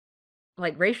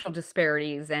 like, racial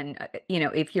disparities, and,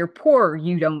 if you're poor,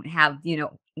 you don't have,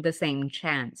 the same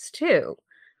chance too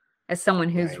as someone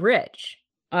who's Right. rich.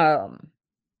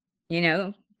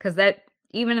 Because that,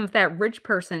 even if that rich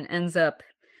person ends up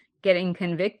getting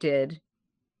convicted,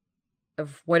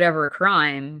 of whatever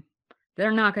crime,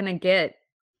 they're not going to get,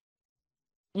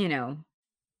 you know,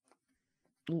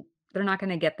 they're not going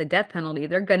to get the death penalty.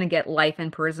 They're going to get life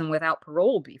in prison without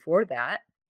parole before that.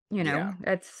 Yeah.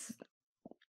 That's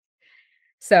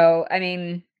so, I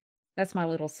mean, that's my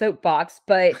little soapbox.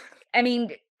 But I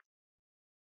mean,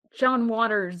 John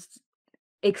Waters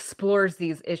explores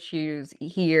these issues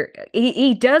here.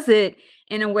 He does it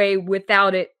in a way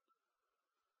without it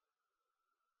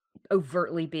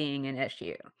overtly being an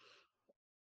issue.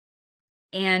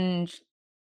 And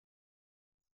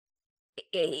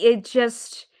it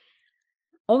just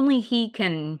only he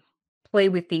can play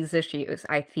with these issues,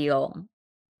 I feel,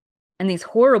 and these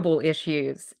horrible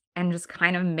issues and just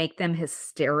kind of make them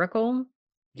hysterical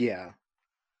Yeah.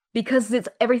 because it's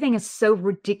everything is so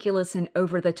ridiculous and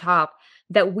over the top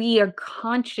that we are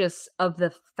conscious of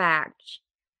the fact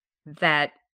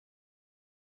that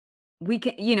we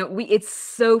can, it's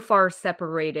so far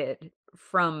separated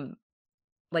from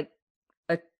like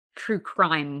a true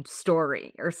crime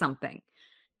story or something.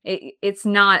 It's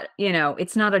not,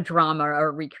 it's not a drama or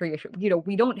a recreation.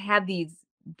 We don't have these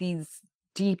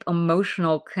deep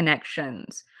emotional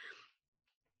connections,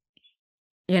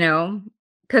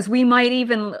 because we might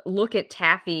even look at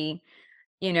Taffy,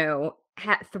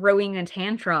 throwing a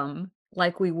tantrum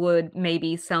like we would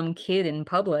maybe some kid in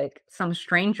public, some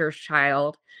stranger's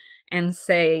child, and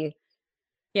say,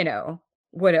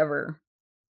 whatever,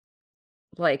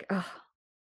 like, oh,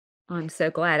 I'm so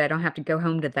glad I don't have to go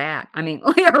home to that. I mean,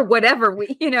 or whatever we,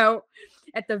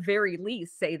 at the very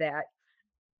least say that.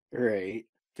 Right.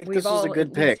 I think We've this was a all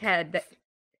good at least pick. had that.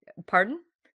 Pardon?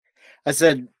 I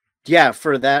said, yeah,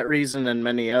 for that reason and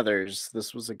many others,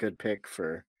 this was a good pick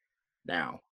for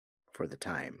now, for the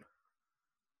time.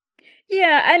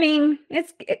 Yeah, I mean,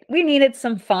 we needed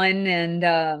some fun,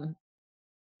 and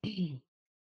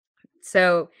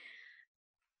so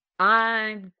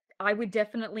I I would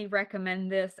definitely recommend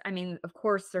this. I mean, of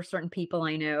course, there's certain people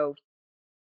I know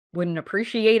wouldn't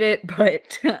appreciate it,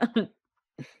 but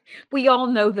we all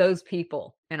know those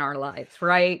people in our lives,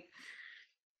 right?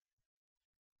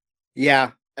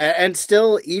 Yeah. And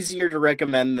still easier to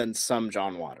recommend than some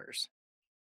John Waters.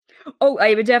 Oh,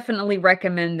 I would definitely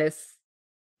recommend this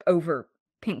over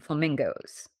Pink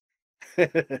Flamingos.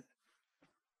 It's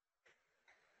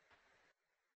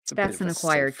a bit That's of an a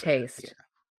acquired sulfur, taste. Yeah.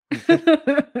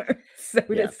 So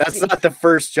Yeah, to that's speak. not the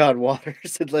first John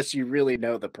Waters unless you really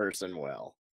know the person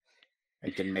well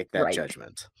and can make that Right.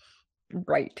 judgment.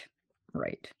 Right.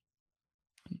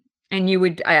 And you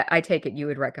would, I take it you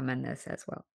would recommend this as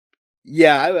well.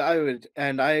 Yeah, I would,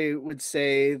 and I would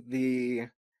say the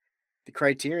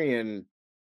Criterion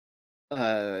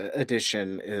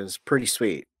edition is pretty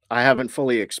sweet. I haven't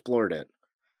fully explored it.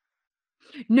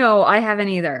 No, I haven't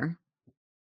either.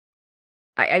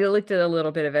 I looked at a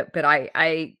little bit of it, but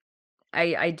I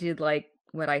did like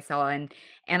what I saw, and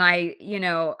I,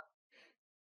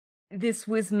 this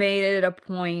was made at a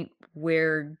point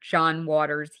where John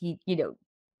Waters, he,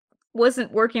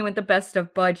 wasn't working with the best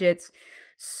of budgets,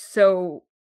 so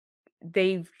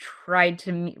they've tried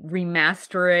to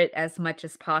remaster it as much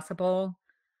as possible.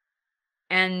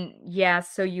 And yeah,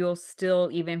 so you'll still,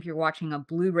 even if you're watching a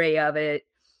Blu-ray of it,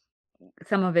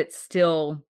 some of it's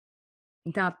still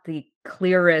not the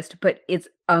clearest, but it's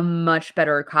a much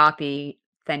better copy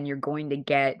than you're going to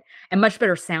get, and much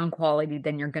better sound quality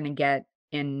than you're gonna get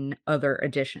in other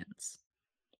editions.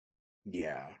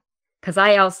 Yeah. Because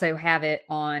I also have it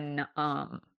on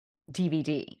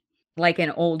DVD, like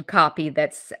an old copy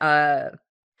that's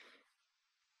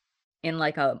in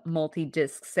like a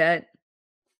multi-disc set.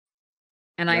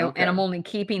 And I'm Okay. only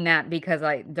keeping that because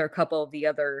there are a couple of the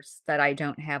others that I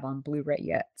don't have on Blu-ray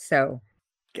yet. So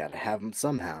Gotta have them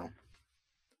somehow.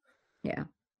 yeah,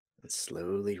 And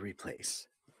slowly replace.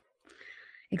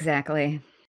 exactly.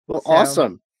 Well, So,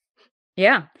 awesome.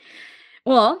 yeah.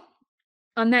 Well,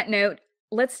 on that note,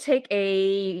 let's take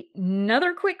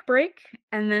another quick break,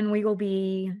 and then we will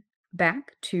be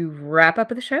back to wrap up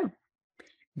the show.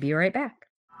 Be right back.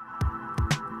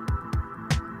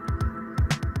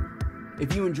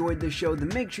 If you enjoyed this show, then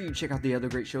make sure you check out the other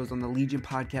great shows on the Legion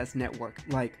Podcast Network,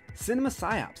 like Cinema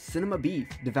Psyops, Cinema Beef,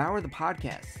 Devour the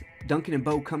Podcast, Duncan and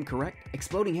Bo Come Correct,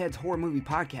 Exploding Heads Horror Movie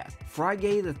Podcast,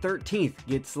 Friday the 13th,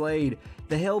 Get Slayed,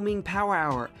 The Hellming Power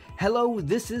Hour, Hello,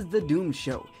 This is the Doom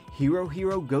Show, Hero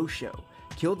Hero Go Show,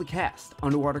 Kill the Cast,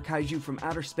 Underwater Kaiju from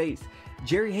Outer Space,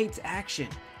 Jerry Hates Action,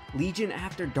 Legion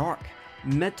After Dark,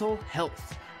 Mental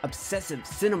Health, Obsessive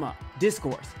Cinema,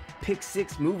 Discourse, Pick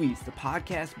Six Movies, the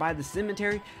podcast by The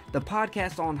Cemetery, the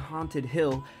podcast on Haunted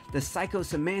Hill, the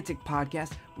Psychosemantic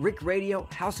Podcast, Rick Radio,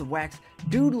 House of Wax,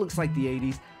 Dude Looks Like the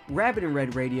 80s, Rabbit and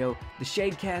Red Radio, the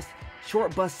Shadecast,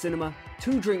 Short Bus Cinema,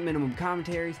 Two Drink Minimum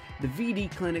Commentaries, The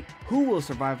VD Clinic, Who Will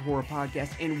Survive Horror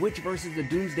Podcast, and Witch vs. the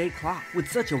Doomsday Clock.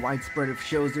 With such a wide spread of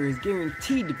shows, there is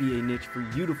guaranteed to be a niche for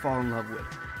you to fall in love with.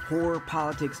 Horror,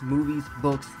 politics, movies,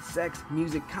 books, sex,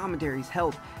 music, commentaries,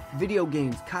 health, video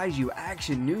games, kaiju,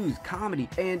 action, news, comedy,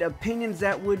 and opinions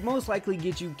that would most likely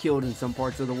get you killed in some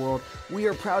parts of the world. We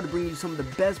are proud to bring you some of the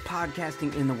best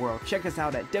podcasting in the world. Check us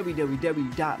out at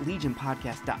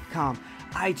www.legionpodcast.com,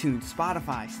 iTunes,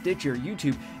 Spotify, Stitcher,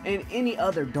 YouTube, and any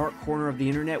other dark corner of the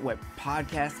internet where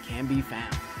podcasts can be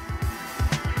found.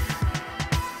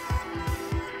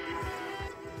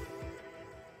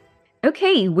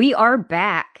 Okay, we are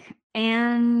back.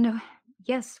 And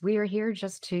yes, we are here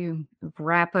just to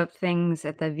wrap up things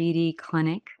at the VD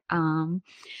clinic. Darren,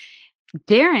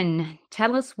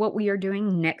 tell us what we are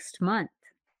doing next month.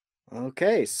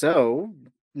 Okay, so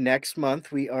next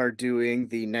month we are doing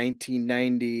the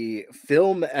 1990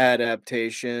 film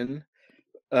adaptation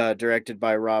directed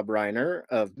by Rob Reiner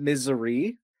of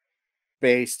Misery,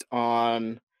 based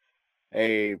on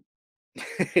a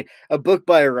a book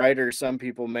by a writer some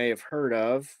people may have heard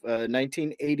of, a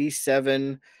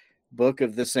 1987 book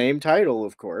of the same title,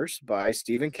 of course, by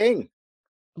Stephen King.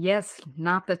 Yes,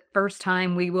 not the first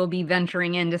time we will be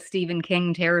venturing into Stephen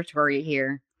King territory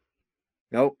here.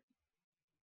 Nope.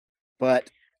 But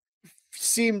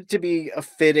seemed to be a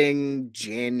fitting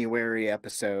January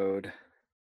episode.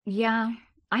 Yeah,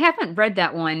 I haven't read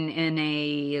that one in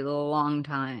a long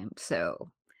time,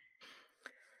 so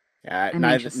I'm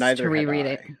anxious Neither to had reread I.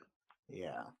 it.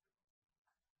 Yeah.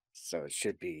 So it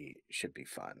should be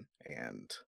fun.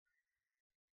 And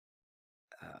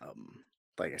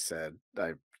like I said,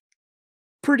 I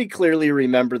pretty clearly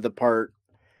remember the part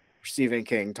Stephen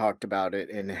King talked about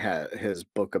it in his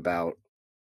book about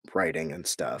writing and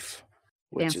stuff,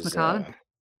 which Dance is Macabre?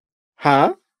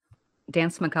 huh?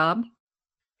 Dance Macabre?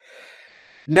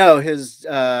 No, his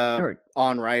Or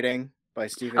On Writing by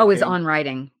Stephen oh, King. is On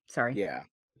Writing. Sorry. Yeah.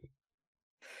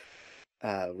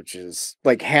 Which is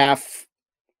like half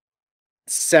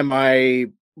semi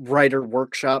writer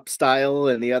workshop style,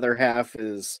 and the other half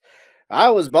is I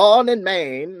was born in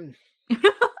Maine.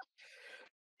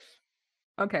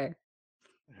 Okay.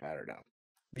 I don't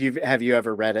know. Have you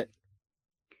ever read it?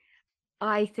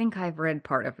 I think I've read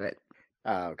part of it.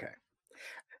 Okay.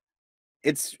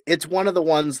 It's one of the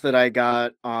ones that I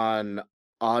got on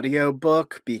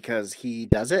audiobook because he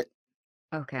does it.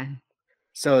 Okay.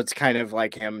 So it's kind of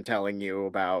like him telling you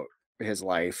about his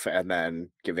life and then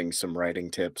giving some writing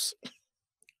tips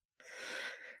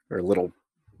or a little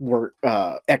work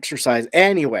exercise.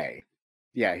 Anyway,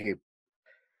 yeah, he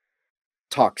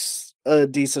talks a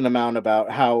decent amount about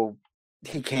how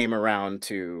he came around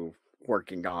to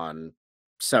working on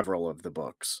several of the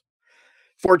books.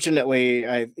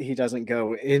 Fortunately, he doesn't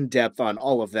go in depth on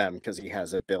all of them because he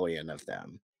has a billion of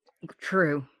them.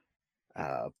 True.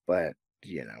 But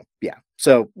yeah.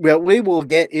 So we will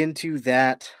get into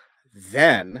that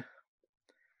then.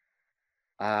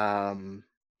 And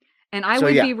I So,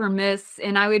 would yeah. be remiss,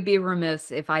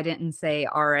 if I didn't say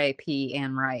R.I.P.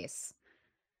 Anne Rice,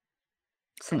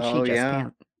 since Oh, she yeah.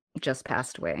 just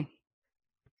passed away.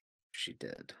 She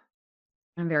did.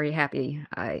 I'm very happy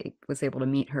I was able to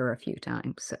meet her a few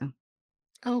times. So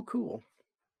Oh, cool.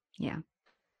 yeah.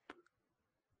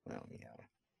 Well, yeah,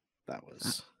 that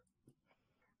was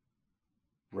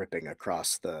ripping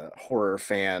across the horror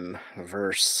fan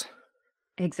verse.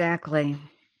 Exactly.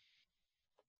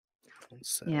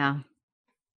 So, Yeah.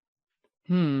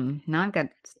 Now I've got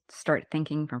to start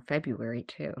thinking from February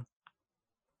too.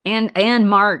 And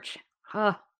March.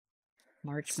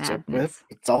 March Madness.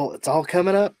 it's all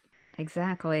coming up.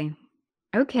 Exactly.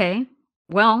 Okay.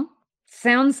 Well,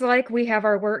 sounds like we have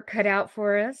our work cut out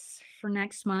for us for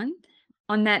next month.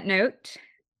 On that note,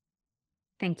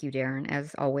 thank you, Darren,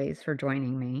 as always, for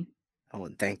joining me. Oh,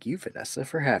 and thank you, Vanessa,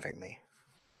 for having me.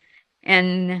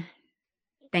 And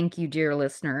thank you, dear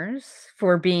listeners,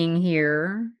 for being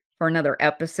here for another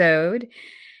episode.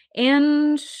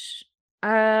 And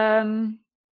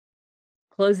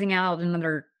closing out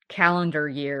another calendar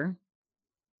year.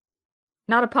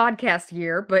 Not a podcast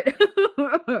year, but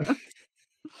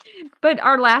but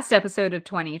our last episode of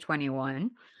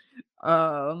 2021.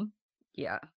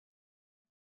 Yeah.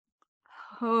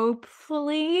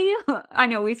 Hopefully, I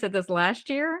know we said this last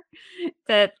year,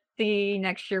 that the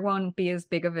next year won't be as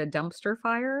big of a dumpster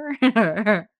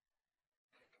fire.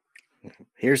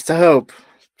 Here's to hope.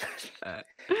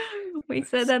 We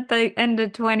said at the end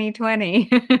of 2020.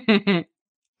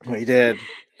 We did.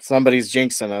 Somebody's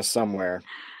jinxing us somewhere.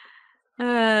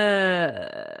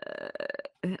 At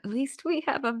least we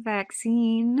have a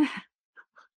vaccine.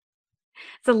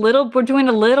 We're doing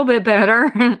a little bit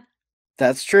better.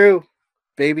 That's true.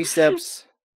 Baby steps.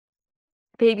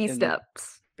 Baby in the-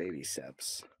 steps. Baby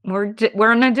steps.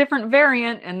 We're in a different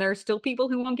variant, and there's still people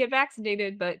who won't get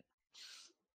vaccinated, but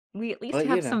we at least But,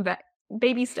 have some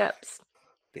baby steps.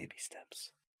 Baby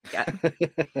steps.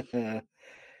 Yeah.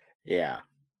 Yeah.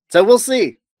 So we'll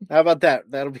see. How about that?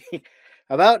 That'll be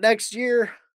about next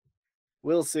year.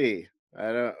 We'll see.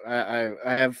 I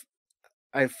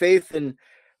have faith in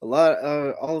a lot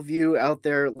all of you out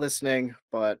there listening,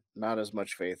 but not as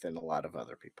much faith in a lot of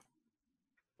other people.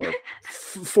 Or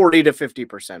 40 to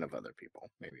 50% of other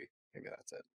people. Maybe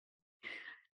that's it.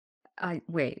 I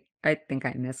think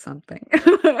I missed something.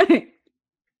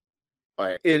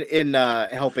 In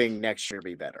helping next year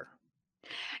be better.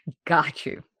 Got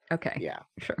you. Okay. Yeah.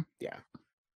 Sure. Yeah.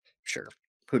 Sure.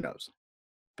 Who knows?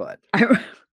 But the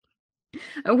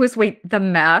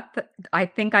math. I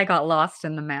think I got lost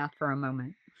in the math for a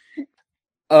moment.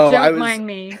 oh, Don't mind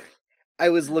me. I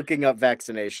was looking up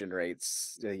vaccination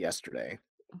rates yesterday.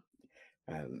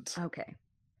 And okay.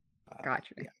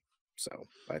 Gotcha. Yeah. So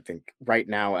I think right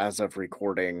now, as of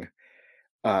recording,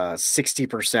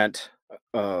 60%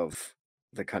 of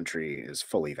the country is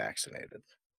fully vaccinated.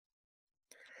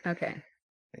 Okay.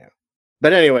 Yeah.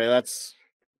 But anyway, it's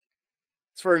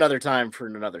for another time, for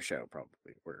another show,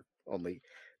 probably. We're only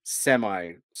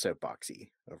semi soapboxy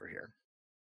over here.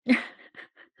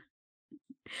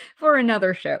 For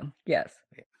another show, yes.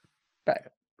 Yeah.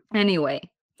 But anyway.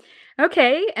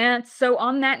 Okay, and so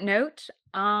on that note,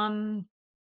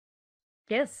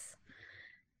 yes.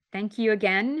 Thank you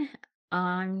again.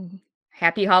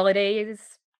 Happy holidays.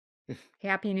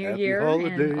 Happy New Happy Year and all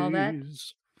that.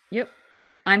 holidays. Yep.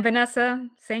 I'm Vanessa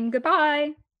saying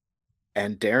goodbye.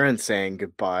 And Darren saying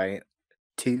goodbye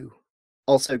too.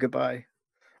 Also goodbye.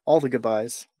 All the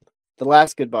goodbyes. The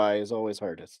last goodbye is always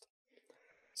hardest.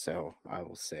 So I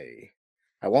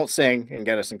won't sing and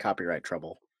get us in copyright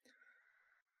trouble.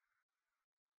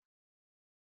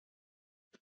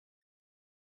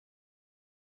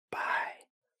 Bye.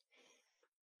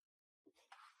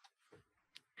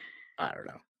 I don't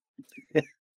know.